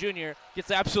Taylor Jr. gets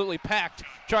absolutely packed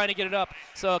trying to get it up.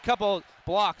 So a couple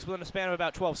blocks within a span of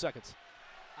about 12 seconds.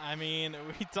 I mean,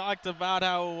 we talked about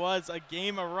how it was a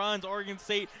game of runs. Oregon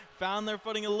State found their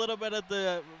footing a little bit at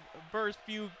the first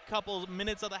few couple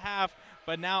minutes of the half,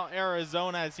 but now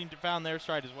Arizona has seemed to found their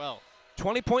stride as well.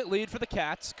 20-point lead for the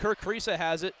Cats. Kirk Risa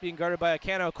has it, being guarded by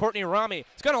Acano. Courtney Rami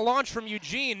is going to launch from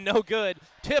Eugene, no good.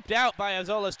 Tipped out by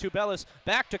Azolas Tubelis.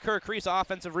 Back to Kirk Risa,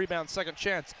 offensive rebound, second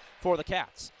chance for the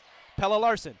Cats. Pella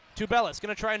Larson, Tubelis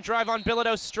going to try and drive on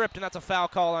Bilodeau, stripped, and that's a foul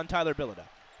call on Tyler Bilodeau.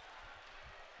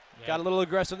 Yeah. Got a little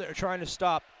aggressive there, trying to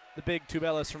stop the big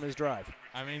Tubelis from his drive.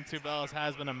 I mean, Tubelis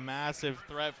has been a massive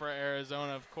threat for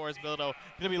Arizona. Of course, Bilodeau going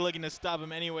to be looking to stop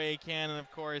him any way he can, and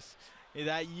of course,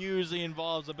 that usually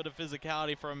involves a bit of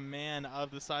physicality for a man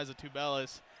of the size of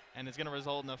Tubelis, and it's going to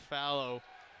result in a foul.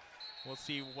 We'll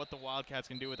see what the Wildcats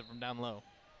can do with it from down low.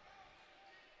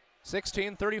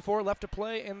 16:34 left to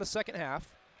play in the second half.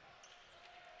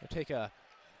 We'll take a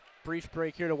brief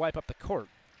break here to wipe up the court.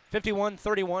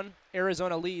 51-31,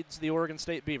 Arizona leads the Oregon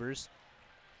State Beavers.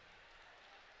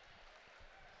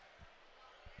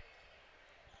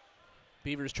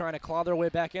 Beavers trying to claw their way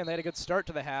back in. They had a good start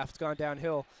to the half. It's gone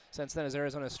downhill since then as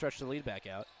Arizona stretched the lead back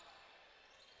out.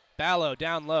 Ballo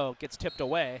down low gets tipped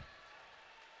away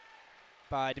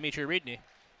by Dimitri Reedney.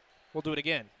 We'll do it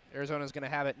again. Arizona's going to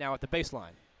have it now at the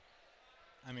baseline.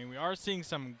 I mean, we are seeing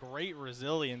some great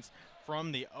resilience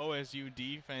from the OSU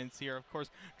defense here. Of course,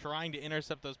 trying to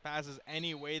intercept those passes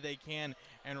any way they can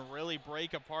and really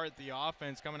break apart the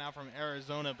offense coming out from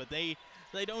Arizona, but they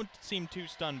don't seem too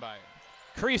stunned by it.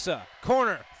 Krisa,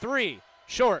 corner, three,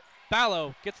 short.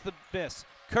 Ballo gets the miss.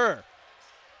 Kerr,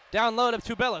 down low to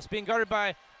Tubelis, being guarded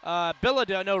by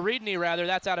Reedney rather.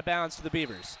 That's out of bounds to the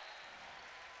Beavers.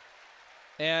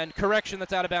 And correction,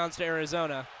 that's out of bounds to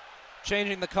Arizona.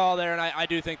 Changing the call there, and I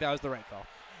do think that was the right call.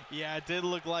 Yeah, it did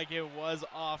look like it was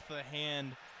off the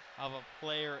hand of a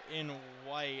player in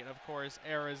white. Of course,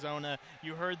 Arizona,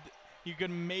 you could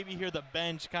maybe hear the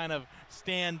bench kind of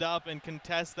stand up and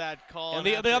contest that call. And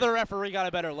the other referee got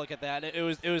a better look at that. It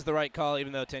was the right call,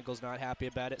 even though Tinkle's not happy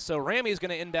about it. So Ramey's going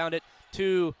to inbound it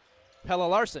to Pella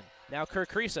Larson. Now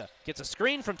Kirk Krisa gets a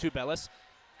screen from Tubelis.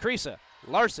 Krisa,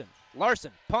 Larson,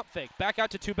 pump fake, back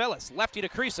out to Tubelis. Lefty to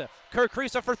Krisa. Kirk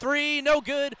Krisa for three, no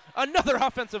good. Another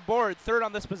offensive board, third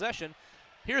on this possession.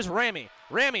 Here's Ramey.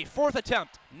 Ramey, fourth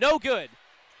attempt, no good.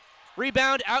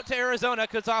 Rebound out to Arizona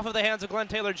because it's off of the hands of Glenn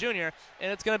Taylor Jr.,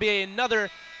 and it's going to be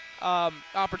another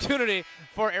opportunity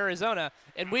for Arizona.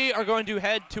 And we are going to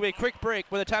head to a quick break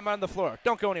with a timeout on the floor.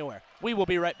 Don't go anywhere. We will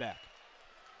be right back.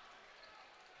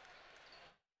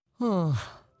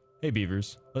 Hey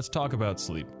Beavers, let's talk about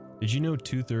sleep. Did you know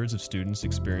 2/3 of students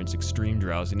experience extreme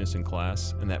drowsiness in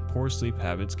class, and that poor sleep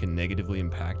habits can negatively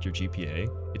impact your GPA?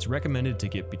 It's recommended to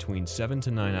get between 7 to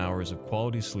 9 hours of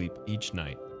quality sleep each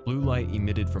night. Blue light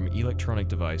emitted from electronic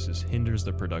devices hinders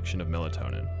the production of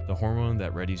melatonin, the hormone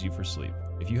that readies you for sleep.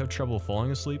 If you have trouble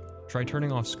falling asleep, try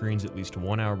turning off screens at least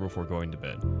 1 hour before going to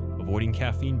bed, avoiding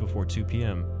caffeine before 2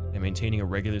 p.m., and maintaining a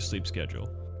regular sleep schedule.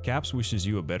 CAPS wishes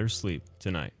you a better sleep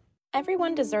tonight.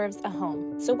 Everyone deserves a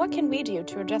home. So what can we do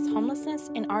to address homelessness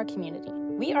in our community?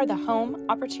 We are the Home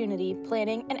Opportunity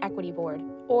Planning and Equity Board,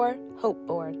 or HOPE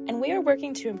Board, and we are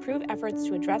working to improve efforts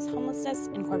to address homelessness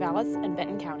in Corvallis and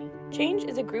Benton County. Change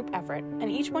is a group effort,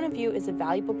 and each one of you is a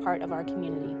valuable part of our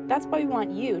community. That's why we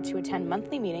want you to attend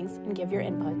monthly meetings and give your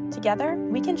input. Together,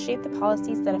 we can shape the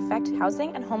policies that affect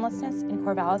housing and homelessness in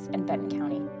Corvallis and Benton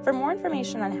County. For more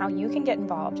information on how you can get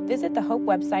involved, visit the HOPE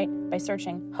website by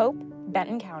searching HOPE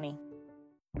Benton County.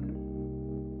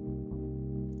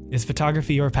 Is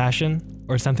photography your passion,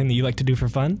 or something that you like to do for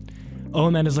fun?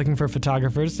 OMN is looking for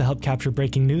photographers to help capture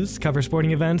breaking news, cover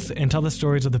sporting events, and tell the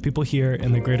stories of the people here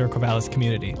in the greater Corvallis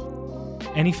community.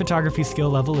 Any photography skill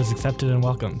level is accepted and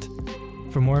welcomed.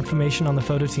 For more information on the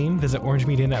photo team, visit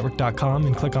orangemedianetwork.com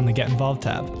and click on the Get Involved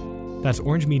tab. That's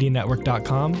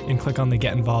orangemedianetwork.com and click on the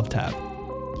Get Involved tab.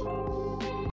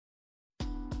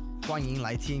 欢迎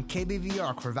来听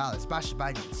KBVR Corvallis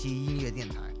 88.7音乐电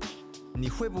台。你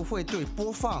会不会对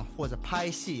播放或者拍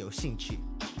戏有兴趣？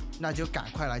那就赶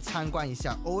快来参观一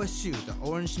下 OSU 的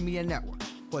Orange Media Network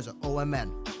或者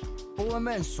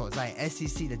OMN。OMN 所在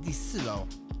SEC 的第4楼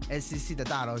 ，SEC 的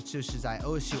大楼就是在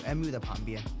OSU MU 的旁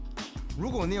边。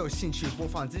如果你有兴趣播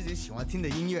放自己喜欢听的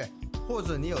音乐，或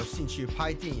者你有兴趣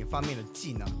拍电影方面的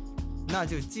技能，那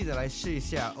就记得来试一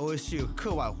下 OSU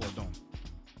课外活动。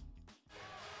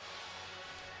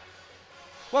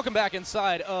Welcome back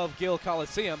inside of Gill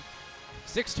Coliseum.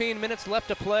 16 minutes left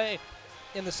to play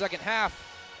in the second half.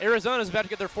 Arizona's about to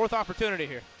get their fourth opportunity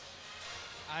here.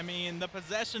 I mean, the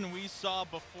possession we saw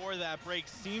before that break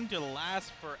seemed to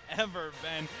last forever,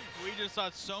 Ben. We just saw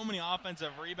so many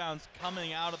offensive rebounds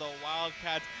coming out of the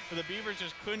Wildcats, but the Beavers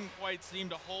just couldn't quite seem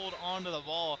to hold on to the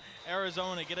ball.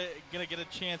 Arizona gonna get a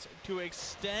chance to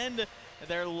extend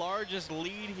their largest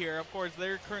lead here. Of course,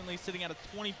 they're currently sitting at a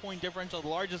 20-point differential. The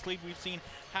largest lead we've seen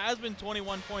has been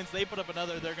 21 points. They put up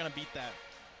another, they're gonna beat that.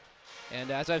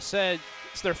 And as I've said,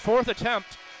 it's their 4th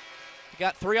attempt.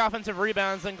 Got 3 offensive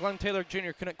rebounds, then Glenn Taylor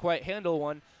Jr. couldn't quite handle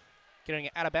one, getting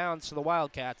it out of bounds to the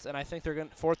Wildcats, and I think they're going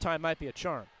 4th time might be a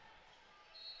charm.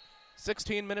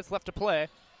 16 minutes left to play,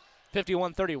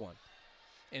 51-31.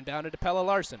 Inbounded to Pella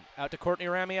Larson, out to Courtney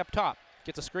Ramey up top.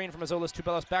 Gets a screen from Azolas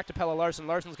Tubelis back to Pella Larson.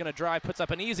 Larson's going to drive, puts up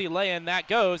an easy lay-in, that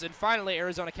goes, and finally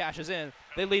Arizona cashes in.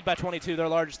 They lead by 22, their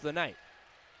largest of the night.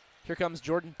 Here comes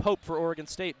Jordan Pope for Oregon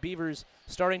State. Beavers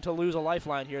starting to lose a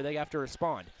lifeline here. They have to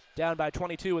respond. Down by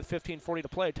 22 with 15:40 to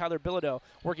play. Tyler Bilodeau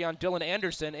working on Dylan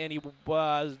Anderson, and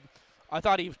I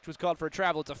thought he was called for a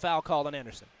travel. It's a foul called on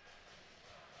Anderson.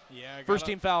 Yeah. First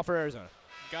team foul for Arizona.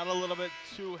 Got a little bit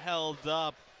too held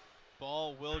up.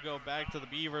 Ball will go back to the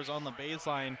Beavers on the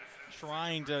baseline,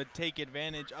 trying to take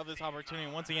advantage of this opportunity.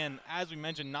 Once again, as we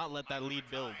mentioned, not let that lead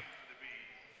build.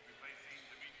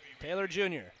 Taylor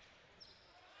Jr.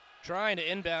 trying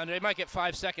to inbound. They might get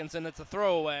 5 seconds, and it's a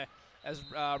throwaway, as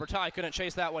Ratai couldn't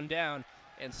chase that one down.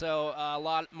 And so a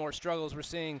lot more struggles we're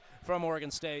seeing from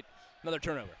Oregon State. Another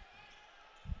turnover.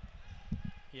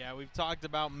 Yeah, we've talked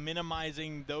about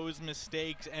minimizing those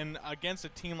mistakes, and against a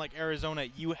team like Arizona,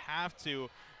 you have to.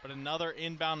 But another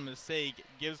inbound mistake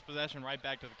gives possession right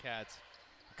back to the Cats.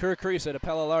 Kerr Kriisa to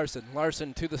Pella Larson.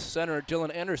 Larson to the center.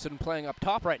 Dylan Anderson playing up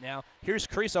top right now. Here's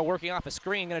Kriisa working off a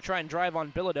screen. Going to try and drive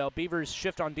on Bilodeau. Beavers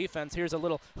shift on defense. Here's a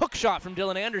little hook shot from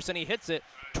Dylan Anderson. He hits it.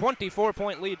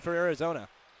 24-point lead for Arizona.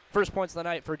 First points of the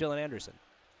night for Dylan Anderson.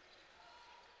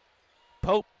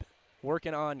 Pope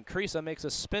working on Kriisa. Makes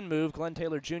a spin move. Glenn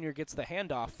Taylor Jr. gets the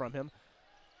handoff from him.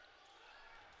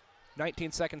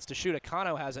 19 seconds to shoot.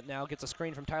 Akano has it now. Gets a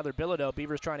screen from Tyler Bilodeau.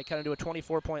 Beavers trying to cut into a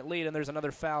 24-point lead, and there's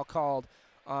another foul called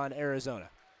on Arizona.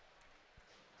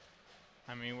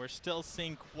 I mean, we're still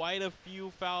seeing quite a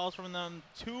few fouls from them.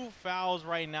 2 fouls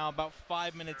right now, about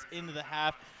 5 minutes into the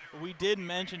half. We did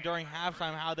mention during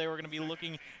halftime how they were going to be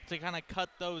looking to kind of cut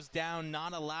those down,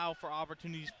 not allow for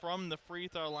opportunities from the free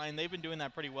throw line. They've been doing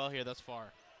that pretty well here thus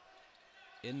far.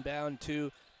 Inbound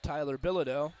to Tyler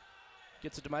Bilodeau.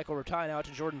 Gets it to Michael Ratai, now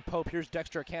to Jordan Pope. Here's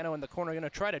Dexter Akano in the corner, going to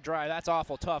try to drive. That's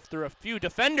awful tough through a few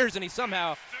defenders, and he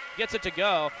somehow gets it to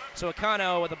go. So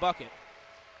Akano with a bucket.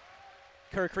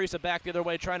 Kerr Kriisa back the other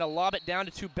way, trying to lob it down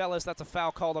to Tubelis. That's a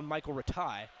foul called on Michael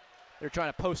Ratai. They're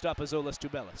trying to post up Azolas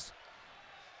Tubelis.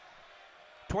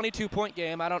 22-point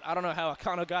game. I don't know how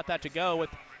Akano got that to go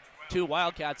with 2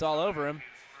 Wildcats all over him.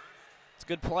 It's a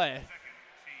good play.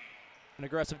 An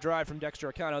aggressive drive from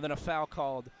Dexter Akano, then a foul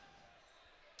called.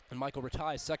 And Michael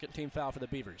Ratai's second team foul for the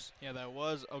Beavers. Yeah, that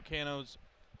was Okano's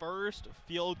first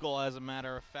field goal, as a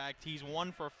matter of fact. He's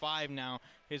 1 for 5 now.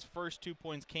 His first 2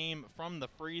 points came from the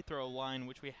free throw line,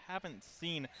 which we haven't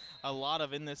seen a lot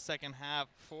of in this second half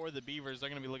for the Beavers. They're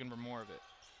going to be looking for more of it.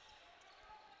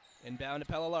 Inbound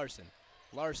to Pella Larson.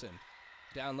 Larson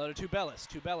down low to Tubelis.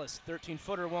 Tubelis,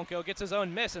 13-footer, won't go. Gets his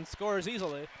own miss and scores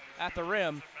easily at the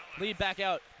rim. Lead back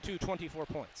out to 24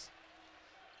 points.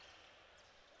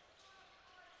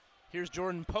 Here's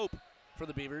Jordan Pope for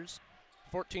the Beavers.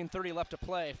 14:30 left to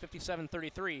play,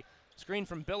 57-33. Screen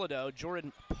from Bilodeau.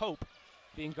 Jordan Pope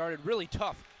being guarded really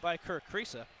tough by Kerr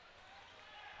Kriisa.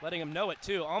 Letting him know it,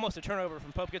 too. Almost a turnover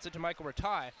from Pope. Gets it to Michael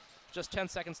Ratai. Just 10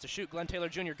 seconds to shoot. Glenn Taylor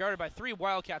Jr. guarded by 3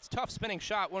 Wildcats. Tough spinning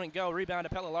shot. Wouldn't go. Rebound to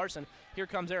Pella Larson. Here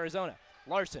comes Arizona.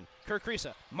 Larson. Kerr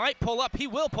Kriisa might pull up. He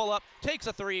will pull up. Takes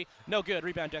a 3. No good.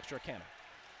 Rebound Dexter Akano.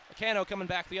 Akano coming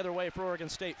back the other way for Oregon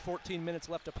State. 14 minutes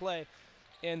left to play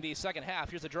in the second half.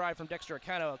 Here's a drive from Dexter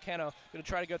Akano. Akano going to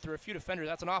try to go through a few defenders.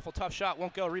 That's an awful tough shot.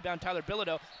 Won't go. Rebound Tyler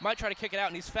Bilodeau. Might try to kick it out,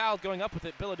 and he's fouled going up with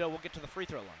it. Bilodeau will get to the free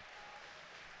throw line.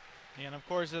 And, of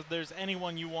course, if there's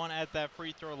anyone you want at that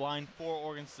free throw line for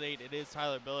Oregon State, it is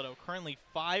Tyler Bilodeau. Currently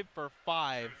 5 for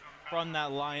 5 from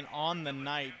that line on the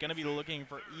night. Going to be looking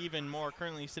for even more.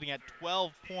 Currently sitting at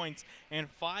 12 points and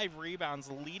 5 rebounds,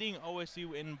 leading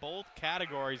OSU in both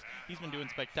categories. He's been doing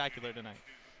spectacular tonight.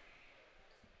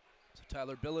 So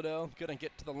Tyler Bilodeau going to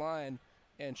get to the line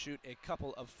and shoot a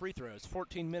couple of free throws.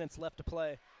 14 minutes left to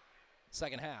play.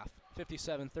 Second half.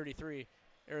 57-33.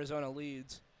 Arizona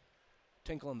leads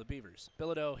Tinkle and the Beavers.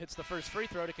 Bilodeau hits the first free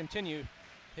throw to continue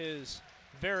his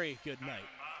very good night.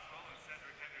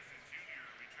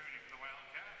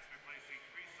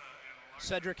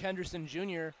 Cedric Henderson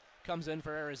Jr. comes in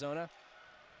for Arizona.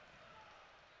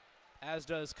 as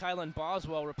does Kylan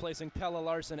Boswell, replacing Pella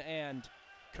Larson and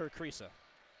Kerr Kriese.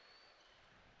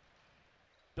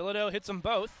 Bilodeau hits them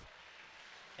both,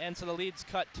 and so the lead's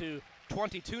cut to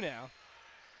 22 now.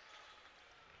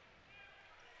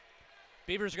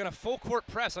 Beavers are going to full court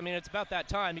press. I mean, it's about that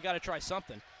time. You got to try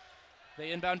something.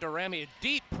 They inbound to Ramy.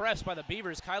 Deep press by the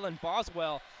Beavers. Kylan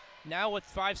Boswell now with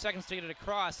 5 seconds to get it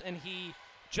across, and he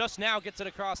just now gets it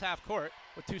across half court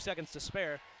with 2 seconds to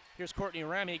spare. Here's Courtney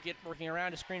Ramy working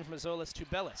around a screen from Azolas to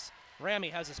Bellis. Ramy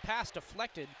has his pass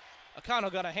deflected.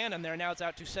 Akano got a hand in there. Now it's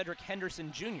out to Cedric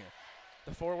Henderson Jr.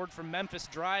 The forward from Memphis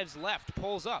drives left,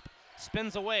 pulls up,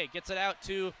 spins away, gets it out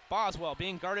to Boswell,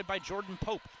 being guarded by Jordan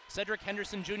Pope. Cedric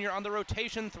Henderson Jr. on the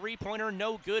rotation, three-pointer,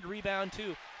 no good, rebound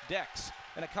to Dex.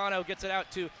 And Akano gets it out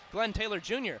to Glenn Taylor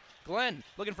Jr. Glenn,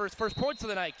 looking for his first points of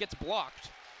the night, gets blocked.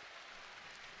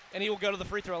 And he will go to the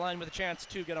free throw line with a chance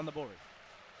to get on the board.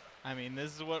 I mean,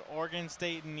 this is what Oregon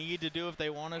State need to do if they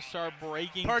want to start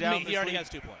breaking Pardon down me, this he already lead. has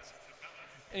 2 points.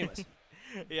 Anyways.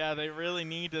 Yeah, they really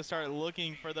need to start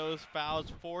looking for those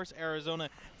fouls, force Arizona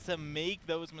to make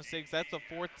those mistakes. That's the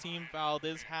 4th team foul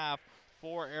this half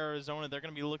for Arizona. They're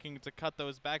going to be looking to cut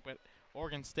those back, but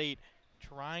Oregon State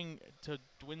trying to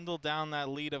dwindle down that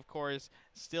lead, of course.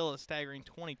 Still a staggering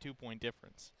 22-point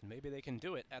difference. Maybe they can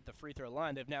do it at the free throw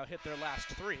line. They've now hit their last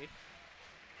 3.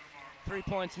 3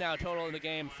 points now total in the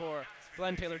game for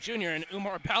Glenn Taylor Jr. and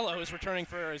Umar Ballo is returning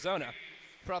for Arizona.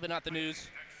 Probably not the news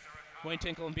Wayne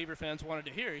Tinkle and Beaver fans wanted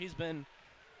to hear. He's been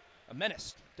a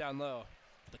menace down low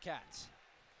for the Cats.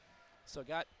 So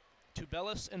got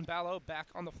Tubelis and Ballo back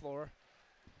on the floor.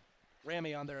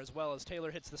 Ramy on there as well as Taylor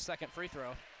hits the second free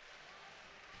throw.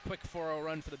 Quick 4-0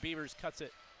 run for the Beavers, cuts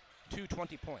it to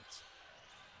 20 points.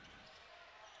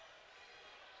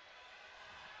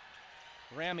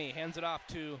 Ramy hands it off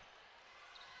to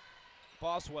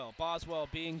Boswell. Boswell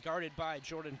being guarded by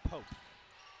Jordan Pope.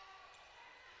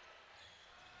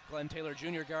 Glenn Taylor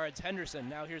Jr. guards Henderson.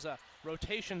 Now here's a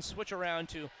rotation switch around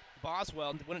to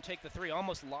Boswell. Wouldn't take the 3,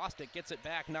 almost lost it, gets it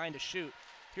back, 9 to shoot.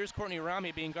 Here's Courtney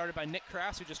Ramy being guarded by Nick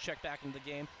Krass, who just checked back into the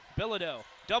game. Bilodeau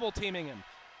double teaming him.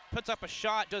 Puts up a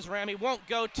shot, does Ramy, won't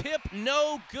go, tip,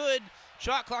 no good.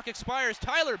 Shot clock expires.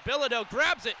 Tyler Bilodeau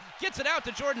grabs it, gets it out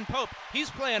to Jordan Pope. He's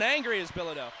playing angry as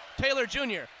Bilodeau. Taylor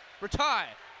Jr., retie,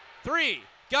 3,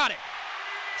 got it.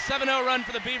 7-0 run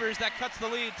for the Beavers, that cuts the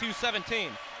lead to 17.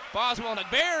 Boswell in a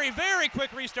very, very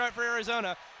quick restart for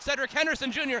Arizona. Cedric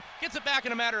Henderson Jr. gets it back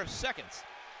in a matter of seconds.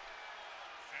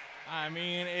 I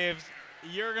mean, if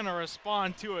you're going to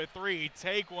respond to a 3,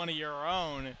 take one of your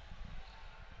own.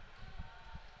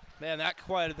 Man, that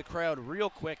quieted the crowd real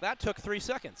quick. That took 3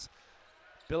 seconds.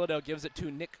 Bilodeau gives it to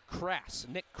Nick Krass.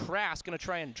 Nick Krass going to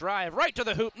try and drive right to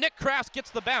the hoop. Nick Krass gets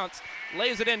the bounce,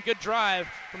 lays it in. Good drive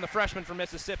from the freshman from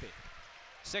Mississippi.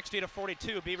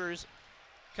 60-42, Beavers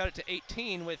cut it to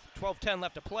 18 with 12:10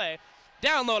 left to play.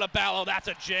 Down low to Ballo, that's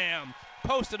a jam.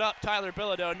 Posted up Tyler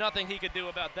Bilodeau, nothing he could do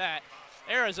about that.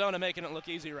 Arizona making it look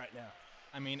easy right now.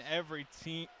 I mean, every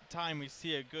time we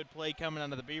see a good play coming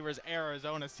out of the Beavers,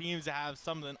 Arizona seems to have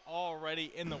something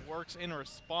already in the works in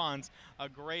response. A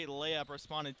great layup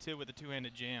responded to with a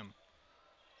 2-handed jam.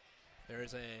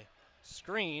 There's a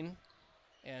screen,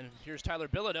 and here's Tyler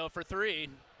Bilodeau for 3.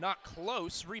 Not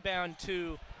close. Rebound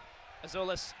to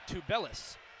Azolas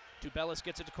Tubelis. Tubelis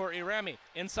gets it to Courtney Ramy.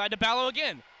 Inside to Ballo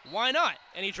again. Why not?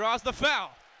 And he draws the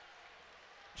foul.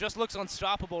 Just looks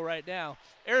unstoppable right now.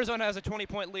 Arizona has a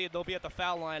 20-point lead. They'll be at the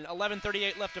foul line.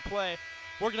 11:38 left to play.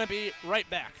 We're going to be right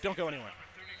back. Don't go anywhere.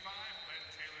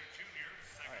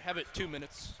 All right, have it 2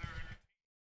 minutes.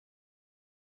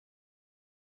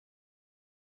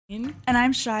 And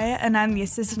I'm Shia, and I'm the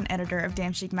assistant editor of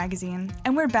Damn Chic magazine.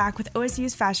 And we're back with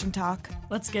OSU's Fashion Talk.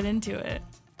 Let's get into it.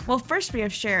 Well, first we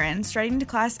have Sharon striding to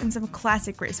class in some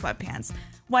classic gray sweatpants,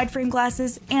 wide frame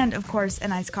glasses, and of course,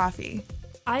 an iced coffee.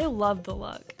 I love the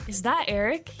look. Is that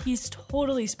Eric? He's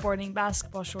totally sporting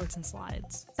basketball shorts and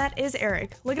slides. That is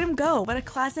Eric. Look at him go. What a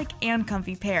classic and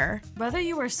comfy pair. Whether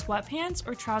you wear sweatpants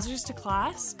or trousers to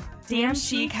class, Damn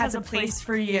Chic has a place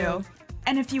for you.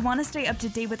 And if you want to stay up to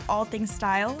date with all things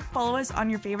style, follow us on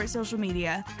your favorite social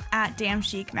media at Damn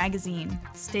Chic magazine.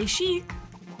 Stay chic.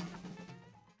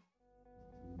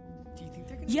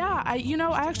 Yeah, I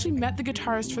actually met the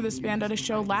guitarist for this band at a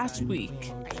show last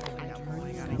week.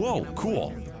 Whoa,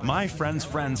 cool. My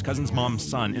friend's cousin's mom's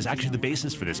son is actually the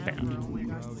bassist for this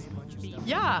band.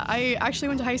 Yeah, I actually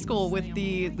went to high school with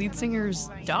the lead singer's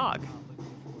dog.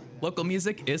 Local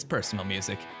music is personal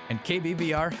music, and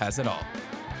KBVR has it all.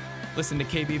 Listen to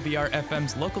KBVR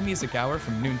FM's Local Music Hour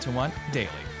from noon to 1 daily.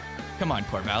 Come on,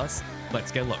 Corvallis,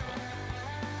 let's get local.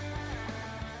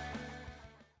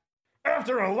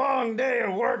 After a long day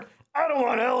of work, I don't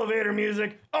want elevator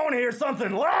music. I want to hear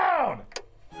something loud.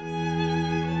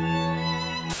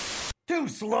 Too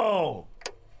slow.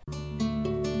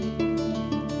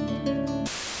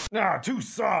 Nah, too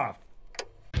soft.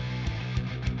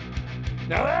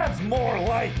 Now that's more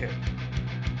like it.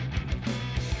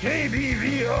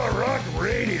 KBVR Rock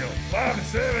Radio, 5 to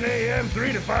 7 a.m.,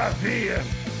 3 to 5 p.m.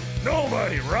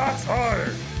 Nobody rocks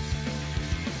harder.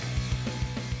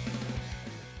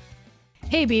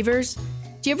 Hey Beavers,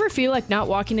 do you ever feel like not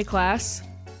walking to class,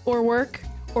 or work,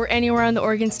 or anywhere on the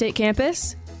Oregon State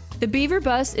campus? The Beaver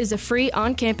Bus is a free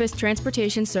on-campus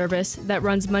transportation service that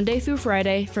runs Monday through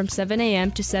Friday from 7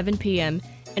 a.m. to 7 p.m.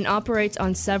 and operates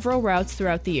on several routes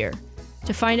throughout the year.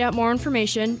 To find out more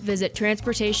information, visit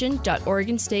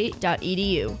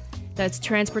transportation.oregonstate.edu. That's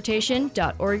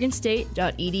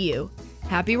transportation.oregonstate.edu.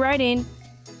 Happy riding!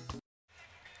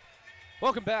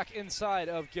 Welcome back inside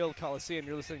of Gill Coliseum.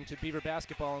 You're listening to Beaver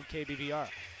Basketball on KBVR.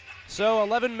 So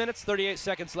 11 minutes, 38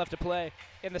 seconds left to play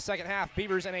in the second half.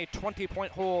 Beavers in a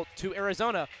 20-point hole to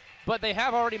Arizona, but they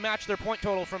have already matched their point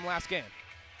total from last game.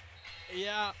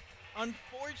 Yeah,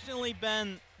 unfortunately,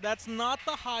 Ben, that's not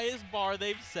the highest bar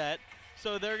they've set.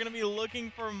 So they're going to be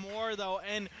looking for more, though.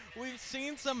 And we've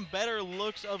seen some better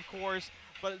looks, of course,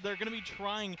 but they're going to be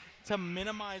trying to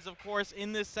minimize, of course.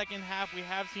 In this second half, we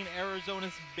have seen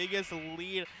Arizona's biggest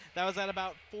lead. That was at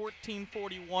about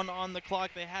 14:41 on the clock.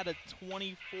 They had a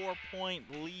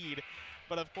 24-point lead.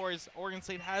 But, of course, Oregon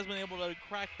State has been able to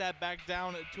crack that back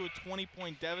down to a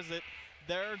 20-point deficit.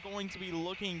 They're going to be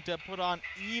looking to put on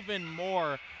even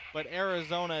more. But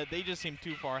Arizona, they just seem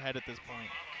too far ahead at this point.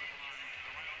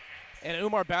 And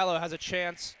Umar Ballo has a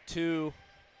chance to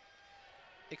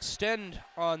extend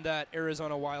on that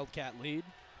Arizona Wildcat lead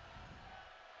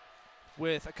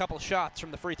with a couple shots from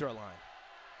the free throw line.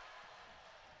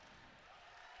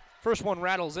 First one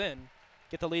rattles in,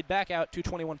 get the lead back out to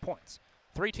 21 points.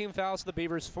 3 team fouls to the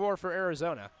Beavers, 4 for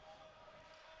Arizona.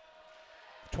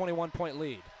 21-point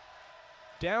lead.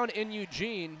 Down in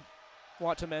Eugene,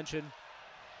 want to mention,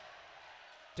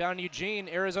 down in Eugene,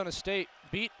 Arizona State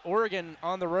beat Oregon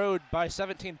on the road by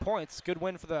 17 points. Good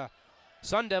win for the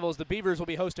Sun Devils. The Beavers will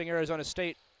be hosting Arizona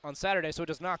State on Saturday, so it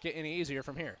does not get any easier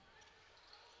from here.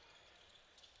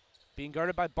 Being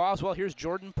guarded by Boswell, here's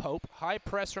Jordan Pope. High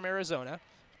press from Arizona.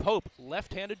 Pope,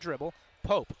 left-handed dribble.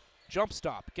 Pope, jump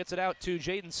stop. Gets it out to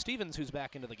Jaden Stevens, who's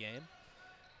back into the game.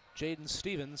 Jaden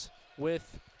Stevens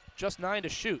with just 9 to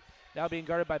shoot. Now being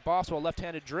guarded by Boswell,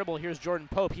 left-handed dribble. Here's Jordan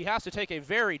Pope. He has to take a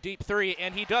very deep three,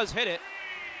 and he does hit it.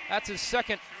 That's his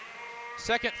second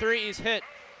three he's hit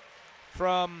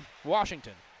from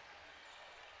Washington.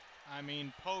 I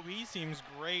mean, Pope, he seems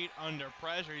great under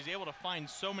pressure. He's able to find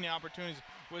so many opportunities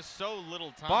with so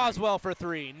little time. Boswell for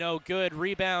three, no good.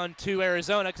 Rebound to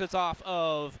Arizona because it's off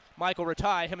of Michael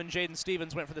Ratai. Him and Jaden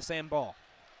Stevens went for the same ball.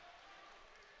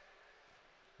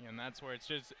 And that's where it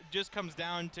just comes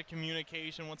down to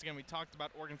communication. Once again, we talked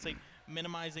about Oregon State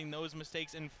minimizing those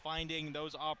mistakes and finding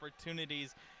those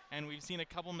opportunities. And we've seen a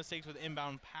couple mistakes with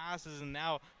inbound passes and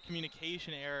now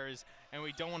communication errors, and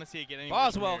we don't want to see it get any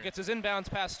worse. Boswell gets his inbounds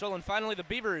pass stolen. Finally, the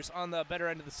Beavers on the better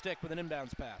end of the stick with an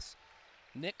inbounds pass.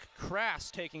 Nick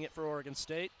Crass taking it for Oregon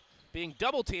State. Being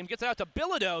double-teamed, gets it out to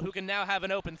Bilodeau, who can now have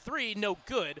an open three. No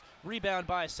good. Rebound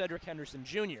by Cedric Henderson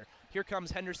Jr. Here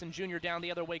comes Henderson Jr. down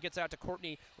the other way, gets out to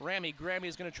Courtney Ramey. Grammy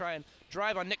is going to try and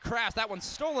drive on Nick Crass. That one's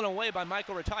stolen away by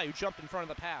Michael Ratai, who jumped in front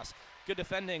of the pass. Good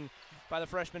defending by the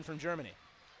freshman from Germany.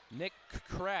 Nick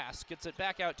Crass gets it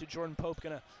back out to Jordan Pope,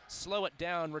 going to slow it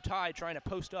down. Ratai trying to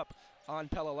post up on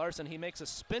Pelle Larson. He makes a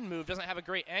spin move, doesn't have a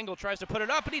great angle, tries to put it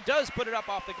up, and he does put it up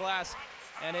off the glass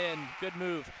and in. Good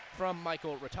move from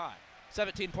Michael Ratai.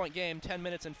 17-point game, 10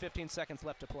 minutes and 15 seconds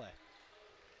left to play.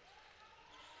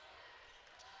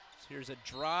 So here's a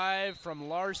drive from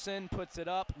Larson, puts it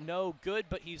up, no good,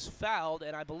 but he's fouled,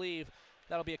 and I believe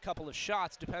that'll be a couple of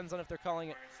shots. Depends on if they're calling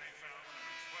it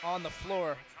on the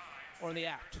floor or in the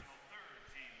act.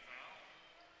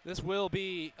 This will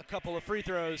be a couple of free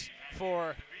throws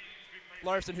for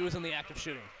Larson, who is in the act of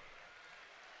shooting.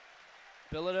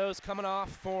 Bilodeau's coming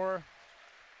off for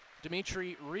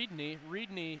Dimitri Reedney.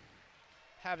 Reedney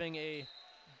having a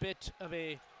bit of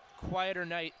a quieter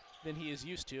night than he is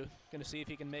used to. Going to see if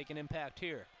he can make an impact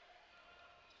here.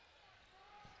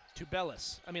 To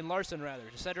Larson rather,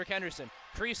 to Cedric Henderson.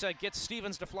 Krisa gets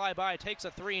Stevens to fly by, takes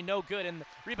a three, no good, and the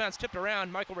rebound's tipped around.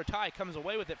 Michael Ratai comes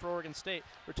away with it for Oregon State.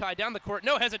 Ratai down the court,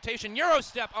 no hesitation, Euro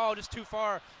step, just too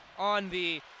far on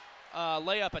the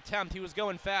layup attempt. He was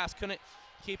going fast, couldn't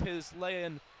keep his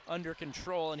lay-in under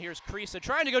control, and here's Krisa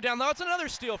trying to go down low. It's another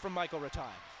steal from Michael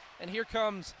Ratai. And here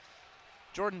comes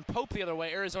Jordan Pope the other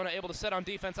way. Arizona able to set on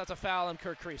defense. That's a foul on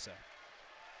Kirk Krisa.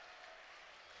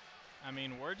 I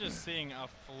mean, we're just seeing a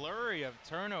flurry of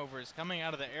turnovers coming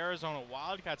out of the Arizona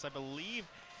Wildcats. I believe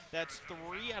that's 3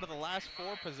 out of the last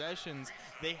 4 possessions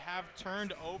they have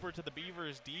turned over to the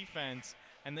Beavers defense,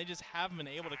 and they just haven't been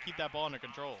able to keep that ball under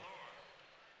control.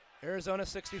 Arizona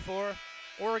 64,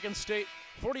 Oregon State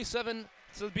 47.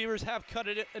 So the Beavers have cut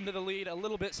it into the lead a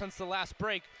little bit since the last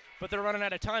break, but they're running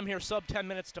out of time here, sub 10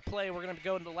 minutes to play. We're going to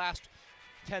go into the last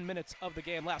 10 minutes of the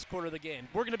game, last quarter of the game.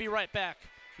 We're going to be right back.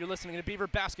 You're listening to Beaver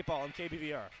Basketball on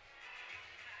KBVR.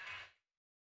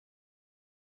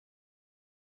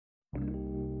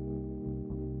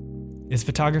 Is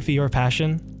photography your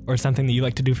passion or something that you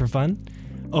like to do for fun?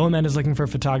 OMN is looking for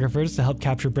photographers to help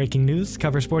capture breaking news,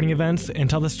 cover sporting events, and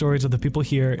tell the stories of the people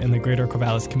here in the greater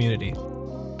Corvallis community.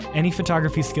 Any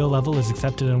photography skill level is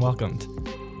accepted and welcomed.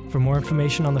 For more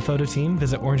information on the photo team,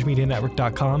 visit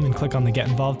orangemedianetwork.com and click on the Get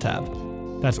Involved tab.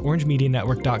 That's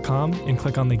orangemedianetwork.com and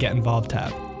click on the Get Involved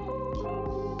tab.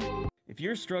 If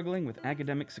you're struggling with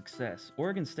academic success,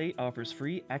 Oregon State offers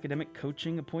free academic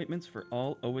coaching appointments for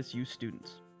all OSU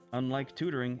students. Unlike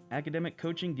tutoring, academic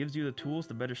coaching gives you the tools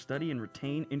to better study and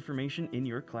retain information in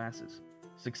your classes.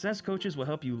 Success coaches will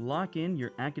help you lock in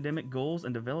your academic goals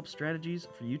and develop strategies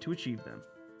for you to achieve them.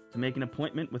 To make an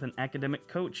appointment with an academic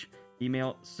coach,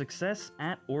 email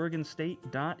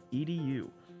success@oregonstate.edu.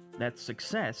 That's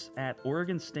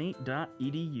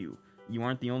success@oregonstate.edu. You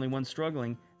aren't the only one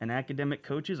struggling, and academic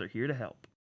coaches are here to help.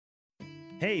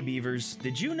 Hey Beavers,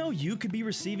 did you know you could be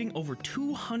receiving over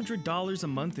 $200 a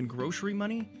month in grocery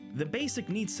money? The Basic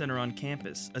Needs Center on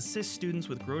campus assists students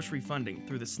with grocery funding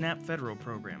through the SNAP Federal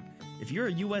program. If you're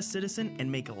a U.S. citizen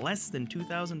and make less than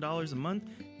 $2,000 a month,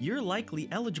 you're likely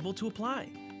eligible to apply.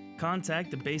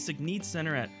 Contact the Basic Needs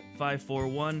Center at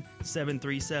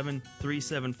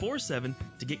 541-737-3747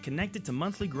 to get connected to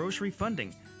monthly grocery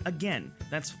funding. Again,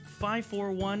 that's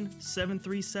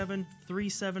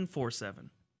 541-737-3747.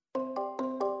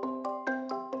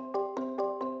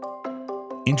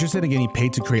 Interested in getting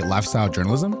paid to create lifestyle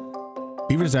journalism?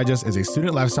 Beavers Digest is a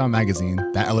student lifestyle magazine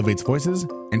that elevates voices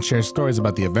and shares stories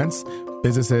about the events,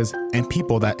 businesses, and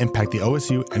people that impact the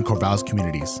OSU and Corvallis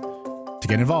communities. To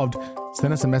get involved,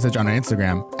 send us a message on our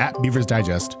Instagram @Beavers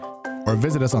Digest or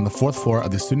visit us on the 4th floor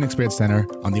of the Student Experience Center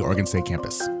on the Oregon State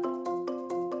campus.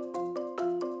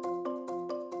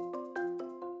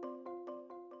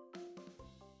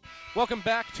 Welcome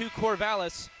back to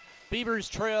Corvallis. Beavers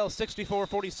trail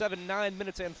 64-47, 9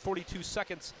 minutes and 42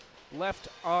 seconds left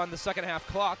on the second half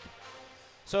clock.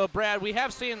 So, Brad, we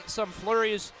have seen some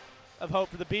flurries of hope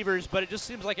for the Beavers, but it just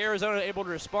seems like Arizona is able to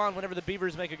respond whenever the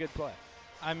Beavers make a good play.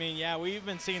 I mean, yeah, we've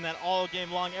been seeing that all game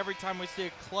long. Every time we see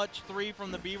a clutch 3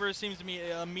 from the Beavers, seems to be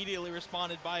immediately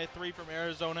responded by a 3 from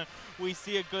Arizona. We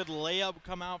see a good layup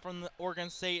come out from the Oregon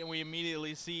State, and we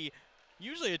immediately see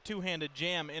usually a two-handed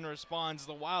jam in response.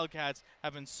 The Wildcats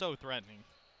have been so threatening.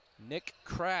 Nick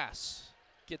Crass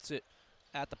gets it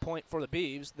at the point for the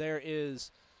Beavs. There is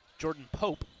Jordan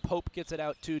Pope. Pope gets it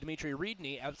out to Dimitri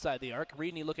Reedney outside the arc.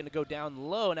 Reedney looking to go down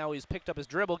low. Now he's picked up his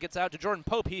dribble, gets out to Jordan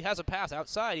Pope. He has a pass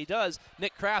outside. He does.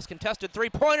 Nick Crass contested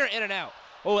three-pointer, in and out.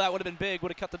 Oh, that would have been big.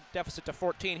 Would have cut the deficit to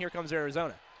 14. Here comes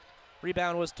Arizona.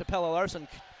 Rebound was to Pella Larson.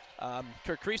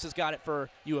 Kirk Creasa's got it for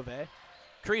U of A.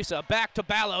 Creasa back to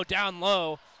Ballo down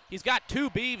low. He's got 2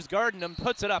 Beavs guarding him,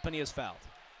 puts it up, and he is fouled.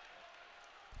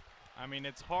 I mean,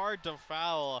 it's hard to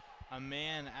foul a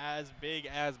man as big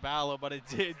as Ballo, but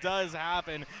it does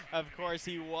happen. Of course,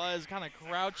 he was kind of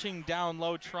crouching down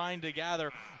low, trying to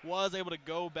gather, was able to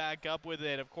go back up with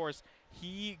it. Of course,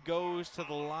 he goes to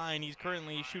the line. He's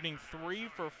currently shooting 3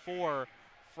 for 4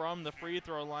 from the free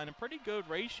throw line. A pretty good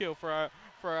ratio for a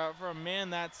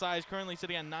man that size, currently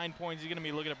sitting at 9 points. He's going to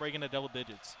be looking to break into double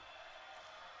digits.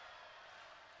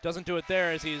 Doesn't do it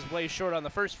there as he's way short on the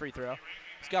first free throw.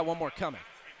 He's got one more coming.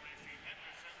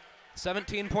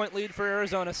 17-point lead for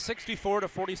Arizona,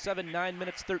 64-47, 9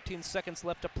 minutes, 13 seconds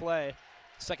left to play,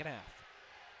 second half.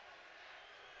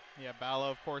 Yeah,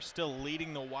 Ballo, of course, still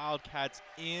leading the Wildcats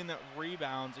in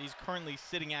rebounds. He's currently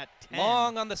sitting at 10.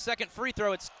 Long on the second free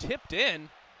throw. It's tipped in.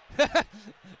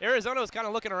 Arizona was kind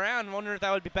of looking around, wondering if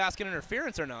that would be basket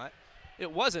interference or not.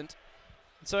 It wasn't.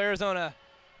 So Arizona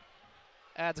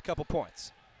adds a couple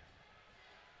points.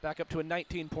 Back up to a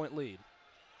 19-point lead.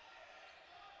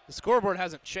 The scoreboard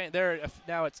hasn't changed. There,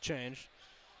 now it's changed.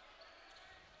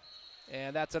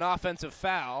 And that's an offensive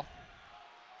foul.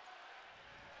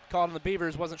 Called on the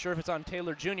Beavers. Wasn't sure if it's on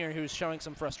Taylor Jr., who's showing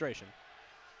some frustration.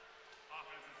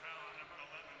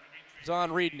 It's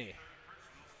on Reedney.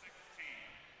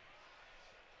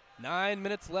 9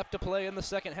 minutes left to play in the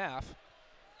second half.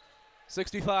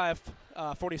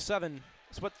 65-47,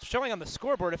 So what's showing on the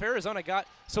scoreboard, if Arizona got,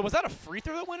 so was that a free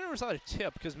throw that went in, or was that a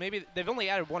tip? Because maybe they've only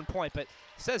added 1 point, but it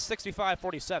says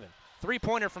 65-47.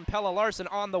 Three-pointer from Pella Larson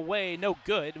on the way, no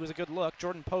good. It was a good look.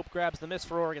 Jordan Pope grabs the miss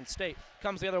for Oregon State.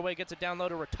 Comes the other way, gets it down low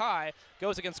to Ratai.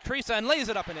 Goes against Creesa and lays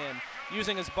it up and in,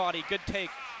 using his body. Good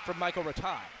take from Michael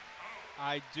Ratai.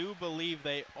 I do believe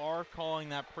they are calling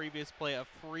that previous play a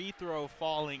free throw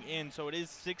falling in, so it is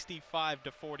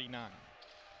 65-49.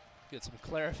 Get some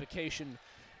clarification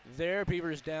there.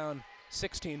 Beavers down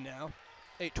 16 now.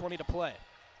 8:20 to play.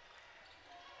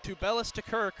 To Bellis to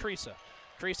Kerr, Creesa.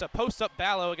 Creesa posts up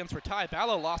Ballo against Ratai.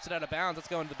 Ballo lost it out of bounds. Let's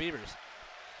go into the Beavers.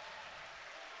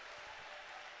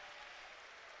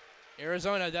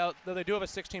 Arizona, though they do have a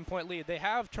 16-point lead, they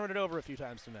have turned it over a few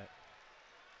times tonight.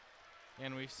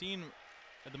 And we've seen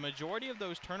the majority of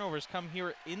those turnovers come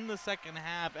here in the second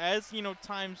half. As,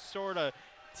 time sort of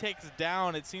ticks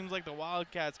down, it seems like the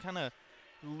Wildcats kind of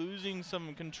losing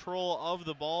some control of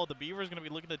the ball. The Beavers going to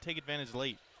be looking to take advantage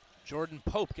late. Jordan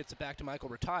Pope gets it back to Michael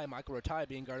Ratai. Michael Ratai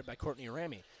being guarded by Courtney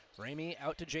Ramey. Ramey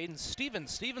out to Jaden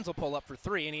Stevens. Stevens will pull up for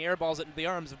three, and he airballs it into the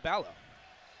arms of Ballo.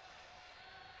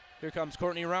 Here comes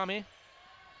Courtney Ramey.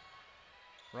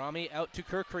 Ramey out to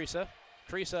Kerr Creesa.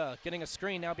 Creesa getting a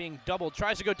screen, now being doubled.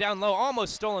 Tries to go down low,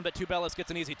 almost stolen, but Bellis gets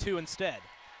an easy two instead.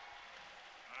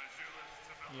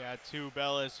 Yeah,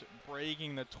 Bellis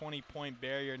breaking the 20-point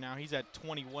barrier now. He's at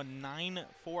 21, 9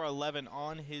 for 11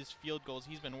 on his field goals.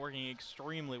 He's been working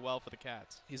extremely well for the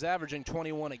Cats. He's averaging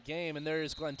 21 a game, and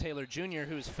there's Glenn Taylor Jr.,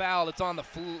 who's fouled. It's on the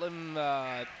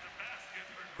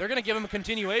they're going to give him a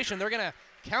continuation. They're going to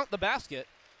count the basket.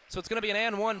 So it's going to be an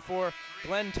and one for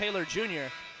Glenn Taylor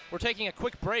Jr. We're taking a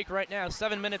quick break right now.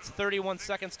 7 minutes, 31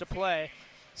 seconds to play.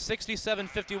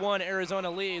 67-51,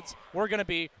 Arizona leads. We're going to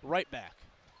be right back.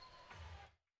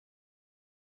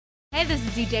 Hey, this is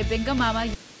DJ Bingo Mama.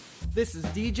 This is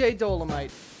DJ Dolomite.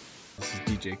 This is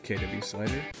DJ KW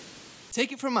Slider.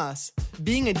 Take it from us,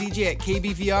 being a DJ at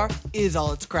KBVR is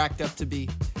all it's cracked up to be.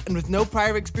 And with no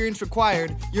prior experience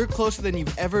required, you're closer than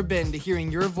you've ever been to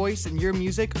hearing your voice and your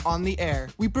music on the air.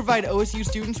 We provide OSU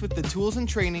students with the tools and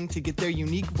training to get their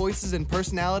unique voices and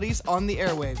personalities on the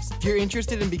airwaves. If you're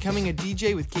interested in becoming a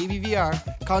DJ with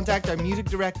KBVR, contact our music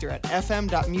director at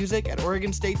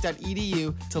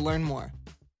fm.music@oregonstate.edu to learn more.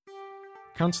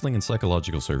 Counseling and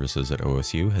Psychological Services at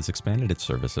OSU has expanded its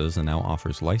services and now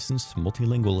offers licensed,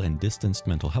 multilingual, and distanced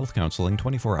mental health counseling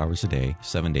 24 hours a day,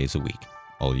 7 days a week.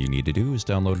 All you need to do is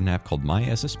download an app called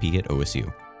MySSP at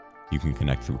OSU. You can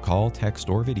connect through call, text,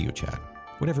 or video chat,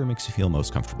 whatever makes you feel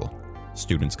most comfortable.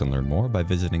 Students can learn more by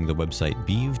visiting the website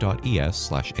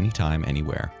beav.es/anytime,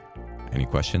 anywhere. Any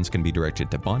questions can be directed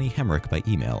to Bonnie Hemrick by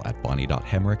email at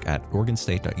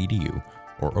bonnie.hemrick@oregonstate.edu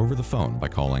or over the phone by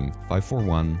calling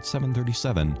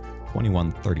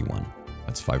 541-737-2131.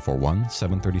 That's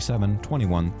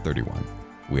 541-737-2131.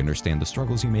 We understand the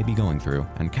struggles you may be going through,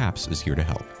 and CAPS is here to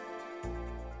help.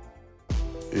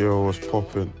 Yo, what's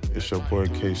poppin'? It's your boy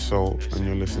K-Soul, and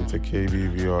you're listening to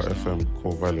KBVR FM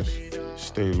Corvallis.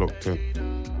 Stay locked in.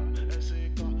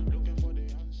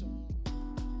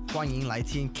 欢迎来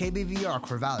听 KBVR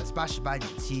Corvallis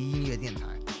 88.7音乐电台。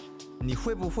你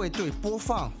会不会对播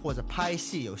放或者拍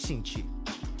戏有兴趣？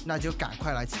那就赶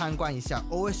快来参观一下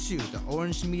OSU 的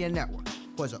Orange Media Network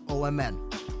或者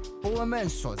OMN。OMN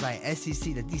所在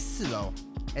SEC 的第4楼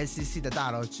 ，SEC 的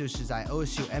大楼就是在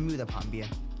OSU MU 的旁边。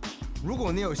如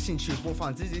果你有兴趣播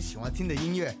放自己喜欢听的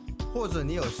音乐，或者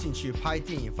你有兴趣拍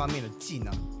电影方面的技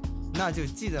能，那就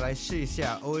记得来试一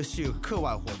下 OSU 课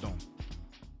外活动。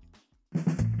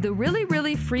The Really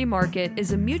Really Free Market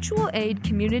is a mutual aid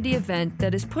community event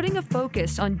that is putting a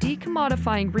focus on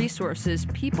decommodifying resources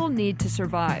people need to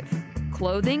survive.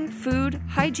 Clothing, food,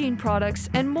 hygiene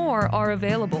products, and more are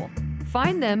available.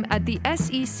 Find them at the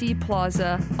SEC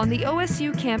Plaza on the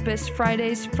OSU campus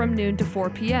Fridays from noon to 4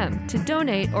 p.m. to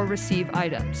donate or receive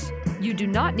items. You do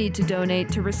not need to donate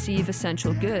to receive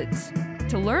essential goods.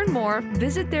 To learn more,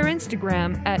 visit their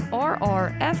Instagram at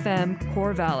RRFM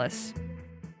Corvallis.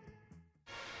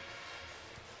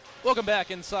 Welcome back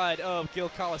inside of Gill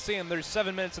Coliseum. There's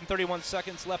 7 minutes and 31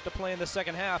 seconds left to play in the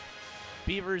second half.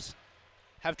 Beavers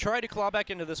have tried to claw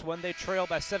back into this one. They trail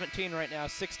by 17 right now,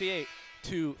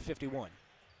 68-51.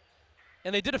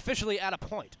 And they did officially add a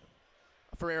point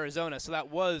for Arizona, so that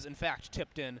was, in fact,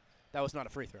 tipped in. That was not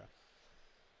a free throw.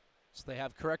 So they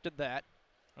have corrected that.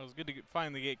 It was good to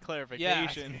finally get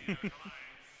clarification. Yeah.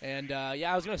 And,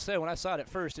 I was going to say, when I saw it at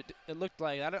first, it looked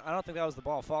like, I don't think that was the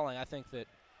ball falling. I think that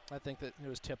it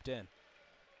was tipped in.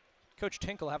 Coach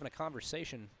Tinkle having a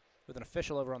conversation with an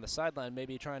official over on the sideline,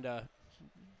 maybe trying to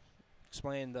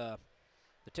explain the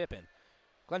tip in.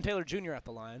 Glenn Taylor Jr. at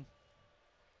the line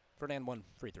for an and one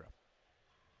free throw.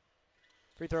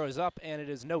 Free throw is up, and it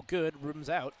is no good. Rims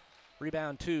out.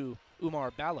 Rebound to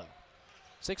Umar Ballo.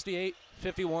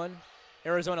 68-51.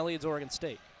 Arizona leads Oregon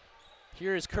State.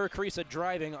 Here is Kerr Kriisa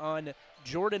driving on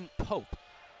Jordan Pope.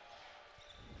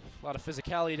 A lot of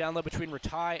physicality down low between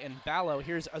Ratai and Ballo.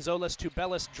 Here's Azolas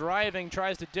Tubelis driving,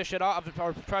 tries to dish it off,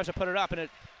 or tries to put it up, and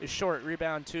it is short.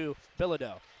 Rebound to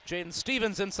Bilodeau. Jaden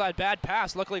Stevens inside, bad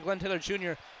pass. Luckily, Glenn Taylor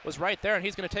Jr. was right there, and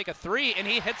he's going to take a three, and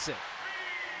he hits it.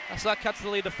 So that cuts the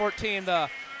lead to 14, the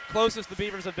closest the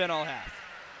Beavers have been all half.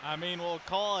 I mean, we'll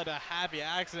call it a happy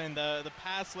accident. The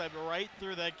pass slipped right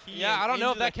through that key. Yeah, I don't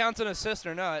know if that counts an assist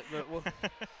or not. But we'll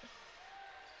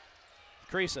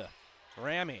Kriisa,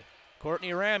 Ramey,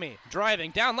 Courtney Ramey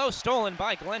driving down low, stolen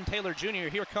by Glenn Taylor Jr.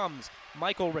 Here comes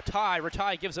Michael Ratai.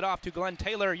 Ratai gives it off to Glenn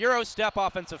Taylor. Euro step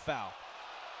offensive foul.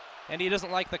 And he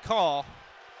doesn't like the call.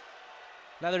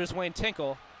 Neither does Wayne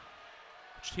Tinkle.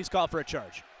 He's called for a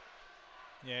charge.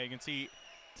 Yeah, you can see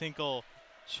Tinkle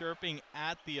chirping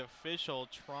at the official,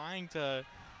 trying to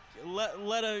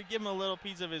give him a little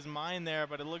piece of his mind there,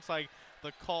 but it looks like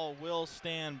the call will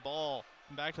stand. Ball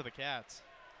back to the Cats.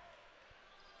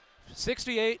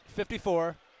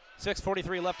 68-54,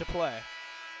 6:43 left to play.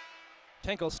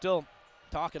 Tinkle's still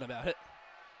talking about it.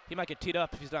 He might get teed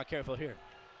up if he's not careful here.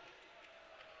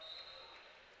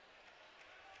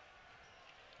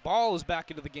 Ball is back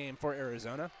into the game for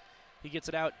Arizona. He gets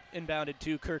it out, inbounded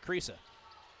to Kerr Kriisa.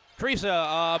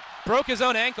 Kriisa broke his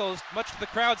own ankles, much to the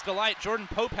crowd's delight. Jordan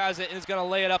Pope has it and is going to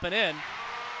lay it up and in.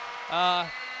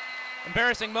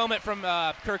 Embarrassing moment from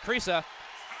Kerr Kriisa.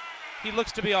 He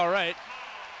looks to be all right.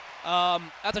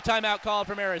 That's a timeout call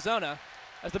from Arizona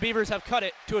as the Beavers have cut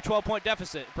it to a 12-point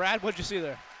deficit. Brad, what'd you see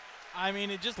there? I mean,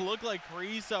 it just looked like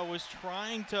Kriisa was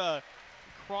trying to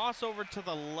cross over to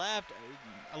the left.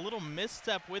 A little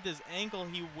misstep with his ankle.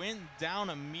 He went down,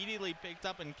 immediately picked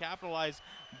up and capitalized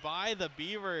by the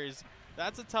Beavers.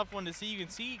 That's a tough one to see. You can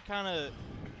see kind of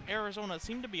Arizona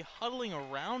seemed to be huddling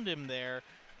around him there,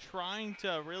 trying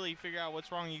to really figure out what's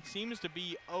wrong. He seems to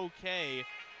be okay,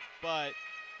 but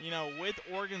you know, with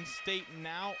Oregon State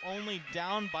now only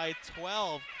down by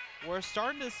 12, we're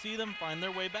starting to see them find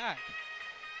their way back.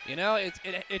 You know,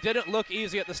 it didn't look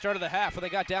easy at the start of the half when they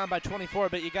got down by 24,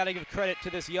 but you got to give credit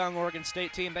to this young Oregon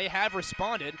State team. They have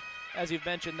responded. As you've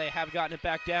mentioned, they have gotten it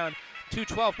back down to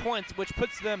 12 points, which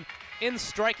puts them in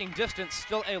striking distance.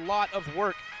 Still a lot of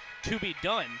work to be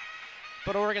done.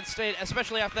 But Oregon State,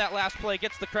 especially after that last play,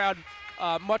 gets the crowd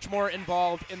much more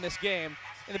involved in this game.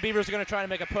 And the Beavers are going to try to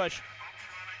make a push,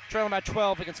 trailing by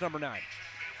 12 against number 9.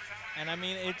 And, I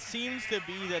mean, it seems to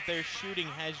be that their shooting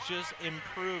has just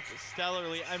improved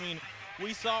stellarly. I mean,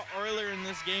 we saw earlier in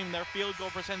this game their field goal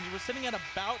percentage was sitting at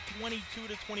about 22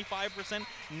 to 25%.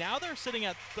 Now they're sitting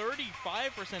at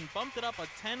 35%, bumped it up a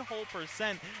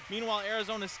 10%. Meanwhile,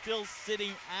 Arizona's still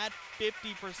sitting at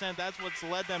 50%. That's what's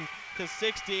led them to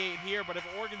 68 here. But if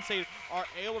Oregon State are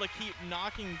able to keep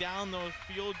knocking down those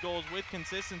field goals with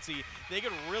consistency, they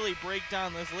could really break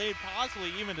down this lead,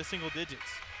 possibly even to single digits.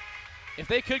 If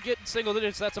they could get single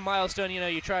digits, that's a milestone, you know,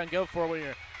 you try and go for when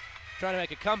you're trying to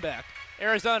make a comeback.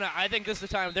 Arizona, I think this is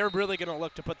the time they're really going to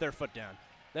look to put their foot down.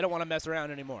 They don't want to mess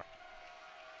around anymore.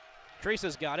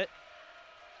 Kriisa's got it.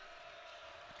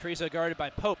 Kriisa guarded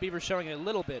by Pope. Beavers showing a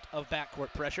little bit of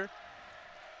backcourt pressure.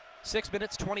 6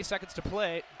 minutes, 20 seconds to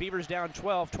play. Beavers down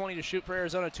 12, 20 to shoot for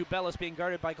Arizona. Tubelis being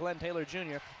guarded by Glenn Taylor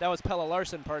Jr. That was Pella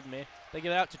Larson, pardon me. They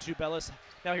give it out to Tubelis.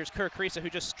 Now here's Kerr Kriisa, who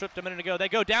just stripped a minute ago. They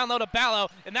go down low to Ballo,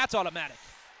 and that's automatic.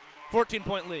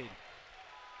 14-point lead.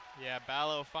 Yeah,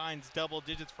 Ballo finds double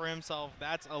digits for himself.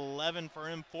 That's 11 for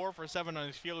him, 4 for 7 on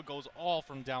his field goals, all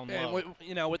from down low. And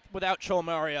you know, without Chol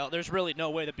Mario, there's really no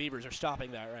way the Beavers are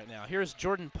stopping that right now. Here's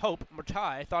Jordan Pope.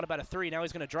 Murtai thought about a three. Now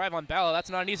he's going to drive on Ballo.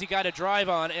 That's not an easy guy to drive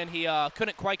on, and he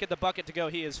couldn't quite get the bucket to go.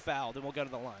 He is fouled, and we'll go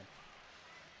to the line.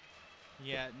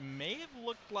 Yeah, it may have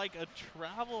looked like a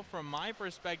travel from my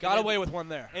perspective. Got away with one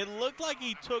there. It looked like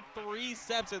he took 3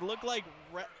 steps. It looked like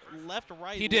left,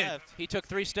 right, he did. left. He took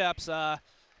 3 steps.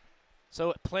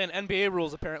 So playing NBA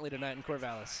rules apparently tonight in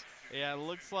Corvallis. Yeah, it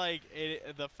looks like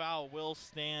the foul will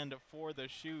stand for the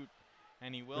shoot,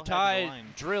 and he will head to the the line.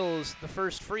 drills the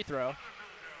first free throw.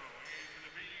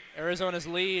 Arizona's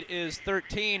lead is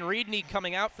 13. Reedney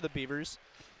coming out for the Beavers.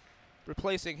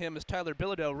 Replacing him is Tyler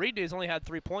Bilodeau. Reedney's only had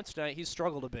 3 points tonight. He's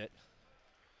struggled a bit.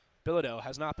 Bilodeau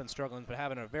has not been struggling, but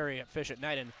having a very efficient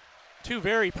night. And 2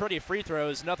 very pretty free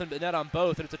throws, nothing but net on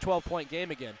both, and it's a 12-point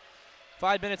game again.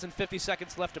 5 minutes and 50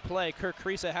 seconds left to play. Kerr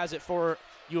Kriisa has it for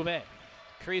U of A.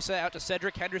 Kriisa out to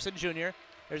Cedric Henderson Jr.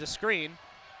 There's a screen.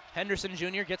 Henderson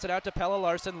Jr. gets it out to Pella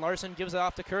Larson. Larson gives it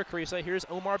off to Kerr Kriisa. Here's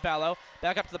Omar Ballo.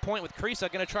 Back up to the point with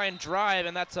Kriisa. Going to try and drive,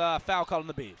 and that's a foul called on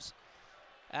the Beavs.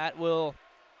 That will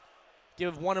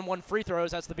give 1-and-1 free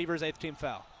throws. That's the Beavers' 8th team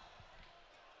foul.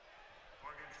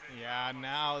 Yeah,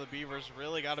 now the Beavers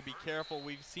really got to be careful.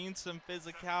 We've seen some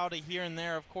physicality here and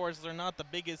there. Of course, they're not the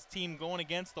biggest team going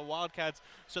against the Wildcats,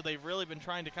 so they've really been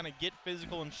trying to kind of get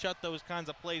physical and shut those kinds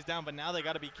of plays down, but now they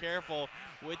got to be careful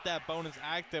with that bonus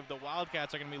active. The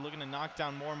Wildcats are going to be looking to knock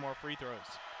down more and more free throws.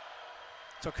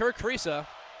 So Kirk Kriisa,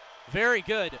 very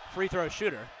good free throw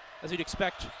shooter, as you'd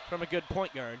expect from a good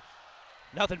point guard.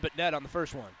 Nothing but net on the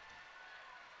first one.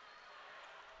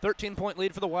 13-point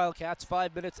lead for the Wildcats,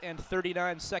 5 minutes and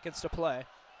 39 seconds to play.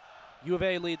 U of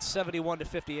A leads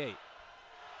 71-58.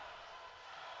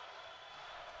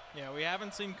 Yeah, we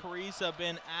haven't seen Kriisa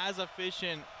been as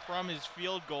efficient from his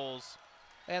field goals.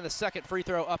 And the second free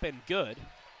throw up and good.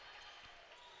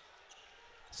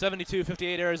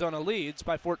 72-58 Arizona leads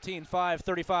by 14,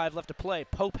 5:35 left to play.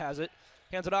 Pope has it.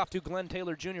 Hands it off to Glenn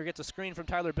Taylor Jr. Gets a screen from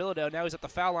Tyler Bilodeau. Now he's at the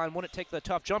foul line. Wouldn't take the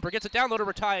tough jumper. Gets it down low to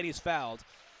Ratai, and he's fouled.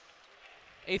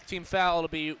 8th team foul. It'll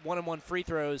be 1-and-1 free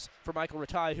throws for Michael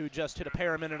Ratai, who just hit a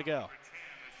pair a minute ago.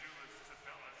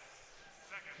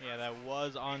 Yeah, that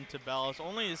was on Tabellis.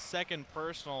 Only his second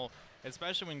personal,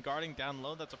 especially when guarding down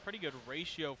low. That's a pretty good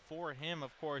ratio for him.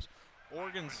 Of course,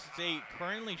 Oregon State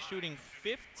currently shooting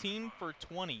 15 for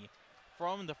 20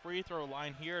 from the free throw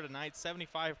line here tonight,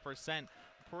 75%.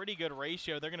 Pretty good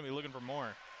ratio. They're going to be looking for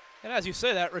more. And as you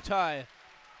say that, Ratai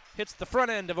hits the front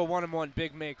end of a 1-and-1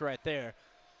 big make right there.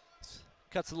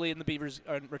 Cuts the lead, and the Beavers,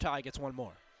 Ratai gets one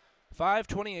more.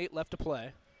 5:28 left to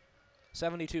play.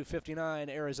 72-59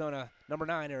 Arizona. Number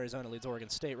 9 Arizona leads Oregon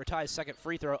State. Ratai's second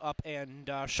free throw up and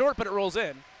short, but it rolls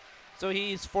in. So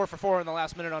he's 4 for 4 in the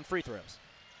last minute on free throws.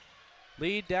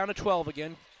 Lead down to 12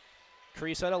 again.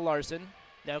 Kriisa to Larson.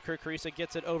 Now Kirk Kriisa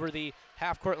gets it over the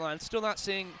half-court line. Still not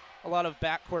seeing a lot of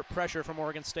backcourt pressure from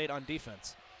Oregon State on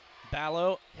defense.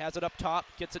 Ballo has it up top,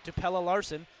 gets it to Pella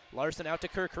Larson. Larson out to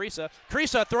Kirk Kriisa.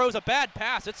 Kriisa throws a bad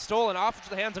pass. It's stolen off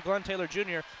the hands of Glenn Taylor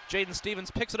Jr. Jaden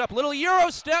Stevens picks it up. Little Euro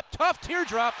step, tough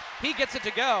teardrop. He gets it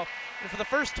to go. And for the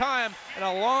first time in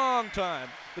a long time,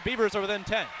 the Beavers are within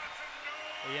 10.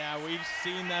 Yeah, we've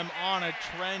seen them on a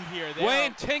trend here.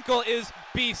 Wayne Tinkle is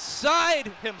beside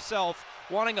himself,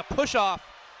 wanting a push-off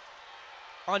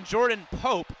on Jordan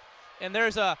Pope. And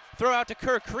there's a throw out to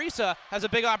Kirk Kriisa, has a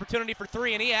big opportunity for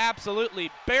three, and he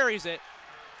absolutely buries it.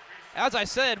 As I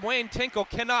said, Wayne Tinkle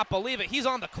cannot believe it. He's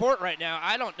on the court right now.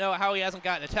 I don't know how he hasn't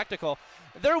gotten a technical.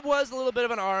 There was a little bit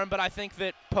of an arm, but I think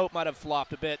that Pope might have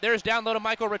flopped a bit. There's down low to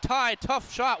Michael Ratai.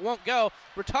 Tough shot, won't go.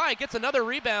 Ratai gets another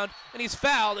rebound, and he's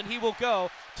fouled, and he will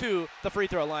go to the free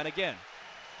throw line again.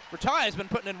 Ratai has been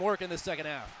putting in work in this second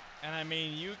half. And, I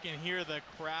mean, you can hear the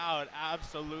crowd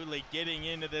absolutely getting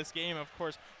into this game. Of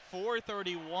course,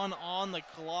 4:31 on the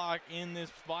clock in this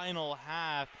final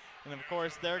half. And, of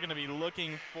course, they're going to be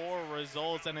looking for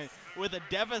results. And with a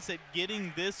deficit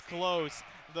getting this close,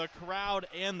 the crowd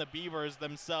and the Beavers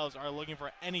themselves are looking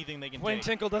for anything they can Wayne take.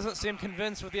 Tinkle doesn't seem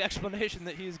convinced with the explanation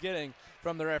that he's getting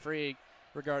from the referee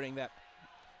regarding that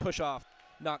push-off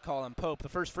not call on Pope. The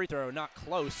first free throw, not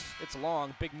close. It's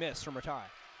long. Big miss from Ratai.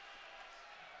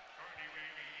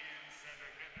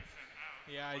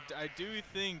 Yeah, I do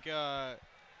think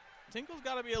Tinkle's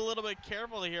got to be a little bit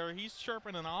careful here. He's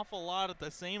chirping an awful lot at the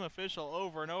same official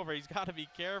over and over. He's got to be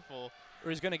careful. Or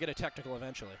he's going to get a technical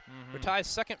eventually. Ratai's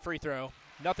second free throw,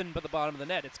 nothing but the bottom of the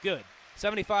net. It's good.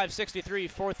 75-63,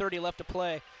 4:30 left to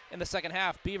play in the second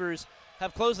half. Beavers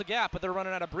have closed the gap, but they're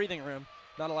running out of breathing room.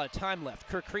 Not a lot of time left.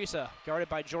 Kirk Kriisa, guarded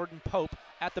by Jordan Pope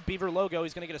at the Beaver logo.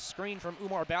 He's going to get a screen from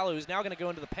Umar Ballo, who's now going to go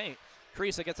into the paint.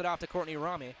 Kriisa gets it off to Courtney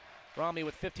Rami. Rami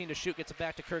with 15 to shoot gets it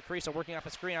back to Kirk Kriisa, working off a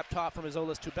screen up top from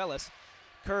Azolas Tubelis.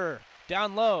 Kerr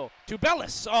down low.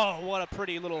 Tubelis. Oh, what a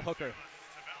pretty little hooker.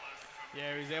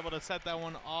 Yeah, he was able to set that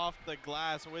one off the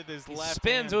glass with his left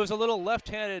spins. hand. It was a little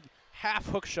left-handed half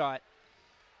hook shot.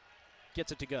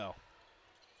 Gets it to go.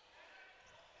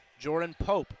 Jordan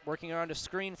Pope working around a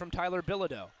screen from Tyler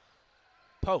Bilodeau.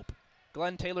 Pope,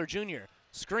 Glenn Taylor Jr.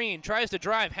 Screen, tries to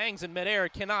drive, hangs in midair,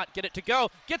 cannot get it to go.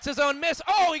 Gets his own miss.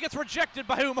 Oh, he gets rejected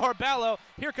by Umar Ballo.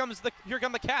 Here come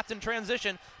the Cats in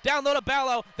transition. Down low to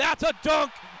Ballo. That's a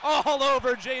dunk all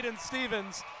over Jaden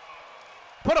Stevens.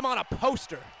 Put him on a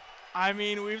poster. I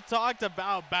mean, we've talked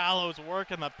about Ballow's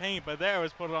work in the paint, but there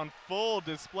was put on full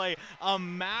display. A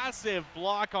massive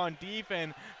block on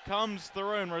defense comes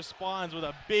through and responds with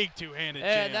a big two-handed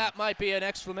jam. And that might be an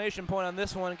exclamation point on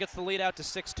this one. Gets the lead out to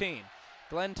 16.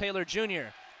 Glenn Taylor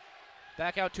Jr.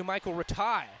 back out to Michael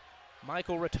Ratai.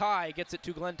 Michael Ratai gets it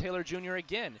to Glenn Taylor Jr.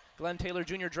 again. Glenn Taylor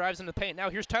Jr. drives into the paint. Now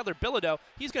here's Tyler Bilodeau.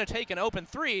 He's going to take an open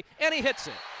three, and he hits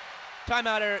it.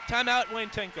 Timeout, Wayne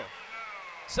Tinkle.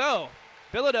 So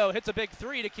Bilodeau hits a big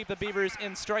three to keep the Beavers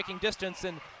in striking distance,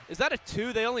 and Is that a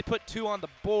 2? They only put 2 on the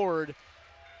board.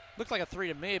 Looks like a 3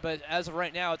 to me, but as of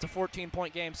right now, it's a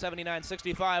 14-point game,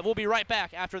 79-65. We'll be right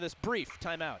back after this brief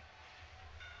timeout.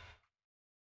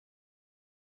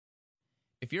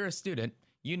 If you're a student,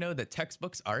 you know that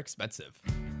textbooks are expensive.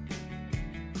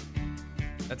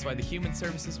 That's why the Human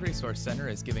Services Resource Center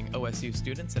is giving OSU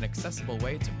students an accessible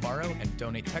way to borrow and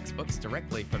donate textbooks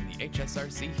directly from the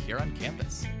HSRC here on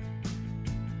campus.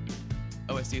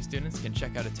 OSU students can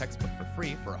check out a textbook for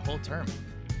free for a whole term.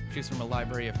 Choose from a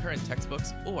library of current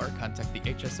textbooks or contact the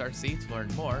HSRC to learn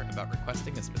more about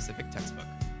requesting a specific textbook.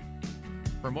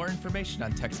 For more information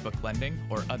on textbook lending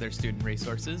or other student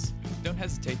resources, don't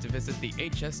hesitate to visit the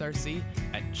HSRC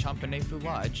at Champanefu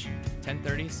Lodge,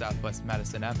 1030 Southwest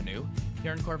Madison Avenue,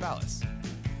 here in Corvallis.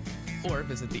 Or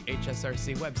visit the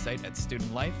HSRC website at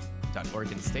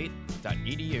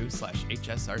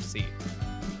studentlifeoregonstate.edu/HSRC.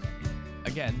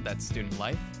 Again, that's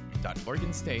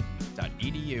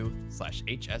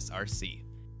studentlifeoregonstate.edu/HSRC.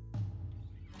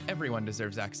 Everyone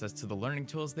deserves access to the learning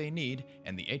tools they need,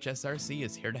 and the HSRC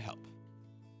is here to help.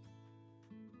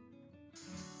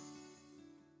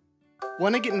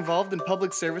 Want to get involved in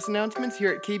public service announcements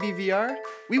here at KBVR?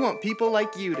 We want people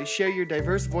like you to share your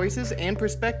diverse voices and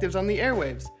perspectives on the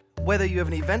airwaves. Whether you have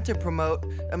an event to promote,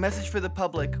 a message for the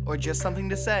public, or just something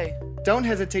to say, don't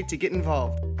hesitate to get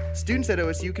involved. Students at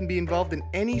OSU can be involved in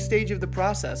any stage of the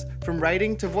process, from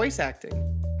writing to voice acting.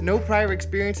 No prior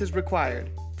experience is required.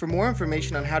 For more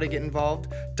information on how to get involved,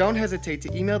 don't hesitate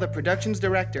to email the Productions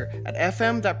Director at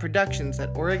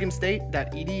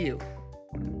fm.productions@oregonstate.edu.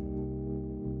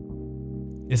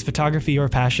 Is photography your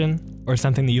passion, or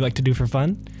something that you like to do for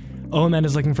fun? OMN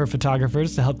is looking for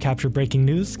photographers to help capture breaking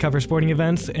news, cover sporting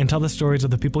events, and tell the stories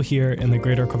of the people here in the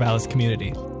greater Corvallis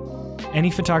community.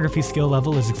 Any photography skill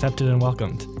level is accepted and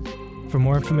welcomed. For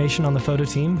more information on the photo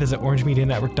team, visit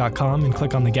orangemedianetwork.com and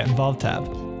click on the Get Involved tab.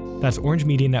 That's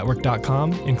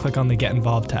orangemedianetwork.com and click on the Get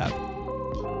Involved tab.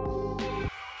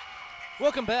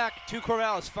 Welcome back to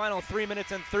Corvallis' final 3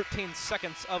 minutes and 13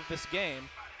 seconds of this game.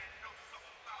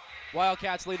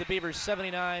 Wildcats lead the Beavers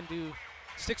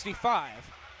 79-65.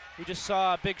 We just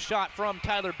saw a big shot from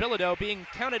Tyler Bilodeau being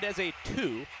counted as a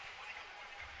 2.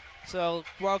 So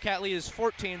Wildcat lead is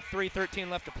 14, 3:13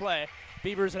 left to play.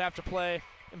 Beavers would have to play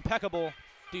impeccable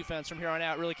defense from here on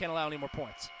out, really can't allow any more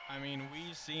points. I mean,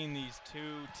 we've seen these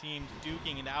two teams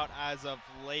duking it out as of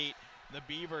late. The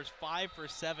Beavers 5 for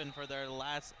 7 for their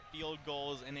last field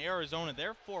goals. In Arizona,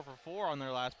 they're 4 for 4 on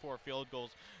their last 4 field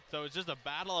goals. So it's just a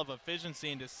battle of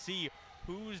efficiency and to see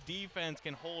whose defense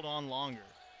can hold on longer.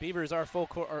 Beavers are full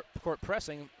court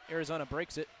pressing. Arizona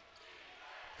breaks it.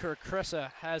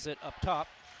 Crisa has it up top.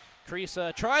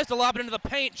 Crisa tries to lob it into the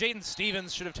paint. Jaden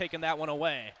Stevens should have taken that one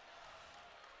away.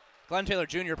 Glenn Taylor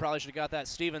Jr. probably should have got that.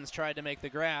 Stevens tried to make the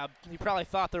grab. He probably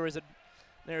thought there was an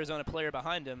Arizona player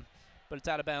behind him, but it's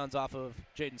out of bounds off of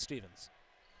Jaden Stevens.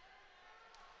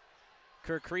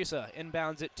 Crisa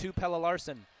inbounds it to Pella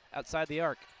Larson outside the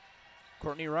arc.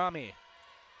 Courtney Rami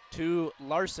to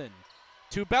Larson.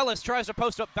 To Bellis, tries to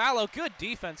post up Ballo. Good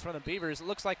defense from the Beavers. It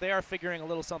looks like they are figuring a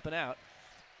little something out.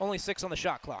 Only 6 on the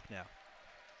shot clock now.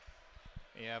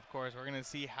 Yeah, of course. We're going to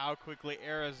see how quickly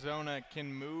Arizona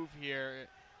can move here.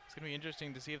 It's going to be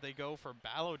interesting to see if they go for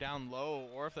Ballo down low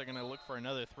or if they're going to look for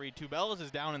another 3. Bellis is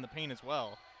down in the paint as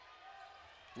well.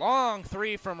 Long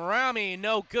 3 from Rami.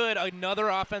 No good. Another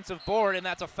offensive board, and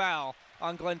that's a foul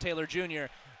on Glenn Taylor Jr.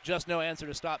 Just no answer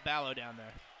to stop Ballo down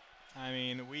there. I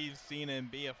mean, we've seen him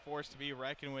be a force to be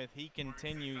reckoned with. He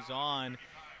continues on.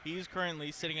 He's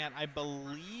currently sitting at, I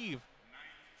believe,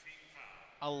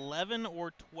 11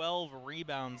 or 12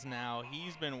 rebounds now.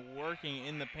 He's been working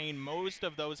in the paint. Most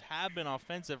of those have been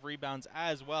offensive rebounds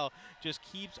as well. Just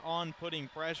keeps on putting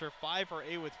pressure. 5 for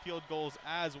 8 with field goals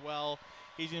as well.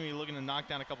 He's going to be looking to knock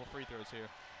down a couple free throws here.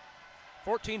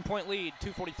 14-point lead,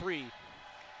 2:43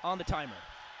 on the timer.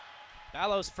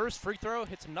 Ballo's first free throw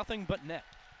hits nothing but net.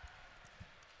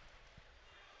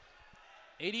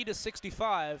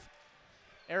 80-65.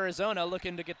 Arizona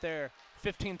looking to get their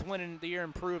 15th win in the year,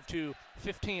 improved to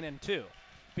 15-2.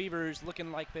 Beavers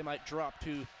looking like they might drop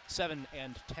to 7-10.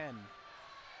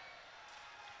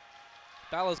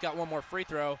 Ballo's got one more free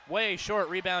throw. Way short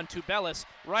rebound to Bellis.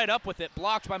 Right up with it.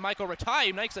 Blocked by Michael Ratai,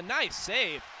 who makes a nice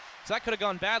save. So that could have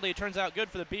gone badly. It turns out good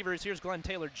for the Beavers. Here's Glenn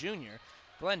Taylor Jr.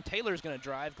 Glenn Taylor's going to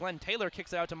drive. Glenn Taylor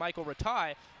kicks it out to Michael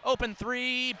Ratai. Open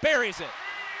 3, buries it.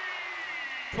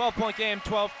 12-point game,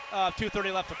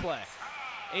 2:30 left to play.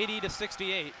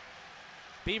 80-68.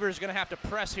 Beavers going to have to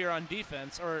press here on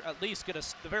defense, or at least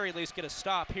the very least get a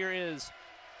stop. Here is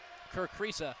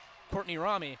Crisa, Courtney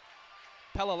Rami.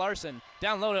 Pella Larson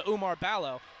down low to Umar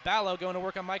Ballo. Ballo going to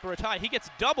work on Michael Ratai. He gets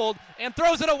doubled and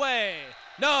throws it away.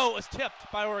 No, it was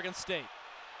tipped by Oregon State.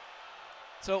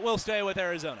 So it will stay with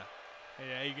Arizona.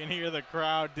 Yeah, you can hear the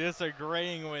crowd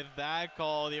disagreeing with that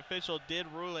call. The official did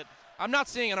rule it. I'm not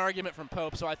seeing an argument from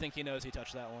Pope, so I think he knows he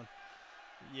touched that one.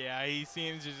 Yeah, he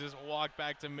seems to just walk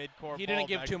back to midcourt. He didn't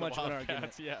give too much of an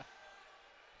argument. Yeah.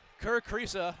 Kerr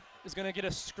Kriisa is going to get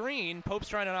a screen. Pope's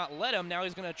trying to not let him. Now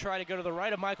he's going to try to go to the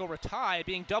right of Michael Ratai,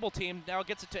 being double-teamed. Now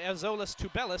gets it to Azolis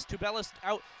Tubelis. Tubelis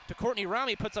out to Courtney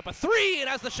Rami, puts up a three, and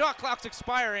as the shot clock's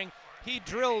expiring, he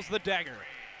drills the dagger.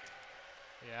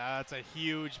 Yeah, that's a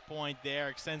huge point there.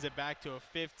 Extends it back to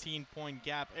a 15-point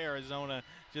gap. Arizona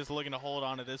just looking to hold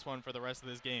on to this one for the rest of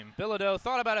this game. Bilodeau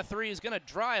thought about a three. He's going to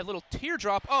drive. Little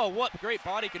teardrop. Oh, what great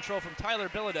body control from Tyler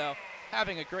Bilodeau.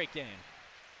 Having a great game.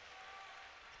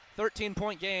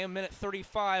 13-point game, minute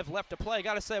 35 left to play.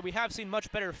 Got to say, we have seen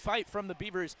much better fight from the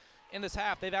Beavers in this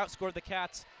half. They've outscored the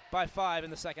Cats by 5 in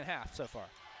the second half so far.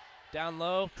 Down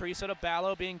low, Kriisa to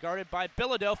Ballo, being guarded by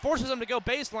Bilodeau. Forces him to go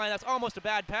baseline. That's almost a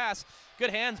bad pass.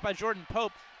 Good hands by Jordan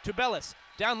Pope. Tubelis,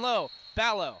 down low,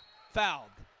 Ballo, fouled.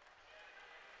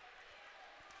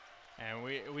 And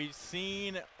we've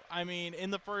seen, I mean,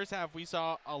 in the first half, we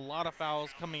saw a lot of fouls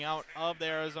coming out of the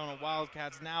Arizona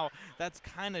Wildcats. Now, that's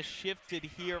kind of shifted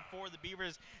here for the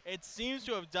Beavers. It seems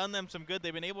to have done them some good.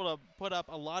 They've been able to put up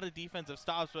a lot of defensive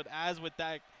stops, but as with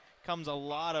that comes a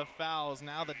lot of fouls.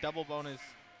 Now the double bonus.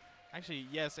 Actually,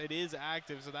 yes, it is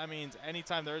active, so that means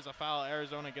anytime there is a foul,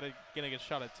 Arizona gonna get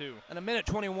shot at 2. And a minute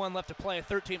 21 left to play, a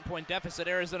 13-point deficit.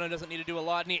 Arizona doesn't need to do a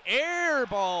lot, and he air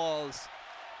balls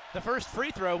the first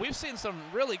free throw. We've seen some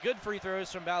really good free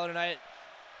throws from Ballard tonight.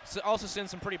 Also seen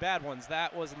some pretty bad ones.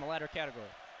 That was in the latter category.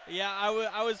 Yeah,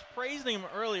 I was praising him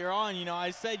earlier on. You know,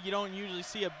 I said you don't usually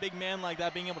see a big man like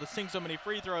that being able to sink so many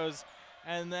free throws,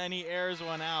 and then he airs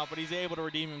one out, but he's able to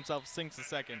redeem himself, sinks the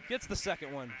second. Gets the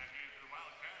second one.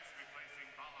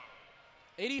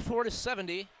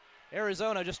 84-70.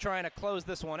 Arizona just trying to close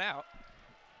this one out.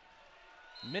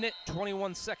 Minute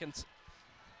 21 seconds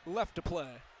left to play.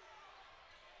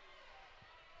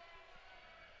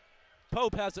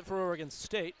 Pope has it for Oregon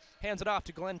State. Hands it off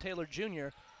to Glenn Taylor Jr.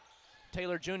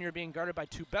 Taylor Jr. being guarded by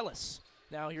Tubelis.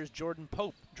 Now here's Jordan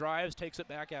Pope. Drives, takes it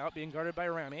back out, being guarded by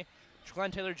Rami.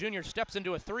 Glenn Taylor Jr. steps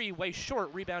into a three, way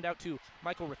short. Rebound out to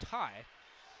Michael Ratai.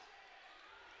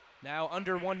 Now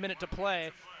under 1 minute to play.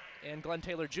 And Glenn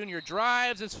Taylor Jr.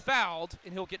 drives, is fouled,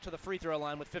 and he'll get to the free throw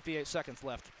line with 58 seconds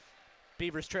left.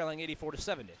 Beavers trailing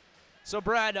 84-70. So,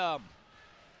 Brad,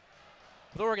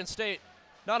 with Oregon State,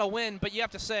 not a win, but you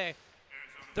have to say,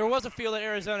 there was a feel that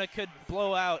Arizona could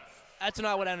blow out. That's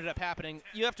not what ended up happening.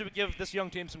 You have to give this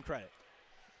young team some credit.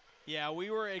 Yeah,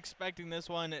 we were expecting this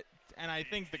one, and I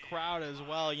think the crowd as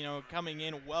well, you know, coming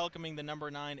in, welcoming the number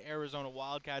 9 Arizona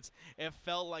Wildcats. It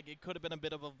felt like it could have been a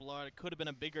bit of a blowout. It could have been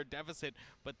a bigger deficit,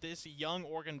 but this young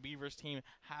Oregon Beavers team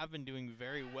have been doing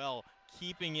very well,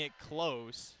 keeping it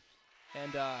close.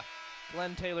 And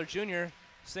Glenn Taylor Jr.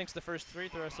 sinks the first free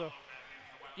throw. So,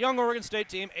 young Oregon State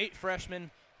team, 8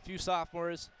 freshmen, few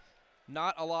sophomores,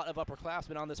 not a lot of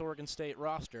upperclassmen on this Oregon State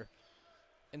roster.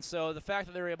 And so the fact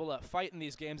that they were able to fight in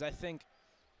these games, I think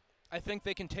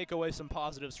they can take away some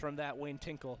positives from that, Wayne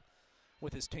Tinkle,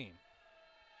 with his team.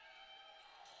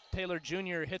 Taylor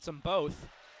Jr. hits them both.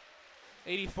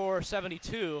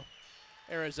 84-72,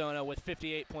 Arizona with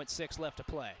 58.6 left to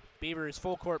play. Beavers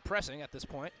full court pressing at this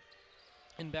point.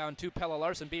 Inbound to Pella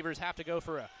Larson. Beavers have to go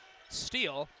for a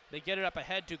steal. They get it up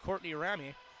ahead to Courtney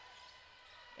Rami.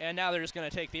 And now they're just going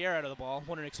to take the air out of the ball.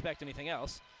 Wouldn't expect anything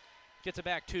else. Gets it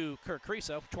back to Kerr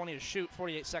Kriisa. 20 to shoot,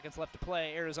 48 seconds left to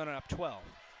play. Arizona up 12.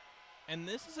 And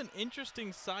this is an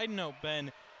interesting side note,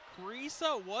 Ben.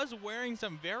 Kriisa was wearing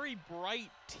some very bright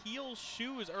teal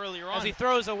shoes earlier on. As he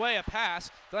throws away a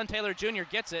pass, Glenn Taylor Jr.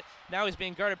 gets it. Now he's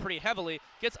being guarded pretty heavily.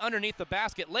 Gets underneath the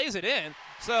basket, lays it in.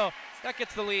 So that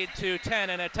gets the lead to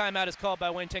 10, and a timeout is called by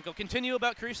Wayne Tinkle. Continue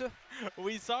about Kriisa.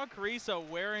 We saw Kriisa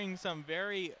wearing some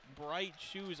very bright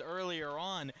shoes earlier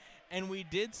on, and we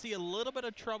did see a little bit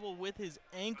of trouble with his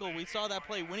ankle. We saw that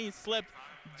play when he slipped.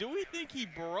 Do we think he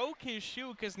broke his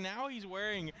shoe? Because now he's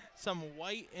wearing some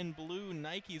white and blue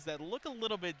Nikes that look a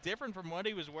little bit different from what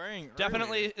he was wearing earlier.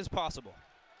 Definitely is possible.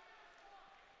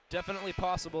 Definitely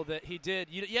possible that he did.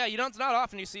 It's not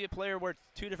often you see a player wear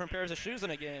 2 different pairs of shoes in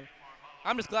a game.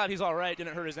 I'm just glad he's all right,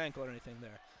 didn't hurt his ankle or anything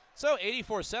there. So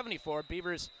 84-74,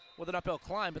 Beavers with an uphill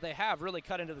climb, but they have really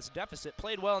cut into this deficit.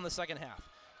 Played well in the second half.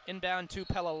 Inbound to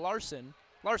Pella Larson.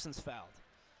 Larson's fouled.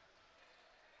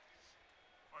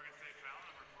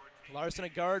 Larson, a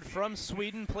guard from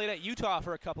Sweden, played at Utah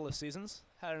for a couple of seasons.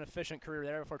 Had an efficient career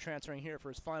there before transferring here for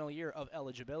his final year of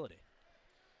eligibility.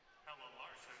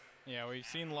 Yeah, we've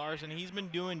seen Larson. He's been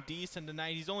doing decent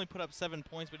tonight. He's only put up 7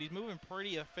 points, but he's moving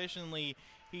pretty efficiently.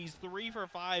 He's 3 for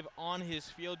 5 on his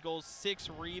field goals, 6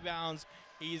 rebounds.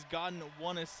 He's gotten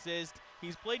 1 assist.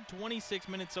 He's played 26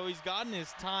 minutes, so he's gotten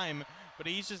his time, but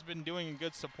he's just been doing a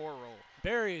good support role.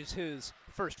 Buries his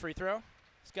first free throw.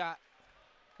 He's got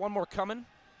one more coming.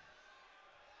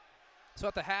 So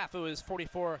at the half, it was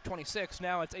 44-26.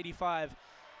 Now it's 85-74.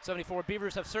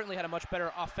 Beavers have certainly had a much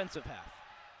better offensive half.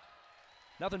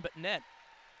 Nothing but net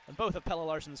on both of Pelle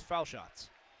Larsson's foul shots.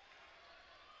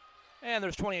 And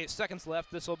there's 28 seconds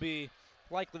left. This will be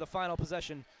likely the final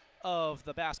possession of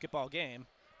the basketball game.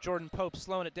 Jordan Pope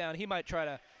slowing it down. He might try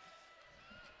to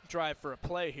drive for a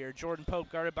play here. Jordan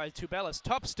Pope guarded by Tubelis.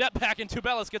 Tough step back, and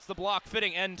Tubelis gets the block.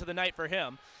 Fitting end to the night for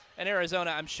him. And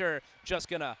Arizona, I'm sure, just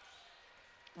going to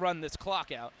run this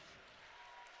clock out.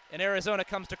 And Arizona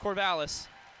comes to Corvallis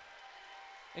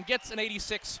and gets an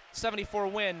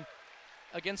 86-74 win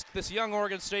against this young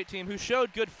Oregon State team who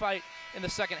showed good fight in the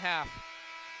second half.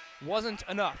 Wasn't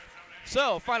enough.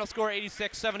 So, final score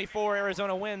 86-74,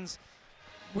 Arizona wins.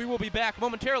 We will be back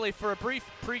momentarily for a brief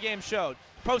pregame show,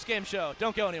 postgame show.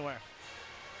 Don't go anywhere.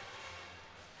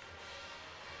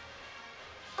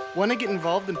 Want to get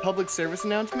involved in public service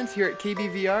announcements here at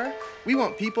KBVR? We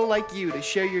want people like you to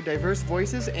share your diverse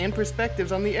voices and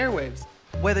perspectives on the airwaves.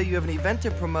 Whether you have an event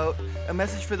to promote, a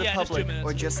message for the public,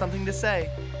 or just something to say,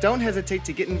 don't hesitate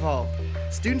to get involved.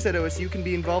 Students at OSU can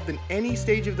be involved in any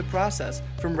stage of the process,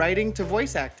 from writing to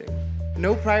voice acting.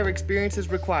 No prior experience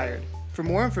is required. For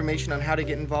more information on how to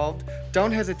get involved,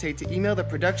 don't hesitate to email the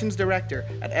productions director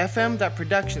at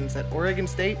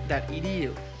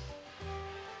fm.productions@oregonstate.edu.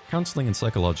 Counseling and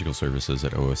Psychological Services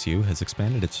at OSU has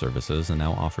expanded its services and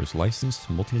now offers licensed,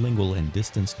 multilingual, and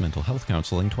distanced mental health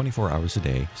counseling 24 hours a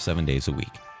day, 7 days a week.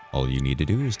 All you need to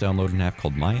do is download an app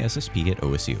called MySSP at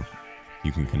OSU.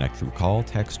 You can connect through call,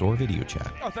 text, or video chat,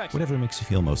 whatever makes you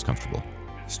feel most comfortable.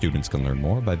 Students can learn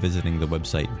more by visiting the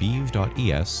website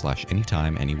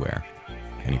beav.es/anytime, anywhere.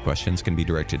 Any questions can be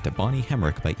directed to Bonnie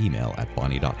Hemrick by email at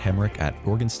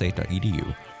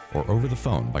bonnie.hemrick@oregonstate.edu or over the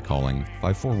phone by calling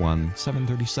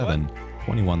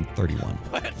 541-737-2131.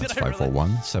 That's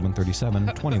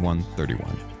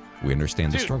 541-737-2131. We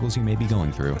understand the struggles you may be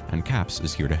going through, and CAPS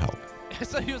is here to help. I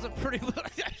thought he was a pretty little...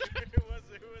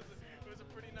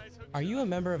 Are you a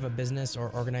member of a business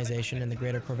or organization in the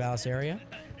greater Corvallis area?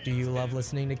 Do you love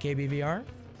listening to KBVR?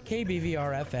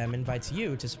 KBVR FM invites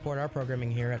you to support our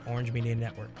programming here at Orange Media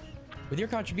Network. With your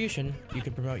contribution, you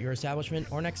can promote your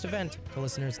establishment or next event to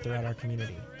listeners throughout our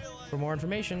community. For more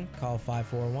information, call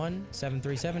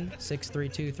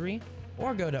 541-737-6323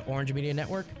 or go to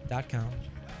orangemedianetwork.com.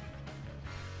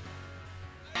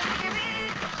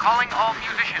 Calling all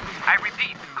musicians. I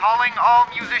repeat, calling all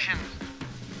musicians.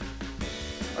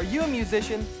 Are you a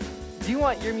musician? Do you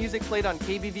want your music played on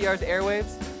KBVR's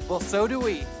airwaves? Well, so do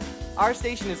we. Our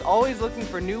station is always looking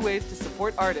for new ways to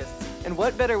support artists, and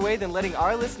what better way than letting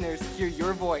our listeners hear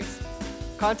your voice?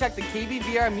 Contact the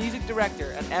KBVR music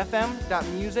director at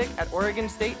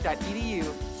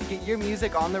fm.music@oregonstate.edu to get your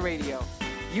music on the radio.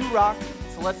 You rock,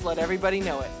 so let's let everybody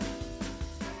know it.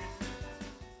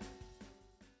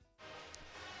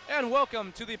 And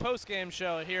welcome to the postgame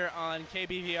show here on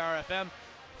KBVR FM.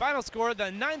 Final score,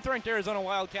 the 9th-ranked Arizona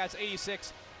Wildcats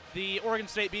 86, the Oregon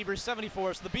State Beavers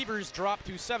 74. So the Beavers dropped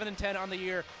to 7-10 on the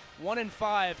year,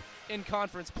 1-5 in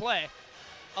conference play.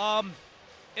 And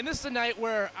this is a night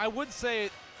where I would say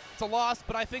it's a loss,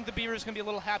 but I think the Beavers can be a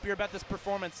little happier about this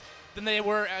performance than they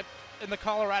were in the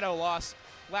Colorado loss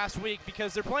last week,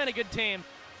 because they're playing a good team,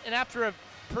 and after a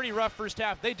pretty rough first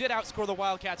half, they did outscore the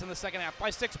Wildcats in the second half by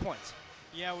 6 points.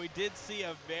 Yeah, we did see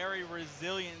a very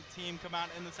resilient team come out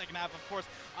in the second half. Of course,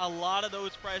 a lot of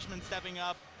those freshmen stepping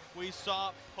up. We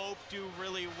saw Pope do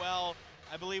really well.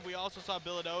 I believe we also saw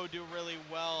Bilodeau do really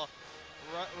well.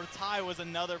 Ratai was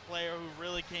another player who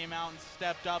really came out and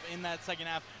stepped up in that second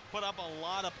half, put up a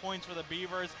lot of points for the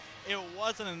Beavers. It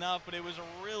wasn't enough, but it was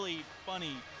really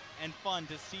funny and fun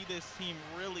to see this team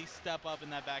really step up in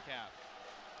that back half.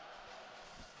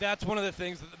 That's one of the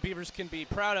things that the Beavers can be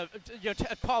proud of,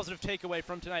 a positive takeaway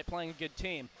from tonight, playing a good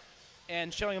team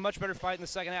and showing a much better fight in the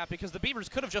second half, because the Beavers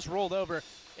could have just rolled over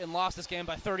and lost this game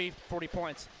by 30, 40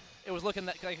 points. It was looking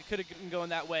like it could have been going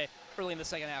that way early in the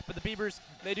second half. But the Beavers,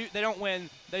 they don't win.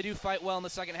 They do fight well in the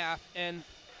second half and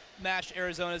match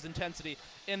Arizona's intensity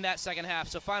in that second half.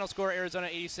 So final score, Arizona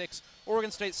 86,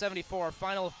 Oregon State 74.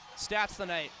 Final stats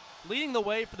tonight. Leading the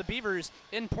way for the Beavers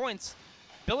in points,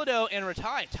 Bilodeau and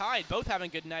Ratai tied, both having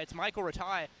good nights. Michael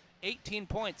Ratai, 18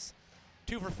 points,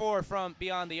 2 for 4 from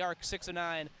beyond the arc, 6 of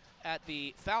 9 at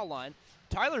the foul line.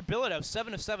 Tyler Bilodeau,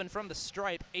 7 of 7 from the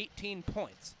stripe, 18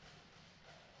 points.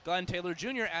 Glenn Taylor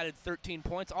Jr. added 13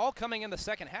 points, all coming in the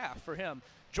second half for him.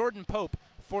 Jordan Pope,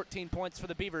 14 points for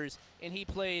the Beavers, and he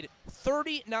played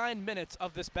 39 minutes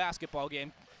of this basketball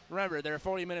game. Remember, there are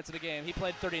 40 minutes of the game. He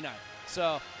played 39.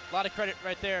 So a lot of credit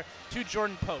right there to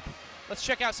Jordan Pope. Let's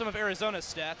check out some of Arizona's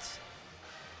stats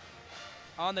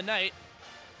on the night.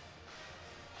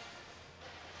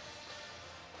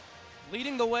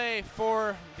 Leading the way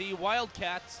for the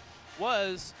Wildcats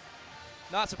was,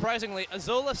 not surprisingly,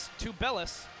 Azolas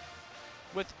Tubelis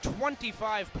with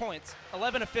 25 points,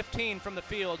 11 of 15 from the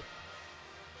field.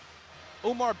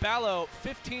 Omar Ballo,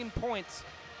 15 points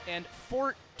and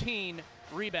 14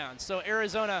 rebounds. So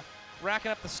Arizona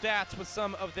racking up the stats with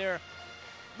some of their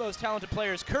most talented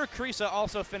players. Kerr Kriisa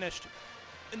also finished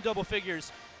in double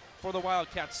figures for the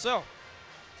Wildcats. So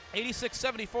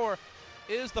 86-74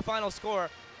 is the final score.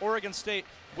 Oregon State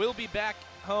will be back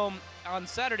home on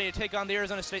Saturday to take on the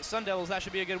Arizona State Sun Devils. That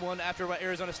should be a good one after what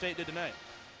Arizona State did tonight.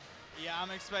 Yeah,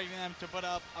 I'm expecting them to put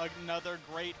up another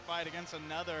great fight against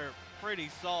another pretty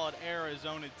solid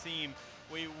Arizona team.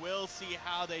 We will see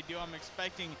how they do. I'm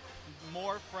expecting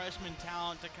more freshman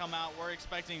talent to come out. We're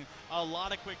expecting a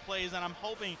lot of quick plays, and I'm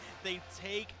hoping they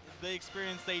take the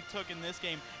experience they took in this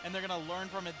game, and they're going to learn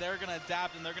from it. They're going to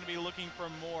adapt, and they're going to be looking for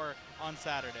more on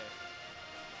Saturday.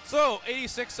 So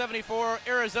 86-74,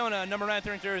 Arizona, number 9th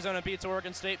ranked Arizona beats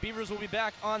Oregon State. Beavers will be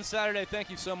back on Saturday. Thank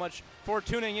you so much for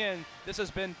tuning in. This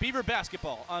has been Beaver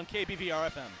Basketball on KBVR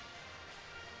FM.